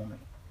real moment,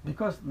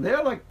 because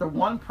they're like the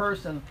one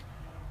person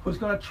who's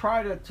going to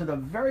try to the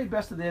very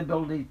best of their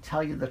ability,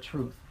 tell you the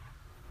truth.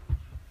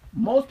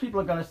 Most people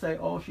are going to say,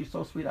 "Oh, she's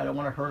so sweet, I don't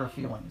want to hurt her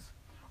feelings,"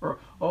 or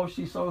 "Oh,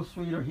 she's so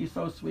sweet," or "He's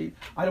so sweet,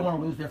 I don't want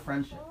to lose their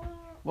friendship."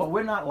 Well,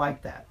 we're not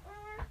like that.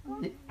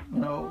 You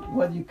know,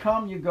 whether you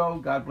come, you go,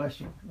 God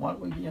bless you.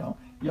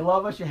 You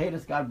love us, you hate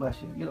us, God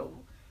bless you. You know,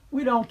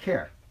 we don't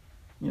care.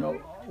 You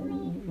know,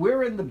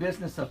 we're in the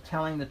business of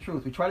telling the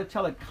truth. We try to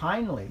tell it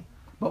kindly,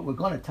 but we're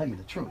going to tell you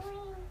the truth.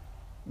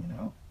 You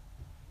know,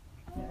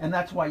 and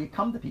that's why you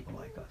come to people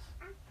like us.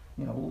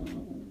 You know,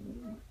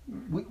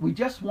 we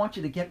just want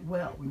you to get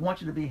well. We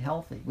want you to be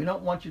healthy. We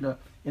don't want you to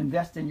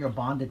invest in your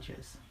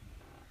bondages.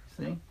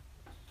 See?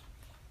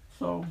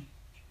 So,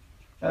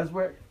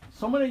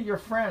 so many of your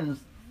friends,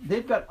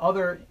 they've got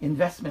other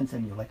investments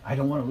in you. Like, I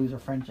don't want to lose a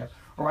friendship,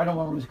 or I don't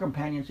want to lose a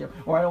companionship,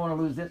 or I don't want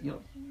to lose this. You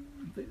know,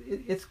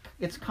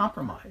 it's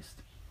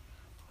compromised.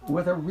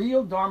 With a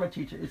real Dharma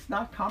teacher, it's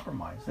not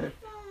compromised.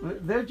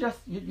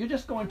 You're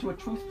just going to a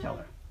truth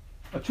teller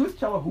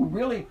who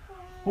really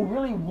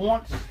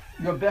wants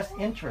your best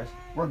interest,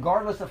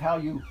 regardless of how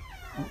you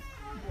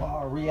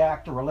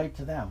react or relate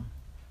to them.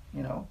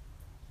 You know,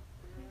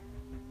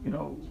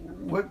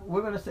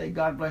 we're going to say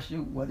God bless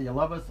you whether you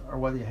love us or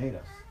whether you hate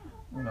us.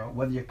 You know,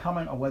 whether you're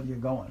coming or whether you're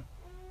going.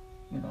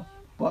 You know,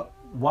 but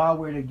while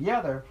we're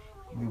together,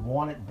 we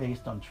want it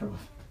based on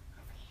truth.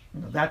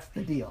 You know, that's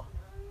the deal.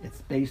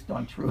 It's based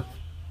on truth.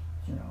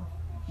 You know,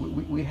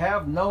 we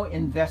have no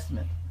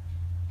investment.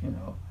 You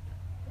know,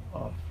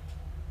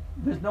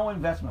 there's no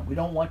investment. We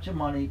don't want your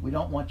money. We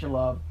don't want your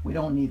love. We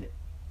don't need it.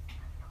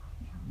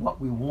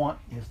 What we want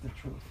is the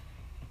truth,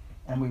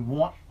 and we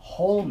want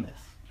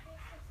wholeness.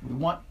 We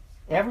want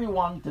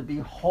everyone to be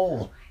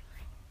whole.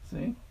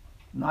 See,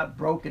 not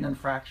broken and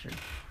fractured.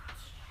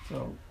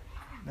 So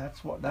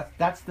that's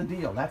the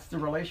deal. That's the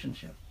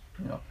relationship.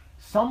 You know,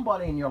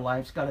 somebody in your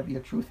life's got to be a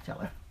truth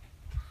teller.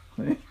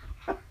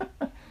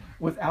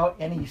 Without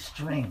any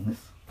strings,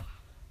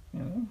 you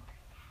know.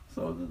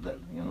 So that,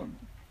 you know,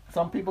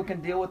 some people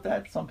can deal with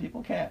that, some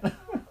people can't.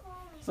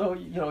 So,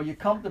 you know, you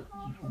come to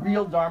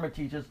real Dharma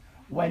teachers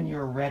when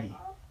you're ready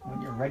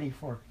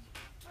for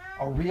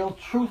a real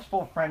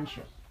truthful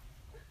friendship,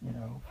 you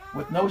know,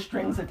 with no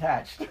strings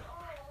attached,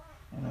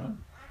 you know.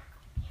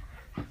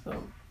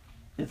 So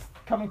it's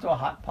coming to a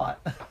hot pot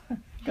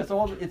because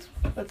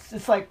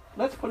it's like,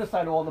 let's put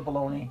aside all the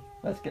baloney.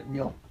 Let's get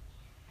real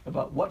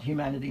about what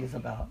humanity is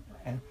about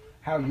and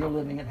how you're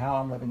living it, how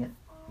I'm living it.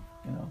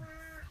 You know,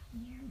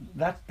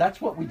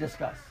 that's what we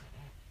discuss.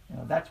 You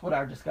know, that's what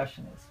our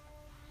discussion is.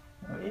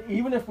 You know,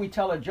 even if we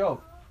tell a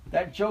joke,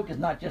 that joke is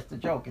not just a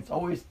joke. It's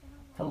always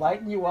to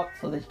lighten you up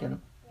so that you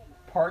can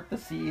part the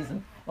seas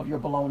of your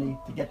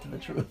baloney to get to the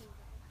truth.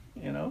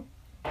 You know,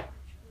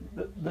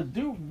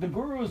 the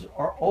gurus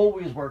are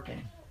always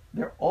working.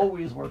 They're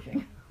always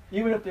working,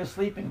 even if they're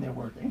sleeping. They're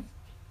working,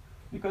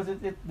 because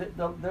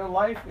their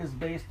life is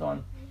based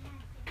on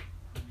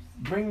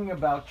bringing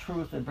about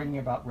truth and bringing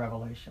about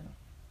revelation,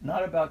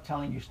 not about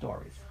telling you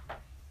stories,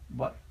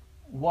 but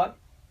what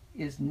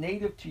is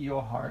native to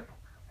your heart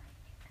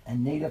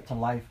and native to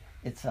life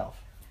itself.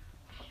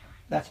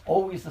 That's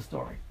always the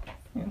story,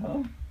 you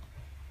know.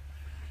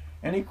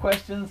 Any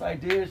questions,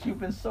 ideas? You've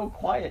been so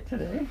quiet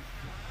today.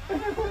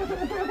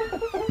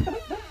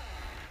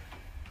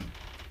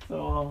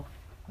 So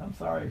I'm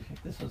sorry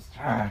if this was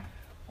a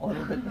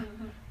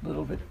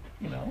little bit,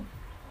 you know,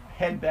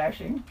 head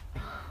bashing,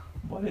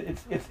 but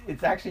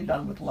it's actually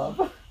done with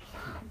love.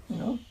 You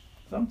know,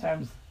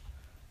 sometimes,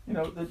 you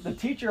know, the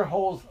teacher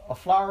holds a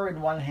flower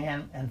in one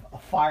hand and a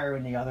fire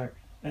in the other,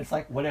 and it's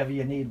like, whatever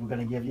you need, we're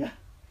going to give you.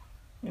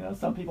 You know,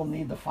 some people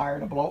need the fire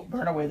to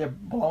burn away their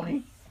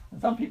baloney, and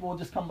some people will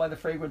just come by the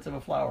fragrance of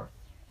a flower.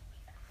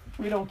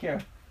 We don't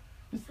care.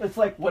 It's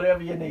like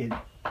whatever you need.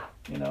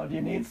 You know, do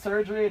you need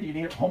surgery or do you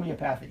need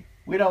homeopathy?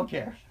 We don't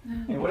care.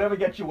 You know, whatever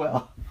gets you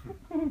well.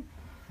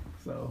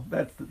 So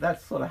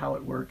that's sort of how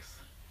it works.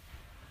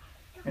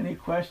 Any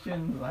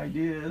questions,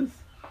 ideas,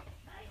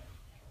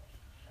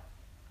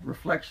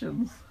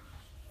 reflections?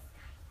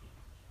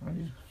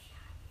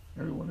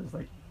 Everyone is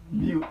like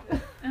mute.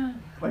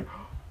 Like,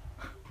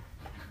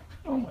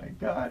 oh my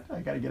God,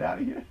 I gotta get out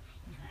of here.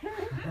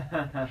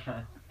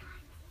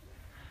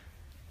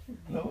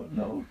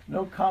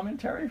 No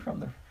commentary from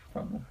the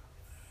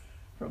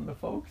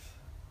folks.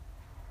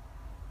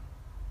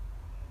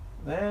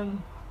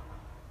 Then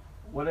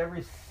what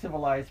every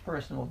civilized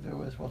person will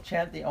do is we'll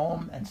chant the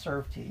Om and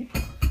serve tea.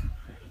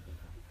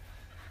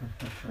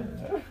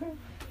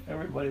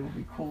 Everybody will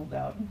be cooled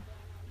down.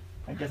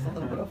 I guess a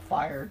little bit of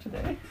fire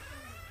today.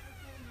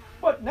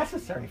 But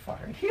necessary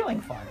fire,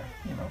 healing fire.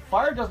 You know,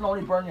 fire doesn't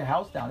only burn your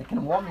house down; it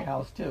can warm your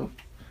house too.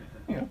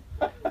 You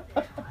know.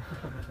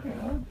 You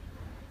know?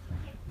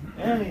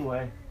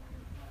 Anyway,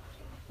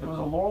 it was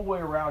a long way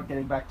around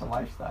getting back to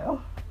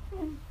lifestyle.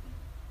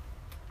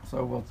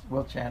 So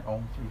we'll chant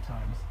Om 3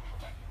 times.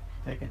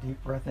 Take a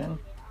deep breath in.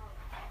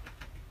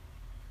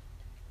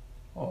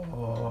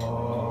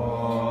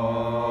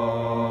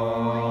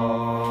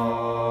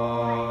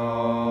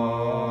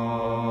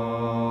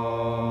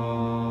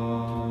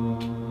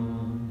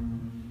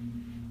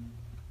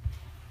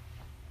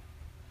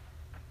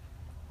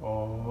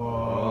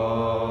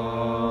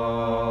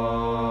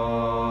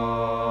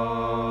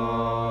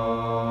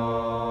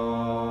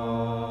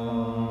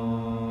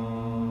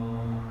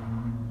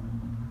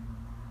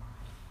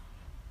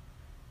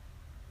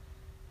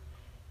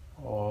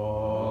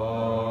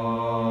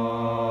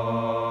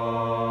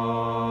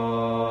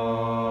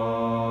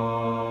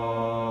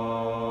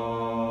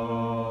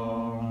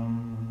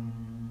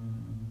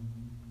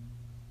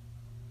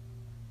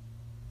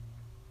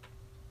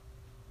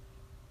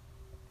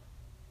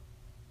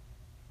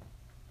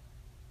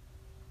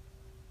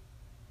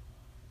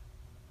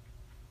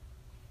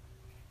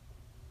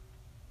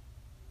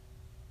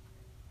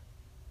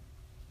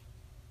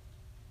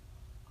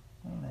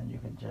 And then you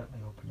can gently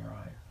open your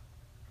eyes.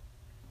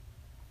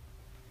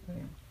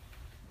 Okay.